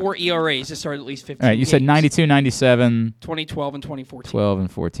sub-4 ERAs that started at least 15 All right, you said 92, 97... 2012 and 2014. 12 and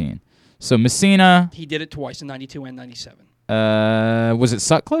 14. So Messina... He did it twice in 92 and 97. Was it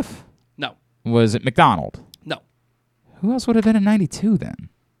Sutcliffe? No. Was it McDonald? No. Who else would have been in 92 then?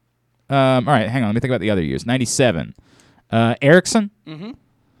 All right, hang on. Let me think about the other years. 97. Erickson? Mm-hmm.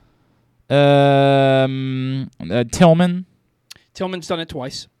 Tillman? Tillman's done it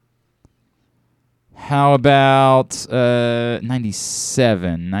twice. How about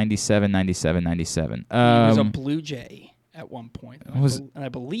 97? 97. He was a Blue Jay at one point. And I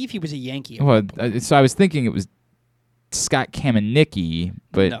believe he was a Yankee at one point. So I was thinking it was Scott Kamenicki,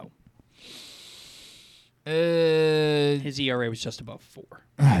 but... No. His ERA was just above 4.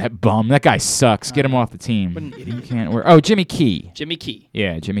 That bum. That guy sucks. Get him off the team. What an idiot. He can't work. Oh, Jimmy Key. Jimmy Key.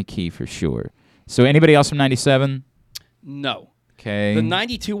 Yeah, Jimmy Key for sure. So anybody else from 97? No. Okay. The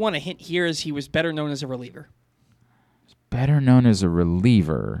 92 one, a hint here is he was better known as a reliever. Better known as a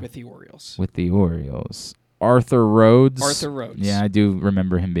reliever. With the Orioles. Arthur Rhodes. Arthur Rhodes. Yeah, I do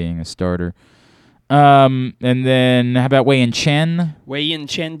remember him being a starter. And then how about Wei-Yin Chen? Wei-Yin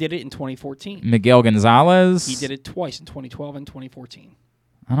Chen did it in 2014. Miguel Gonzalez. He did it twice in 2012 and 2014.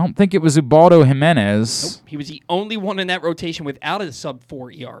 I don't think it was Ubaldo Jimenez. Nope. He was the only one in that rotation without a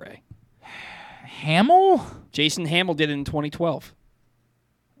sub-4 ERA. Hamill? Jason Hamill did it in 2012.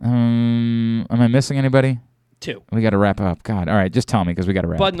 Am I missing anybody? 2. We got to wrap up. God, all right, just tell me because we got to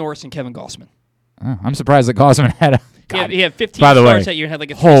wrap. Bud Norris and Kevin Gossman. Oh, I'm surprised that Gossman had a... God. He had 15 By the starts way, that year and had like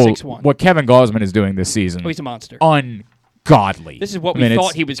a 3.61. What Kevin Gossman is doing this season... Oh, he's a monster. Ungodly. This is what we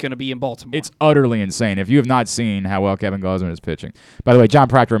thought he was going to be in Baltimore. It's utterly insane. If you have not seen how well Kevin Gossman is pitching. By the way, John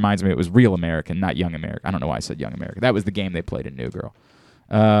Proctor reminds me it was Real American, not Young American. I don't know why I said Young American. That was the game they played in New Girl.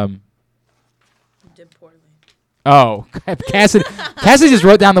 Did poorly. Oh, Cassidy just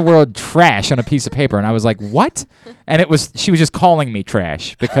wrote down the word trash on a piece of paper, and I was like, what? And she was just calling me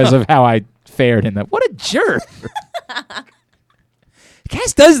trash because of how I fared in that. What a jerk.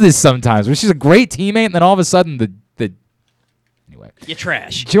 Cass does this sometimes where she's a great teammate, and then all of a sudden anyway. You're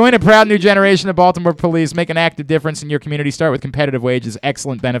trash. Join a proud new generation of Baltimore police. Make an active difference in your community. Start with competitive wages,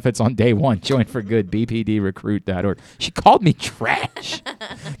 excellent benefits on day one. Join for good. BPDrecruit.org. She called me trash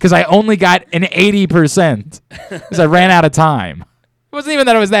because I only got an 80% because I ran out of time. It wasn't even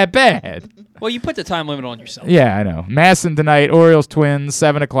that it was that bad. Well, you put the time limit on yourself. Yeah, I know. Masson tonight, Orioles Twins,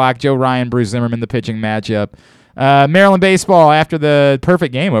 7 o'clock. Joe Ryan, Bruce Zimmerman, the pitching matchup. Maryland baseball after the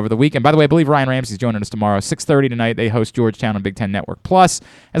perfect game over the weekend. By the way, I believe Ryan Ramsey's joining us tomorrow. 6:30 tonight. They host Georgetown on Big Ten Network Plus.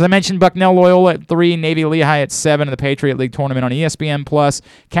 As I mentioned, Bucknell Loyola at 3, Navy Lehigh at 7 in the Patriot League tournament on ESPN Plus.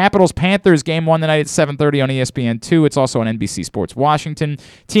 Capitals Panthers game 1 tonight at 7:30 on ESPN 2. It's also on NBC Sports Washington.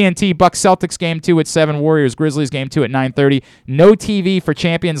 TNT Bucks Celtics game 2 at 7. Warriors Grizzlies game 2 at 9:30. No TV for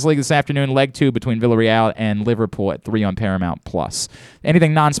Champions League this afternoon. Leg 2 between Villarreal and Liverpool at 3 on Paramount Plus.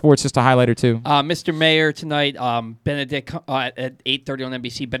 Anything non-sports, just a highlight or two? Mr. Mayor tonight, Benedict at 8:30 on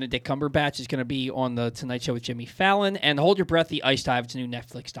NBC. Benedict Cumberbatch is going to be on the Tonight Show with Jimmy Fallon. And Hold Your Breath, The Ice Dive. It's a new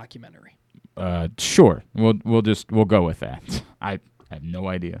Netflix documentary. Sure. We'll go with that. I have no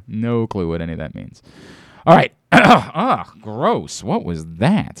idea. No clue what any of that means. All right. Gross. What was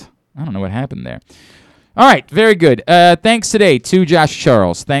that? I don't know what happened there. All right, very good. Thanks today to Josh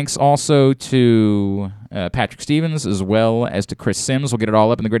Charles. Thanks also to Patrick Stevens as well as to Chris Sims. We'll get it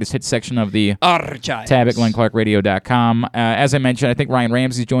all up in the greatest hits section of the Archives. tab at GlennClarkRadio.com. As I mentioned, I think Ryan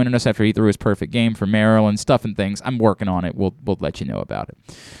Ramsey's joining us after he threw his perfect game for Maryland. Stuff and things. I'm working on it. We'll let you know about it.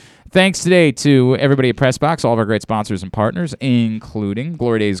 Thanks today to everybody at PressBox, all of our great sponsors and partners, including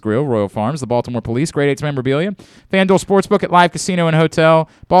Glory Days Grill, Royal Farms, the Baltimore Police, Grade 8 Memorabilia, FanDuel Sportsbook at Live Casino and Hotel,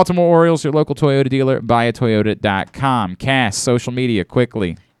 Baltimore Orioles, your local Toyota dealer, buyatoyota.com. Cass, social media,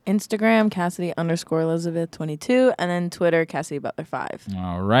 quickly. Instagram, Cassidy_Elizabeth22, and then Twitter, Cassidy Butler 5.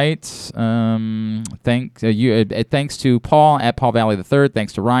 All right. Thanks to Paul at Paul Valley III.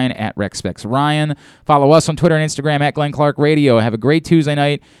 Thanks to Ryan at RexSpecs Ryan. Follow us on Twitter and Instagram at Glenn Clark Radio. Have a great Tuesday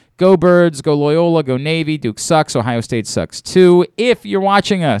night. Go Birds, go Loyola, go Navy. Duke sucks. Ohio State sucks too. If you're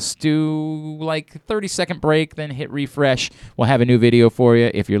watching us, do like a 30-second break, then hit refresh. We'll have a new video for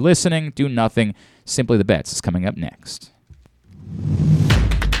you. If you're listening, do nothing. Simply the Bets is coming up next.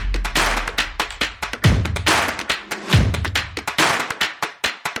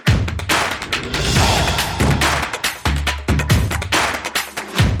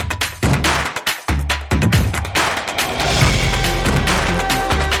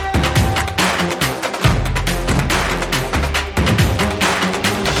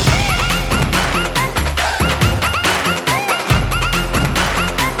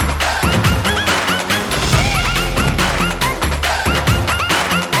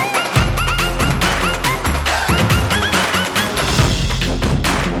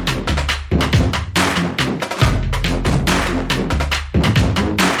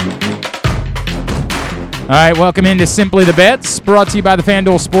 All right, welcome into Simply the Bets, brought to you by the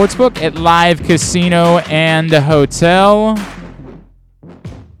FanDuel Sportsbook at Live Casino and Hotel.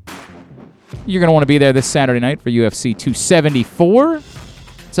 You're going to want to be there this Saturday night for UFC 274.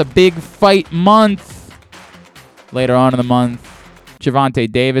 It's a big fight month. Later on in the month,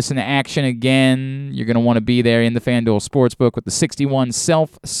 Gervonta Davis in action again. You're going to want to be there in the FanDuel Sportsbook with the 61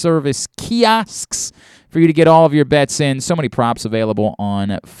 self-service kiosks for you to get all of your bets in. So many props available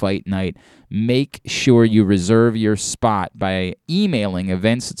on fight night. Make sure you reserve your spot by emailing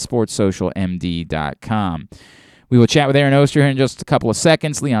events@sportssocialmd.com. We will chat with Aaron Oster here in just a couple of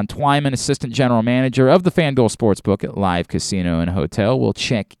seconds. Leon Twyman, Assistant General Manager of the FanDuel Sportsbook at Live Casino and Hotel, will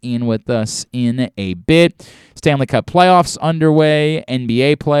check in with us in a bit. Stanley Cup playoffs underway,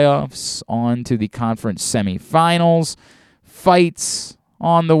 NBA playoffs on to the conference semifinals, fights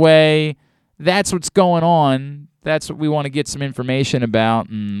on the way. That's what's going on. That's what we want to get some information about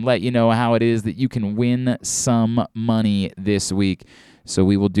and let you know how it is that you can win some money this week. So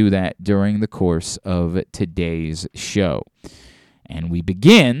we will do that during the course of today's show. And we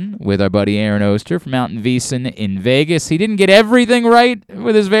begin with our buddy Aaron Oster from Mountain Veasan in Vegas. He didn't get everything right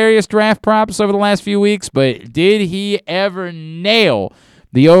with his various draft props over the last few weeks, but did he ever nail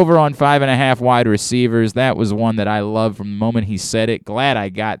the over on 5.5 wide receivers? That was one that I loved from the moment he said it. Glad I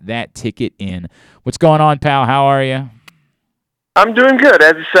got that ticket in. What's going on, pal? How are you? I'm doing good.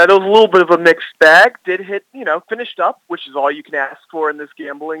 As you said, it was a little bit of a mixed bag. Did hit, finished up, which is all you can ask for in this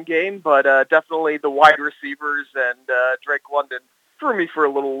gambling game. But definitely the wide receivers and Drake London threw me for a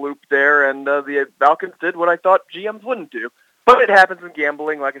little loop there. And the Falcons did what I thought GMs wouldn't do. But it happens in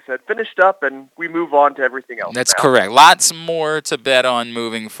gambling, like I said, finished up, and we move on to everything else. That's now. correct. Lots more to bet on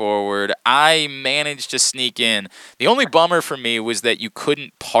moving forward. I managed to sneak in. The only bummer for me was that you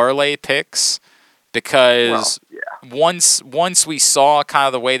couldn't parlay picks because once we saw kind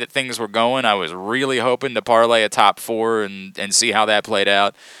of the way that things were going, I was really hoping to parlay a top four and see how that played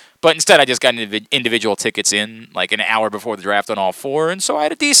out. But instead, I just got individual tickets in like an hour before the draft on all four, and so I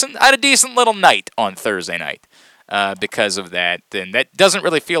had a decent little night on Thursday night. Because of that, and that doesn't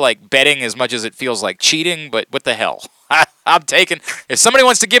really feel like betting as much as it feels like cheating, but what the hell? I'm taking, if somebody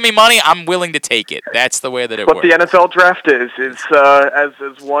wants to give me money, I'm willing to take it. That's the way that it works. What the NFL draft is as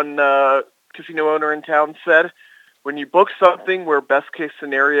one casino owner in town said, when you book something where best case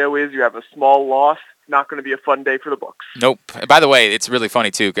scenario is you have a small loss, it's not going to be a fun day for the books. Nope. By the way, it's really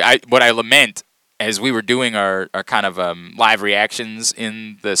funny too. What I lament as we were doing our kind of live reactions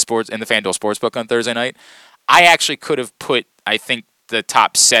in the FanDuel Sportsbook on Thursday night, I actually could have put, I think, the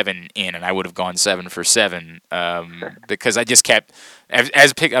top 7 in, and I would have gone 7 for 7 because I just kept,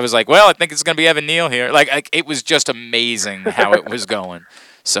 I was like, well, I think it's going to be Evan Neal here. Like it was just amazing how it was going.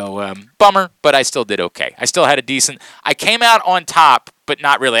 So, bummer, but I still did okay. I still had a decent, I came out on top, but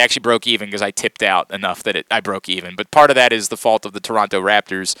not really. I actually broke even because I tipped out enough that I broke even. But part of that is the fault of the Toronto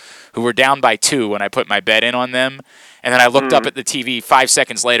Raptors, who were down by 2 when I put my bet in on them. And then I looked up at the TV 5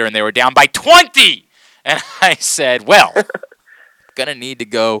 seconds later, and they were down by 20! And I said, well, gonna need to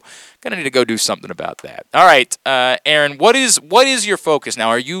go do something about that. All right, Aaron, what is your focus now?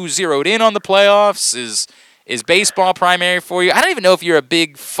 Are you zeroed in on the playoffs? Is baseball primary for you? I don't even know if you're a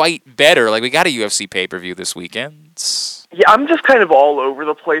big fight bettor. Like, we got a UFC pay-per-view this weekend. Yeah, I'm just kind of all over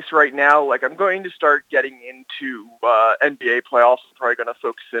the place right now. Like, I'm going to start getting into NBA playoffs. I'm probably going to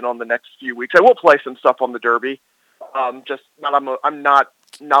focus in on the next few weeks. I will play some stuff on the Derby. I'm not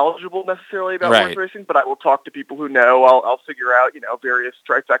knowledgeable necessarily about horse racing, but I will talk to people who know. I'll figure out, various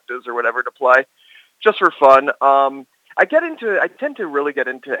trifectas or whatever to play just for fun. I tend to really get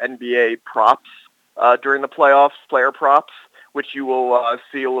into NBA props during the playoffs, player props, which you will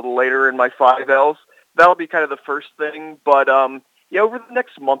see a little later in my 5Ls. That'll be kind of the first thing, but over the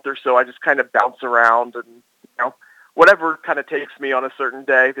next month or so, I just kind of bounce around and, whatever kind of takes me on a certain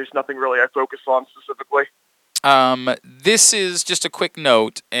day. There's nothing really I focus on specifically. This is just a quick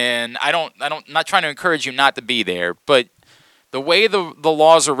note, and I'm not trying to encourage you not to be there, but the way the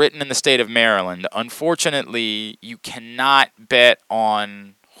laws are written in the state of Maryland, unfortunately, you cannot bet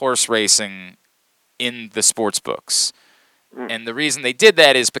on horse racing in the sports books. And the reason they did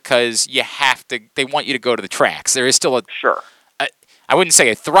that is because they want you to go to the tracks. There is still I wouldn't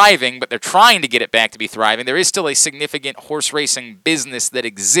say a thriving, but they're trying to get it back to be thriving. There is still a significant horse racing business that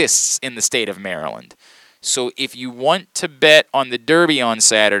exists in the state of Maryland. So if you want to bet on the Derby on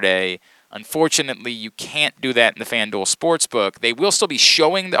Saturday, unfortunately, you can't do that in the FanDuel Sportsbook. They will still be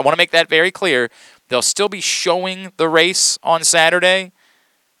showing, I want to make that very clear, they'll still be showing the race on Saturday,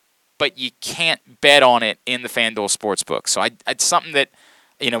 but you can't bet on it in the FanDuel Sportsbook. So it's something that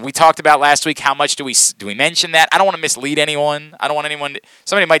We talked about last week how much do we mention that? I don't want to mislead anyone. I don't want anyone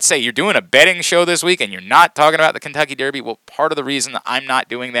somebody might say you're doing a betting show this week and you're not talking about the Kentucky Derby. Well, part of the reason that I'm not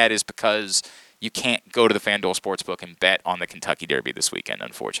doing that is because you can't go to the FanDuel Sportsbook and bet on the Kentucky Derby this weekend,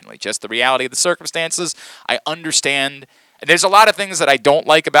 unfortunately. Just the reality of the circumstances. I understand. There's a lot of things that I don't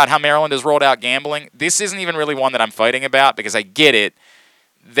like about how Maryland has rolled out gambling. This isn't even really one that I'm fighting about because I get it.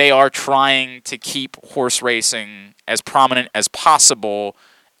 They are trying to keep horse racing as prominent as possible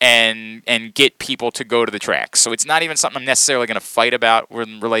and get people to go to the track. So it's not even something I'm necessarily going to fight about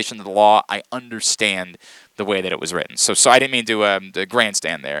in relation to the law. I understand the way that it was written. So I didn't mean to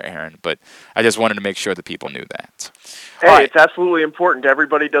grandstand there, Aaron, but I just wanted to make sure that people knew that. Hey, It's absolutely important.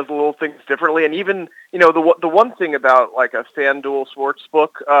 Everybody does little things differently, and even the one thing about like a FanDuel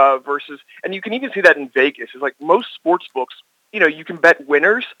sportsbook versus, and you can even see that in Vegas, is like most sports books. You can bet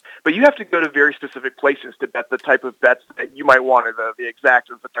winners, but you have to go to very specific places to bet the type of bets that you might want, the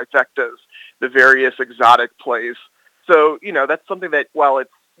exactas, the trifectas, the various exotic plays. So, that's something that while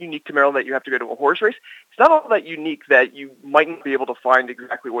it's unique to Maryland that you have to go to a horse race, it's not all that unique that you mightn't be able to find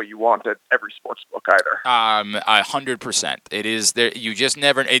exactly what you want at every sports book either. 100%. It is there. You just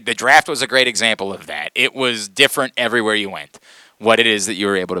never. The draft was a great example of that. It was different everywhere you went. What it is that you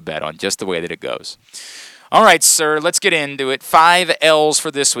were able to bet on, just the way that it goes. All right, sir, let's get into it. 5 L's for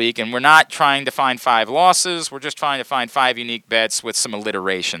this week, and we're not trying to find 5 losses. We're just trying to find 5 unique bets with some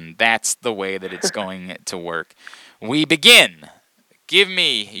alliteration. That's the way that it's going to work. We begin. Give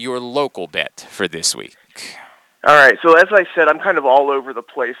me your local bet for this week. All right, so as I said, I'm kind of all over the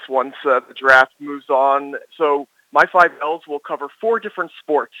place once the draft moves on. So my 5 L's will cover 4 different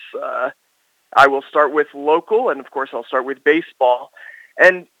sports. I will start with local, and of course I'll start with baseball.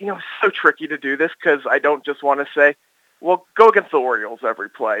 And, it's so tricky to do this because I don't just want to say, well, go against the Orioles every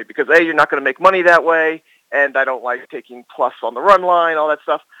play because, A, you're not going to make money that way, and I don't like taking plus on the run line, all that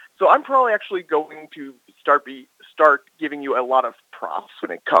stuff. So I'm probably actually going to start giving you a lot of props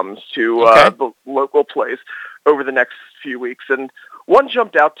when it comes to the local plays over the next few weeks. And one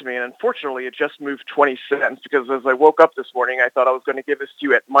jumped out to me, and unfortunately it just moved 20 cents because as I woke up this morning, I thought I was going to give this to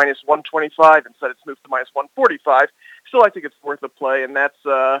you at minus 125. Instead, it's moved to minus 145. Still, I think it's worth a play, and that's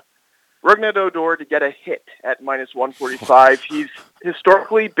Rougned Odor to get a hit at minus 145. He's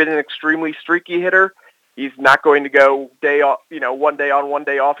historically been an extremely streaky hitter. He's not going to go day off, one day on, one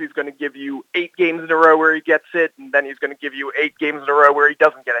day off. He's going to give you 8 games in a row where he gets hit, and then he's going to give you 8 games in a row where he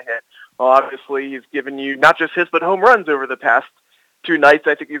doesn't get a hit. Well, obviously, he's given you not just hits, but home runs over the past 2 nights.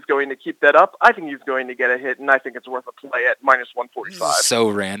 I think he's going to keep that up. I think he's going to get a hit, and I think it's worth a play at minus 145. So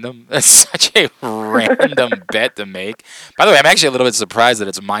random. That's such a random bet to make. By the way, I'm actually a little bit surprised that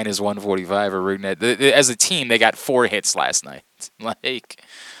it's minus 145 for Rougned. As a team, they got 4 hits last night.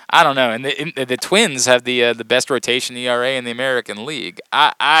 I don't know. And the Twins have the best rotation ERA in the American League.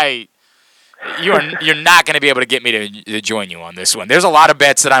 You're not going to be able to get me to join you on this one. There's a lot of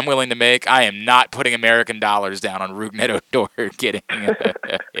bets that I'm willing to make. I am not putting American dollars down on Rougned Odor getting a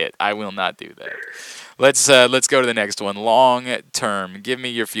hit. I will not do that. Let's go to the next one. Long term. Give me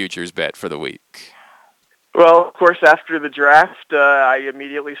your futures bet for the week. Well, of course, after the draft, I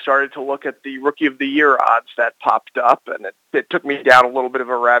immediately started to look at the Rookie of the Year odds that popped up, and it took me down a little bit of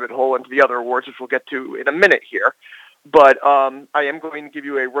a rabbit hole into the other awards, which we'll get to in a minute here. But I am going to give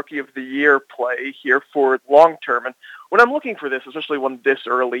you a Rookie of the Year play here for long term. And when I'm looking for this, especially one this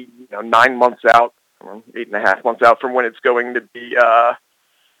early, 9 months out, 8.5 months out from when it's going to be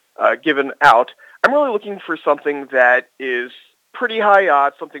given out, I'm really looking for something that is pretty high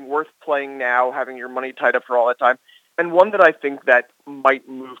odds, something worth playing now, having your money tied up for all that time, and one that I think that might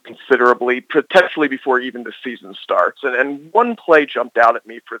move considerably, potentially before even the season starts. And one play jumped out at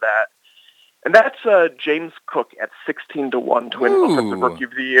me for that. And that's James Cook at 16-1 to win Offensive Rookie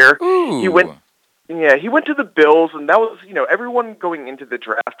of the Year. He went to the Bills, and that was, everyone going into the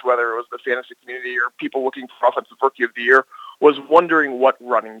draft, whether it was the fantasy community or people looking for Offensive Rookie of the Year, was wondering what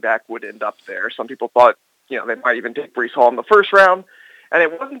running back would end up there. Some people thought, they might even take Breece Hall in the first round, and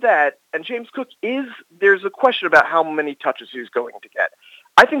it wasn't that. And James Cook there's a question about how many touches he's going to get.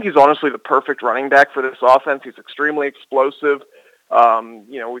 I think he's honestly the perfect running back for this offense. He's extremely explosive.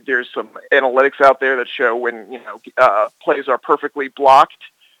 There's some analytics out there that show when, plays are perfectly blocked,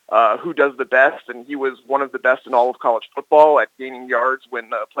 who does the best. And he was one of the best in all of college football at gaining yards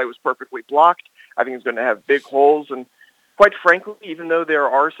when a play was perfectly blocked. I think he's going to have big holes. And quite frankly, even though there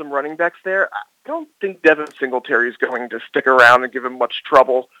are some running backs there, I don't think Devin Singletary is going to stick around and give him much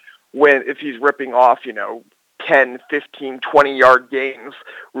trouble if he's ripping off, 10, 15, 20-yard gains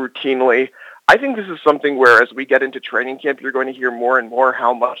routinely. I think this is something where as we get into training camp, you're going to hear more and more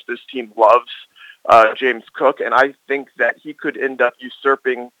how much this team loves James Cook, and I think that he could end up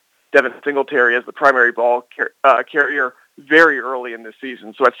usurping Devin Singletary as the primary ball carrier very early in the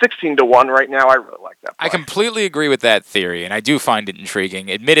season. So at 16-1 right now, I really like that play. I completely agree with that theory, and I do find it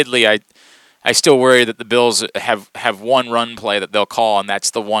intriguing. Admittedly, I still worry that the Bills have one run play that they'll call, and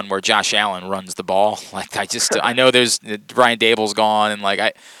that's the one where Josh Allen runs the ball. Like I know there's Brian Dable's gone, and like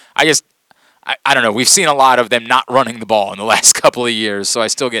I don't know. We've seen a lot of them not running the ball in the last couple of years, so I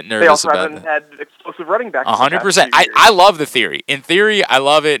still get nervous about that. They also haven't had explosive running backs. 100%. I love the theory. In theory, I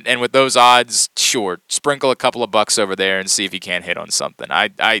love it, and with those odds, sure, sprinkle a couple of bucks over there and see if you can't hit on something.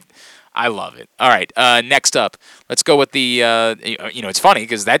 I love it. All right, next up, let's go with the. It's funny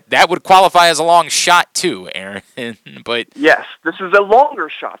because that would qualify as a long shot too, Aaron. But yes, this is a longer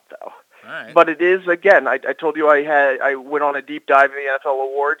shot though. Right. But it is, again, I told you I went on a deep dive in the NFL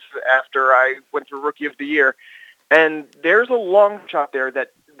awards after I went through Rookie of the Year, and there's a long shot there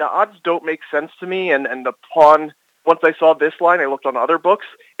that the odds don't make sense to me, and the pawn, once I saw this line, I looked on other books,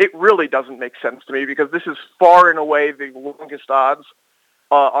 it really doesn't make sense to me because this is far and away the longest odds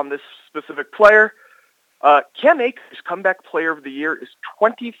on this specific player. Cam Akers, comeback player of the year, is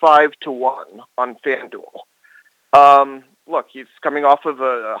 25-1 on FanDuel. Look, he's coming off of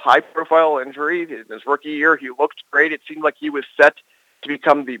a high-profile injury. In his rookie year, he looked great. It seemed like he was set to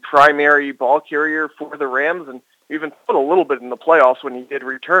become the primary ball carrier for the Rams, and even put a little bit in the playoffs when he did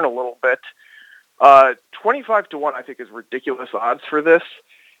return a little bit. 25-1, I think, is ridiculous odds for this.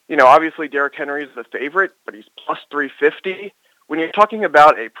 Obviously Derrick Henry is the favorite, but he's plus 350. When you're talking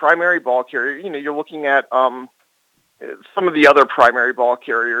about a primary ball carrier, you're looking at some of the other primary ball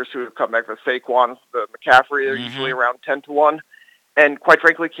carriers who have come back, the Saquon, the McCaffrey, are usually around 10-1. And quite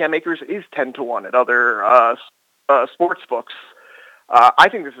frankly, Cam Akers is 10-1 at other sports books. I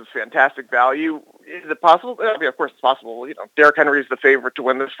think this is fantastic value. Is it possible? I mean, of course it's possible. Derrick Henry is the favorite to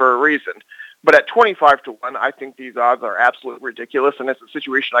win this for a reason. But at 25-1, I think these odds are absolutely ridiculous, and it's a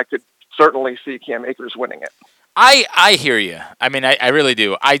situation I could certainly see Cam Akers winning it. I hear you. I mean, I really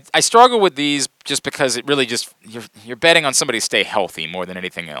do. I struggle with these just because it really just you're betting on somebody to stay healthy more than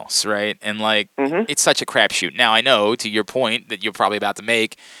anything else, right? And it's such a crapshoot. Now I know, to your point that you're probably about to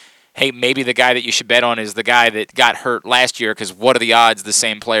make, hey, maybe the guy that you should bet on is the guy that got hurt last year, because what are the odds the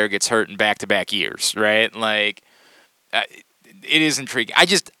same player gets hurt in back-to-back years, right? It is intriguing.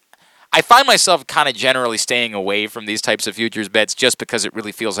 I find myself kind of generally staying away from these types of futures bets just because it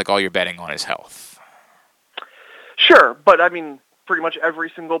really feels like all you're betting on is health. Sure, but I mean, pretty much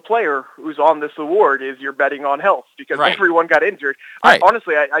every single player who's on this award is you're betting on health because everyone got injured. Right.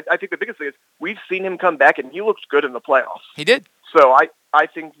 Honestly, I think the biggest thing is we've seen him come back, and he looked good in the playoffs. He did. So I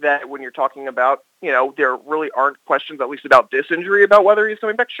think that when you're talking about, there really aren't questions, at least about this injury, about whether he's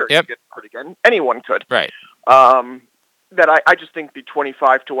coming back. Sure, he could get hurt again. Anyone could. Right. That I just think the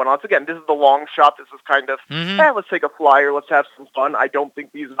 25-1 odds, again, this is the long shot. This is kind of, let's take a flyer, let's have some fun. I don't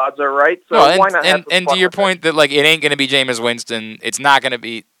think these odds are right, so why not have some and fun to your with point that it ain't going to be Jameis Winston, it's not going to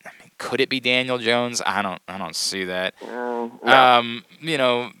be, could it be Daniel Jones? I don't see that. No.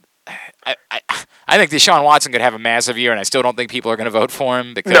 I think Deshaun Watson could have a massive year, and I still don't think people are going to vote for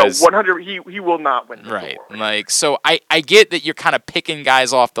him because 100. He will not win. Right. So I get that you're kind of picking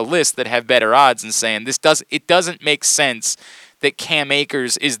guys off the list that have better odds and saying it doesn't make sense that Cam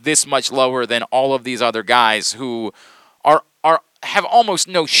Akers is this much lower than all of these other guys who have almost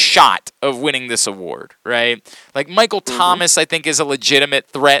no shot of winning this award, right? Like Michael Thomas, I think, is a legitimate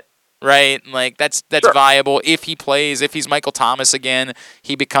threat. Right, that's sure. viable if he plays. If he's Michael Thomas again,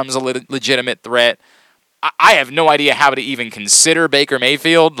 he becomes a legitimate threat. I have no idea how to even consider Baker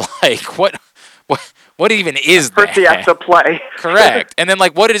Mayfield. What even is that? First he has to play. Correct, and then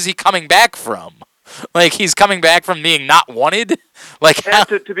what is he coming back from? He's coming back from being not wanted.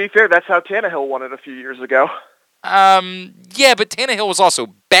 To be fair, that's how Tannehill won it a few years ago. Yeah, but Tannehill was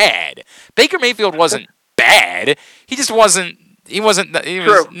also bad. Baker Mayfield wasn't bad. He just wasn't. He was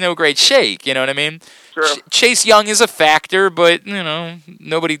no great shake, you know what I mean? True. Chase Young is a factor, but,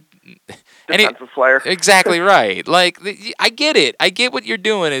 nobody... Defensive player. Exactly right. I get it. I get what you're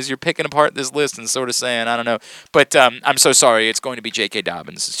doing is you're picking apart this list and sort of saying, I don't know. But I'm so sorry. It's going to be J.K.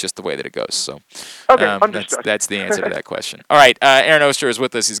 Dobbins. It's just the way that it goes. So that's the answer to that question. All right. Aaron Oster is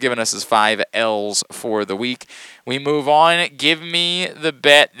with us. He's given us his 5 L's for the week. We move on. Give me the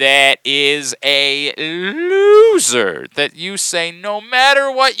bet that is a loser that you say no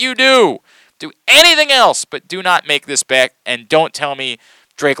matter what you do anything else, but do not make this bet, and don't tell me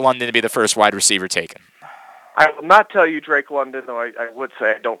Drake London to be the first wide receiver taken. I will not tell you Drake London, though I would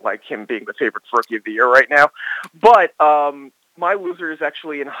say I don't like him being the favorite for Rookie of the Year right now. But my loser is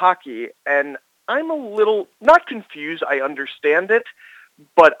actually in hockey, and I'm a little, not confused, I understand it,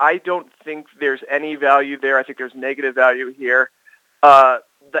 but I don't think there's any value there. I think there's negative value here.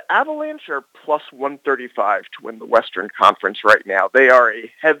 The Avalanche are plus 135 to win the Western Conference right now. They are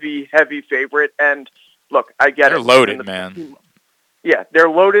a heavy, heavy favorite. And look, I get They're it. loaded, man. Yeah, they're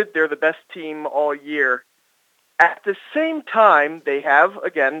loaded. They're the best team all year. At the same time, they have,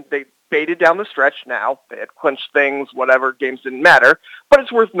 again, they faded down the stretch now. They had clinched things, whatever, games didn't matter. But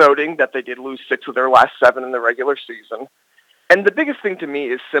it's worth noting that they did lose 6 of their last 7 in the regular season. And the biggest thing to me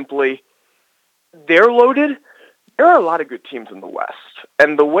is simply they're loaded. There are a lot of good teams in the West.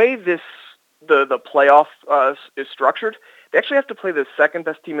 And the way the playoff is structured, they actually have to play the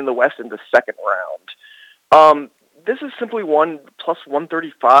second-best team in the West in the second round. This is simply plus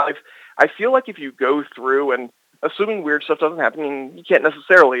 135. I feel like if you go through, and assuming weird stuff doesn't happen, you can't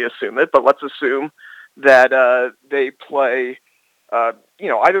necessarily assume it, but let's assume that they play,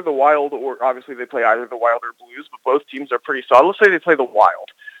 either the Wild or obviously they play either the Wild or Blues, but both teams are pretty solid. Let's say they play the Wild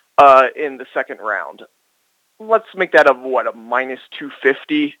in the second round. Let's make that a minus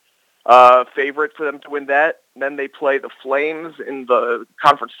 250 favorite for them to win that. And then they play the Flames in the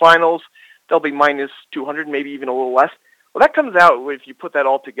conference finals. They'll be minus 200, maybe even a little less. Well, that comes out, if you put that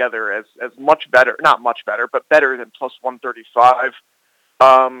all together, as much better, not much better, but better than plus 135.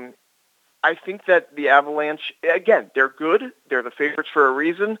 I think that the Avalanche, again, they're good. They're the favorites for a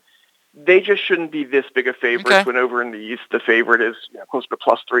reason. They just shouldn't be this big a favorite when over in the East the favorite is closer to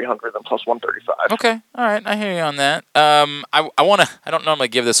plus 300 than plus 135. Okay, all right, I hear you on that. I don't normally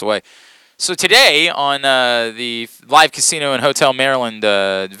give this away. So today on the Live Casino and Hotel Maryland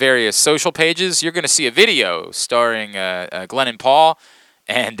various social pages, you're going to see a video starring Glenn and Paul,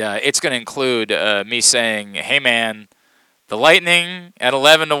 and it's going to include me saying, "Hey man, the Lightning at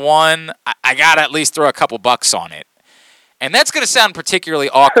 11-1. I got to at least throw a couple bucks on it." And that's going to sound particularly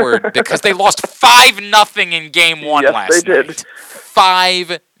awkward because they lost 5-0 in Game 1 last night.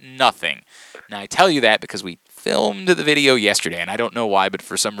 5-0. Now, I tell you that because we filmed the video yesterday, and I don't know why, but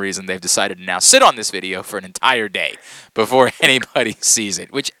for some reason they've decided to now sit on this video for an entire day before anybody sees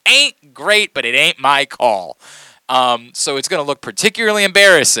it, which ain't great, but it ain't my call. So it's going to look particularly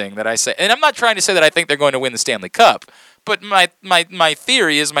embarrassing that I say, and I'm not trying to say that I think they're going to win the Stanley Cup, but my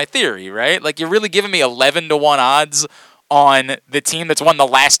theory is my theory, right? Like, you're really giving me 11-1 odds on the team that's won the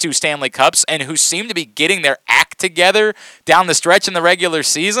last 2 Stanley Cups and who seem to be getting their act together down the stretch in the regular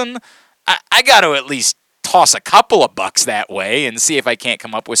season. I got to at least toss a couple of bucks that way and see if I can't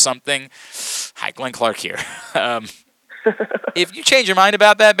come up with something. Hi, Glenn Clark here. If you change your mind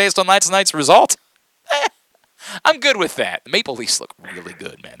about that based on last night's result, I'm good with that. The Maple Leafs look really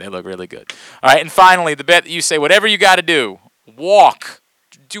good, man. They look really good. All right, and finally, the bet that you say, whatever you got to do, walk,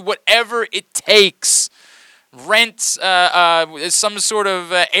 do whatever it takes. Rent some sort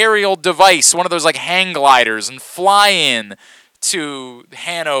of aerial device, one of those like hang gliders, and fly in to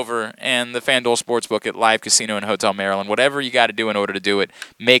Hanover and the FanDuel Sportsbook at Live Casino and Hotel Maryland. Whatever you got to do in order to do it,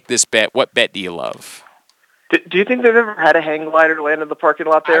 make this bet. What bet do you love? Do you think they've ever had a hang glider land in the parking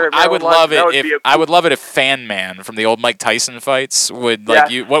lot there? I would love it. I would love it if Fan Man from the old Mike Tyson fights would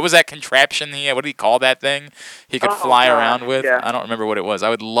what was that contraption he had? What did he call that thing? He could fly around with. Yeah. I don't remember what it was. I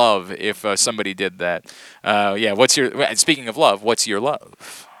would love if somebody did that. Speaking of love, what's your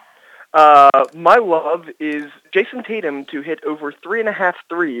love? My love is Jason Tatum to hit over 3.5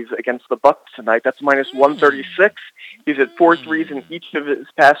 threes against the Bucks tonight. That's minus 136. He's hit 4 threes in each of his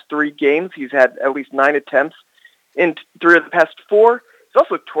past 3 games. He's had at least 9 attempts in 3 of the past 4. He's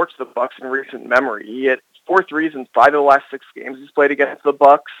also torched the Bucks in recent memory. He hit 4 threes in 5 of the last 6 games he's played against the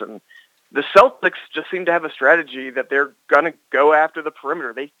Bucks, and the Celtics just seem to have a strategy that they're going to go after the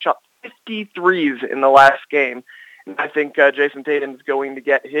perimeter. They shot 50 threes in the last game, and I think Jason Tatum is going to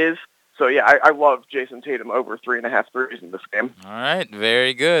get his. So, yeah, I love Jason Tatum over 3.5 threes in this game. All right,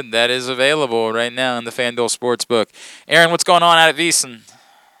 very good. That is available right now in the FanDuel Sportsbook. Aaron, what's going on out at VSiN?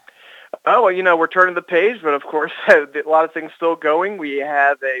 Oh, well, we're turning the page, but, of course, a lot of things still going. We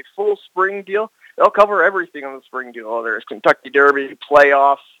have a full spring deal. They'll cover everything on the spring deal. There's Kentucky Derby,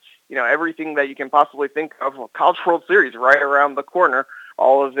 playoffs, everything that you can possibly think of. College World Series right around the corner.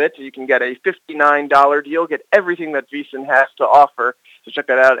 All of it. You can get a $59 deal, get everything that VSiN has to offer. So check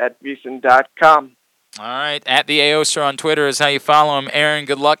that out at VSiN.com. All right. At the AOster on Twitter is how you follow him. Aaron,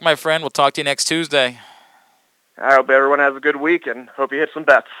 good luck, my friend. We'll talk to you next Tuesday. I hope everyone has a good week and hope you hit some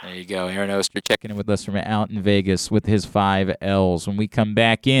bets. There you go. Aaron Oster checking in with us from out in Vegas with his 5 L's. When we come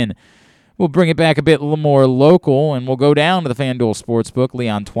back in, we'll bring it back a bit more local, and we'll go down to the FanDuel Sportsbook.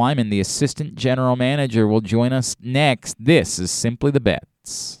 Leon Twyman, the assistant general manager, will join us next. This is Simply the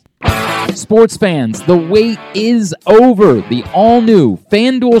Bets. Sports fans, the wait is over. The all-new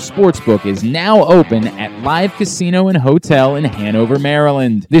FanDuel Sportsbook is now open at Live Casino and Hotel in Hanover,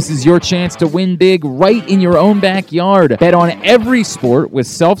 Maryland. This is your chance to win big right in your own backyard. Bet on every sport with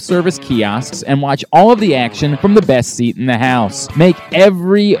self-service kiosks and watch all of the action from the best seat in the house. Make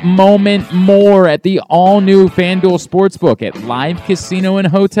every moment more at the all-new FanDuel Sportsbook at Live Casino and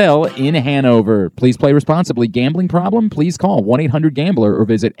Hotel in Hanover. Please play responsibly. Gambling problem? Please call 1-800-GAMBLER or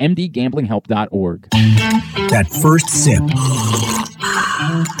visit mdgamblinghelp.org. That first sip.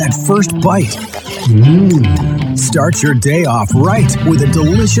 That first bite. Start your day off right with a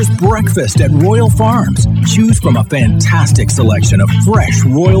delicious breakfast at Royal Farms. Choose from a fantastic selection of fresh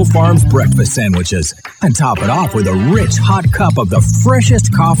Royal Farms breakfast sandwiches and top it off with a rich hot cup of the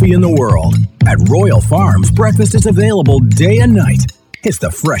freshest coffee in the world. At Royal Farms, breakfast is available day and night. It's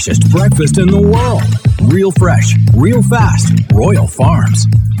the freshest breakfast in the world. Real fresh, real fast. Royal Farms.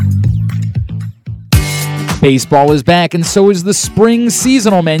 Baseball is back, and so is the spring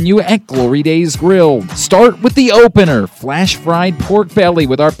seasonal menu at Glory Days Grill. Start with the opener, flash-fried pork belly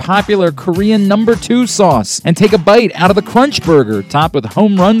with our popular Korean No. 2 sauce, and take a bite out of the Crunch Burger, topped with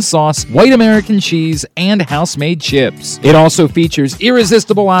home run sauce, white American cheese, and house-made chips. It also features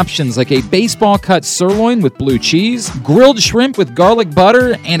irresistible options like a baseball-cut sirloin with blue cheese, grilled shrimp with garlic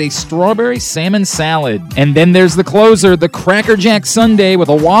butter, and a strawberry salmon salad. And then there's the closer, the Cracker Jack Sundae with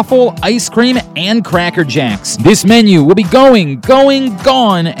a waffle, ice cream, and Cracker Jack. This menu will be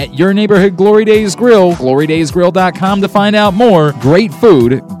gone at your neighborhood Glory Days Grill. GloryDaysGrill.com to find out more. Great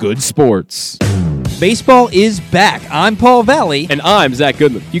food, good sports. Baseball is back. I'm Paul Valley. And I'm Zach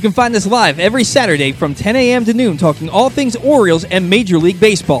Goodman. You can find us live every Saturday from 10 a.m. to noon talking all things Orioles and Major League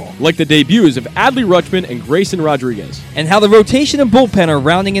Baseball. Like the debuts of Adley Rutschman and Grayson Rodriguez. And how the rotation and bullpen are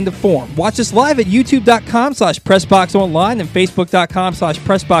rounding into form. Watch us live at youtube.com/PressBoxOnline and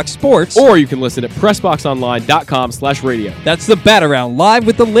Facebook.com/PressBoxSports. Or you can listen at PressBoxOnline.com/radio. That's the Bat Around, live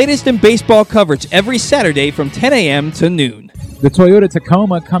with the latest in baseball coverage every Saturday from 10 a.m. to noon. The Toyota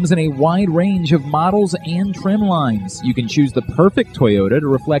Tacoma comes in a wide range of models and trim lines. You can choose the perfect Toyota to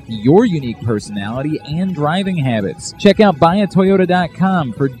reflect your unique personality and driving habits. Check out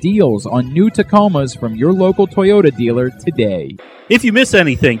buyatoyota.com for deals on new Tacomas from your local Toyota dealer today. If you miss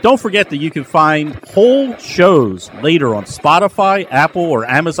anything, don't forget that you can find whole shows later on Spotify, Apple, or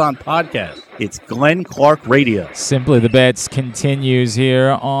Amazon Podcasts. It's Glenn Clark Radio. Simply the Bets continues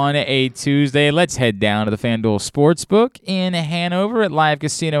here on a Tuesday. Let's head down to the FanDuel Sportsbook in Hanover at Live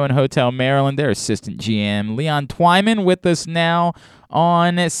Casino and Hotel Maryland. Their assistant GM, Leon Twyman, with us now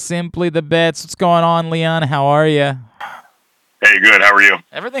on Simply the Bets. What's going on, Leon? How are you? Hey, good. How are you?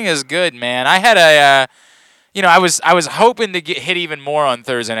 Everything is good, man. I had a... I was hoping to get hit even more on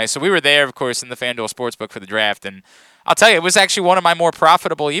Thursday night. So we were there, of course, in the FanDuel Sportsbook for the draft. And I'll tell you, it was actually one of my more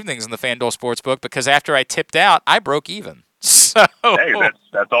profitable evenings in the FanDuel Sportsbook because after I tipped out, I broke even. So hey,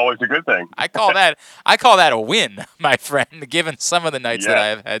 that's always a good thing. I call that a win, my friend, given some of the nights that I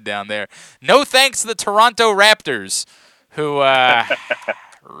have had down there. No thanks to the Toronto Raptors, who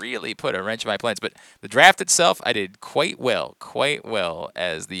really put a wrench in my plans. But the draft itself, I did quite well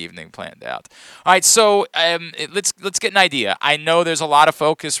as the evening planned out. All right, so let's get an idea. I know there's a lot of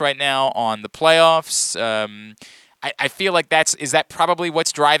focus right now on the playoffs. I feel like is that probably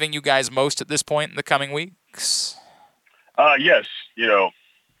what's driving you guys most at this point in the coming weeks? Yes,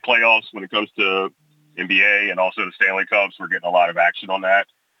 playoffs when it comes to NBA and also the Stanley Cups, we're getting a lot of action on that.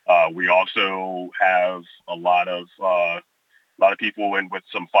 We also have a lot of people in with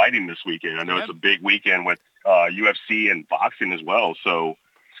some fighting this weekend. I know it's a big weekend with UFC and boxing as well, so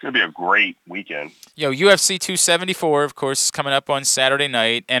it's going to be a great weekend. UFC 274, of course, is coming up on Saturday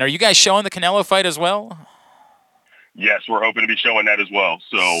night. And are you guys showing the Canelo fight as well? Yes, we're hoping to be showing that as well.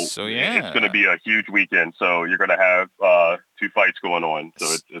 So it's going to be a huge weekend. So you're going to have two fights going on. So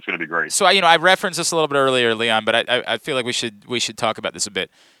it's going to be great. So I referenced this a little bit earlier, Leon, but I feel like we should talk about this a bit.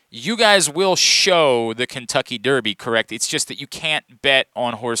 You guys will show the Kentucky Derby, correct? It's just that you can't bet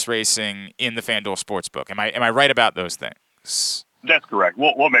on horse racing in the FanDuel Sportsbook. Am I right about those things? That's correct.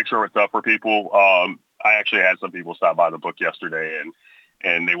 We'll make sure it's up for people. I actually had some people stop by the book yesterday,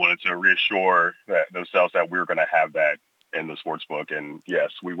 and they wanted to reassure themselves that we were going to have that in the sportsbook. And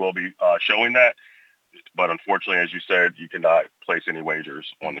yes, we will be showing that. But unfortunately, as you said, you cannot place any wagers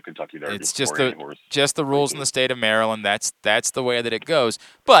on the Kentucky Derby. It's just the rules in the state of Maryland. That's the way that it goes.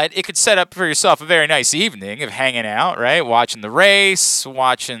 But it could set up for yourself a very nice evening of hanging out, right? Watching the race,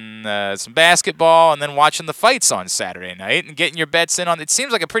 watching some basketball, and then watching the fights on Saturday night and getting your bets in on. It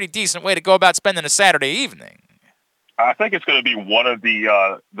seems like a pretty decent way to go about spending a Saturday evening. I think it's going to be one of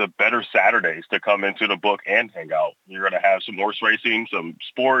the better Saturdays to come into the book and hang out. You're going to have some horse racing, some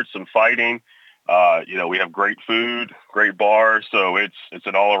sports, some fighting. We have great food, great bars, so it's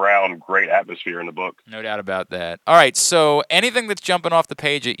an all-around great atmosphere in the book. No doubt about that. All right, so anything that's jumping off the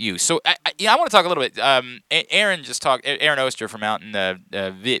page at you. So I want to talk a little bit. Aaron Oster from out in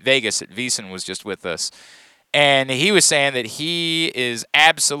Vegas at VEASAN was just with us, and he was saying that he is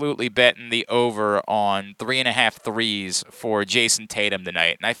absolutely betting the over on 3.5 threes for Jason Tatum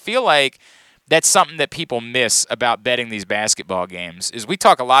tonight. And I feel like that's something that people miss about betting these basketball games is we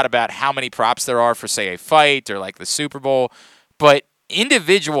talk a lot about how many props there are for, say, a fight or like the Super Bowl, but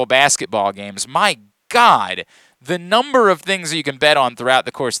individual basketball games, my God, the number of things that you can bet on throughout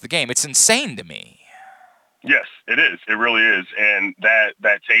the course of the game, it's insane to me. Yes, it is. It really is. And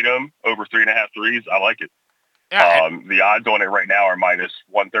that Tatum over 3.5 threes, I like it. Yeah. The odds on it right now are minus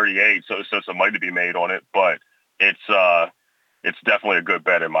 138, so some money to be made on it, but it's definitely a good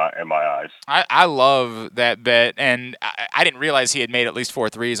bet in my eyes. I love that bet, and I didn't realize he had made at least 4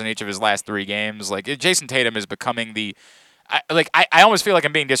 threes in each of his last 3 games. Like, Jason Tatum is becoming I almost feel like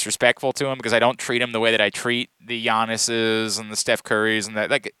I'm being disrespectful to him because I don't treat him the way that I treat the Giannis's and the Steph Currys and that.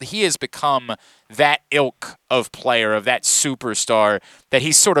 Like, he has become that ilk of player, of that superstar, that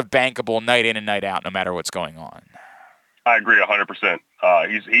he's sort of bankable night in and night out no matter what's going on. I agree 100%.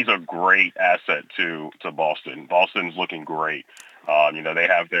 He's a great asset to Boston. Boston's looking great. They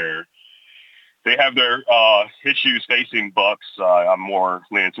have their issues facing Bucks. I'm more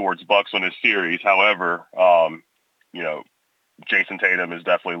leaning towards Bucks on this series. However, Jason Tatum is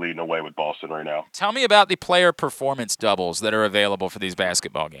definitely leading the way with Boston right now. Tell me about the player performance doubles that are available for these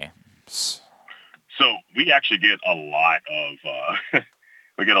basketball games. So we actually get a lot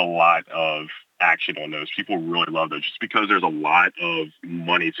of action on those. People really love those just because there's a lot of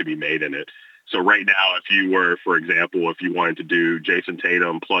money to be made in it. So right now, if you wanted to do Jason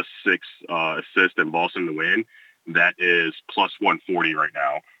Tatum plus 6 assists and Boston to win, that is plus 140 right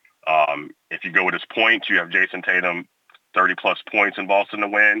now. If you go with his points, you have Jason Tatum 30 plus points in Boston to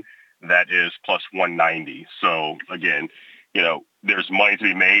win. That is plus 190. So again, there's money to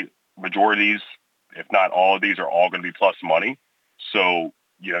be made. Majority of these, if not all of these, are all going to be plus money. So,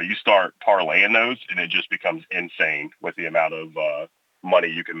 you start parlaying those and it just becomes insane with the amount of money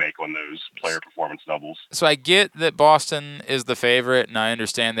you can make on those player performance doubles. So I get that Boston is the favorite and I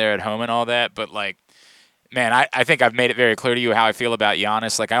understand they're at home and all that, but man, I think I've made it very clear to you how I feel about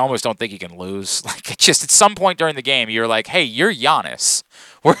Giannis. Like, I almost don't think he can lose. Like, it's just at some point during the game, you're like, hey, you're Giannis.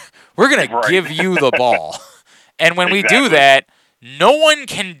 We're going to give you the ball. And when we do that, no one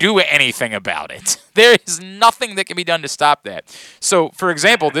can do anything about it. There is nothing that can be done to stop that. So, for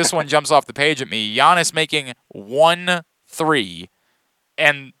example, this one jumps off the page at me. Giannis making 1 3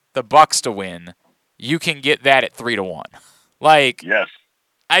 and the Bucks to win. You can get that at 3-1. Like, yes.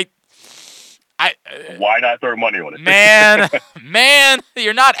 Why not throw money on it? Man,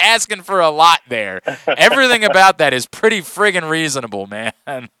 you're not asking for a lot there. Everything about that is pretty friggin' reasonable, man.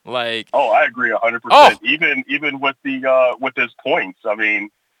 Like, I agree 100%. Even with with his points, I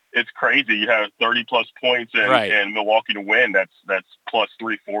mean, it's crazy. You have 30 plus points and Milwaukee to win. That's plus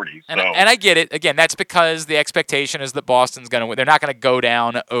 340. And I get it. Again, that's because the expectation is that Boston's going to win. They're not going to go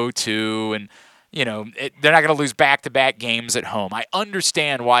down 0-2 and. They're not going to lose back-to-back games at home. I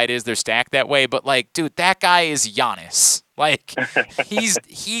understand why it is they're stacked that way, but, dude, that guy is Giannis.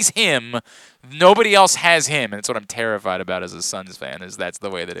 He's him. Nobody else has him, and it's what I'm terrified about as a Suns fan, is that's the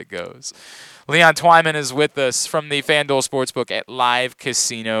way that it goes. Leon Twyman is with us from the FanDuel Sportsbook at Live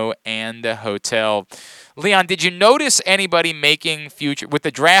Casino and Hotel. Leon, did you notice anybody making with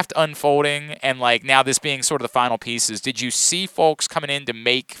the draft unfolding and now this being sort of the final pieces, did you see folks coming in to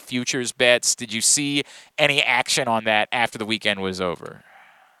make futures bets? Did you see any action on that after the weekend was over?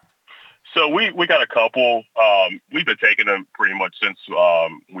 So we got a couple. We've been taking them pretty much since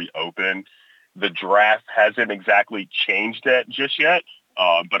we opened. The draft hasn't exactly changed that just yet,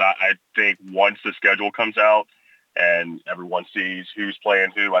 but I think once the schedule comes out and everyone sees who's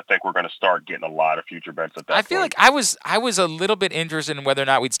playing who, I think we're going to start getting a lot of future bets at that point. I feel like I was a little bit interested in whether or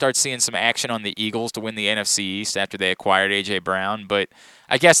not we'd start seeing some action on the Eagles to win the NFC East after they acquired A.J. Brown, but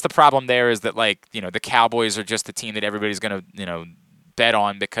I guess the problem there is that the Cowboys are just the team that everybody's going to bet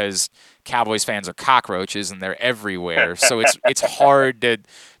on because Cowboys fans are cockroaches and they're everywhere. So it's hard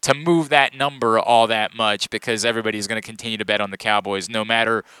to move that number all that much because everybody's going to continue to bet on the Cowboys no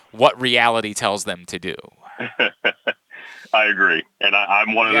matter what reality tells them to do. I agree. And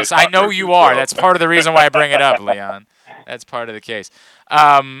I'm one of those. Yes, I know you are. That's part of the reason why I bring it up, Leon. That's part of the case.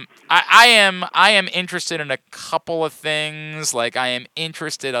 I am interested in a couple of things. Like I am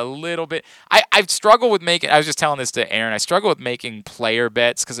interested a little bit. I struggle with making. I was just telling this to Aaron. I struggle with making player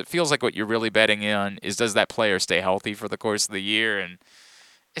bets because it feels like what you're really betting on is does that player stay healthy for the course of the year, and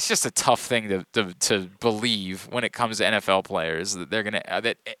it's just a tough thing to believe when it comes to NFL players that they're gonna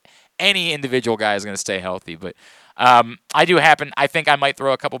that any individual guy is gonna stay healthy, but. I think I might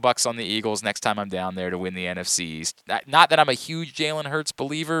throw a couple bucks on the Eagles next time I'm down there to win the NFC East. Not that I'm a huge Jalen Hurts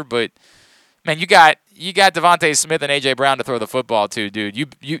believer, but man, you got Devontae Smith and AJ Brown to throw the football to,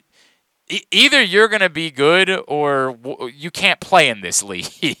 dude. Either you're gonna be good or you can't play in this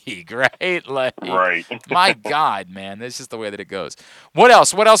league, right? Like, right. My God, man, that's just the way that it goes. What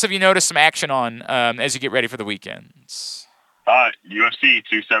else? What else have you noticed some action on as you get ready for the weekends? UFC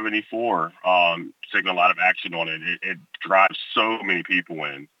 274, taking a lot of action on it. It drives so many people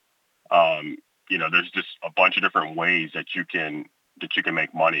in. There's just a bunch of different ways that you can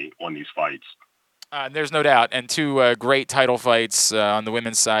make money on these fights. There's no doubt, and two great title fights on the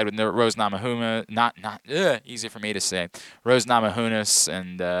women's side with Rose Namajunas, easy for me to say, Rose Namajunas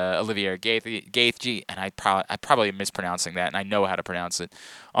and Olivier Gaethje, and I probably am mispronouncing that, and I know how to pronounce it.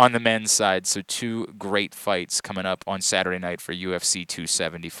 On the men's side, so two great fights coming up on Saturday night for UFC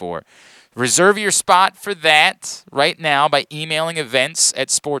 274. Reserve your spot for that right now by emailing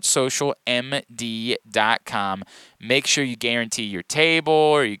events@sportssocialmd.com. Make sure you guarantee your table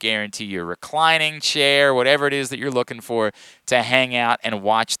or you guarantee your reclining chair, whatever it is that you're looking for to hang out and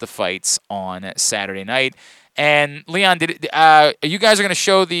watch the fights on Saturday night. And Leon, you guys are going to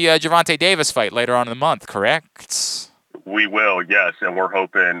show the Gervonta Davis fight later on in the month, correct? We will, yes, and we're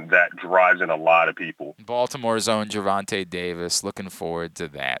hoping that drives in a lot of people. Baltimore's own Gervonta Davis. Looking forward to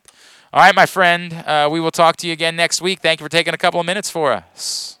that. All right, my friend. We will talk to you again next week. Thank you for taking a couple of minutes for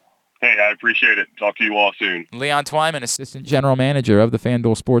us. Hey, I appreciate it. Talk to you all soon. Leon Twyman, Assistant General Manager of the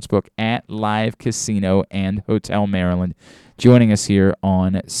FanDuel Sportsbook at Live Casino and Hotel Maryland, joining us here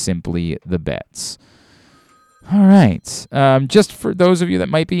on Simply the Bets. All right. Just for those of you that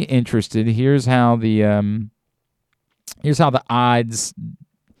might be interested, here's how the odds,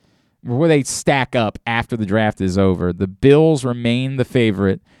 where they stack up after the draft is over. The Bills remain the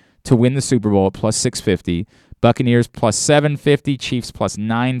favorite to win the Super Bowl at plus 650. Buccaneers plus 750. Chiefs plus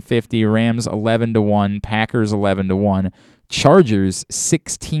 950. Rams 11-1. Packers 11-1. Chargers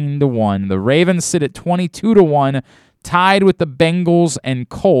 16-1. The Ravens sit at 22-1, tied with the Bengals and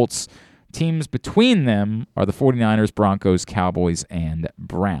Colts. Teams between them are the 49ers, Broncos, Cowboys, and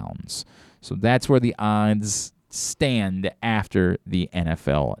Browns. So that's where the odds stand after the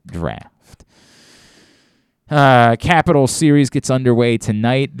NFL draft. Capital Series gets underway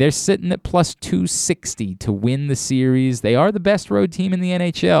tonight. They're sitting at plus 260 to win the series. They are the best road team in the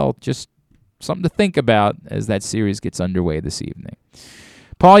NHL. Just something to think about as that series gets underway this evening.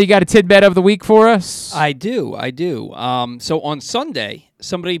 Paul, you got a tidbit of the week for us? I do. So on Sunday,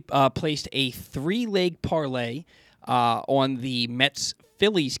 somebody placed a 3-leg parlay on the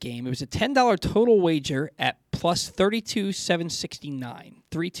Mets-Phillies game. It was a $10 total wager at plus 32,769,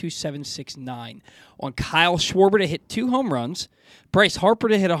 32,769 on Kyle Schwarber to hit 2 home runs, Bryce Harper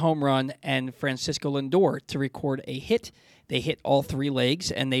to hit a home run, and Francisco Lindor to record a hit. They hit all 3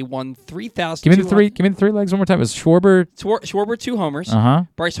 legs, and they won $3,000. Give me the three legs one more time. It was Schwarber 2 homers.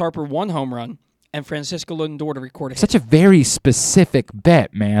 Bryce Harper 1 home run, and Francisco Lindor to record a hit. Such a very specific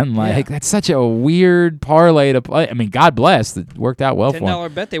bet, man. That's such a weird parlay to play. I mean, God bless. It worked out well for him.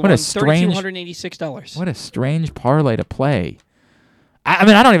 $10 bet. They won $3,286. What a strange parlay to play. I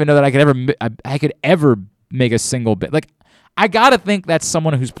mean, I don't even know that I could ever make a single bet. Like, I gotta think that's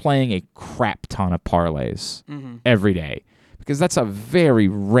someone who's playing a crap ton of parlays every day, because that's a very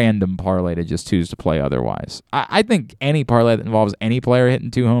random parlay to just choose to play otherwise. I think any parlay that involves any player hitting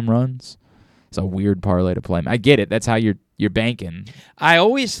 2 home runs, it's a weird parlay to play. I get it. That's how you're banking. I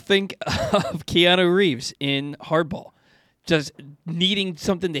always think of Keanu Reeves in Hardball, just needing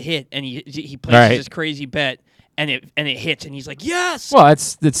something to hit, and he places this crazy bet, and it hits, and he's like, yes. Well,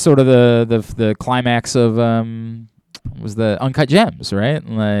 it's sort of the climax of was the Uncut Gems, right?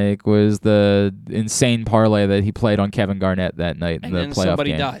 Like, was the insane parlay that he played on Kevin Garnett that night in the playoff game. And then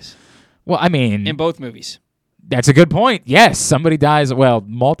somebody dies. Well, I mean, in both movies. That's a good point. Yes, somebody dies. Well,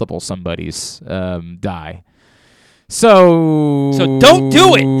 multiple somebodies die. So don't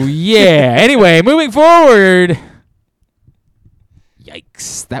do it. Yeah. Anyway, moving forward.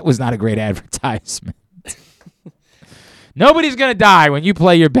 Yikes. That was not a great advertisement. Nobody's going to die when you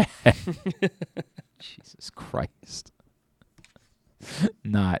play your bet. Jesus Christ.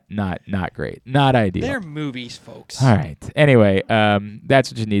 Not great. Not ideal. They're movies, folks. All right. Anyway,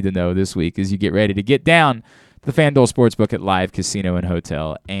 that's what you need to know this week as you get ready to get down the FanDuel Sportsbook at Live Casino and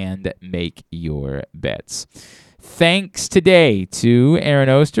Hotel, and make your bets. Thanks today to Aaron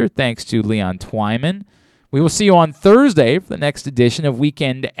Oster. Thanks to Leon Twyman. We will see you on Thursday for the next edition of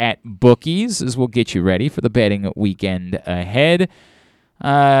Weekend at Bookies, as we'll get you ready for the betting weekend ahead.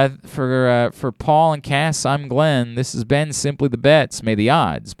 For Paul and Cass, I'm Glenn. This has been Simply the Bets. May the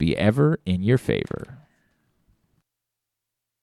odds be ever in your favor.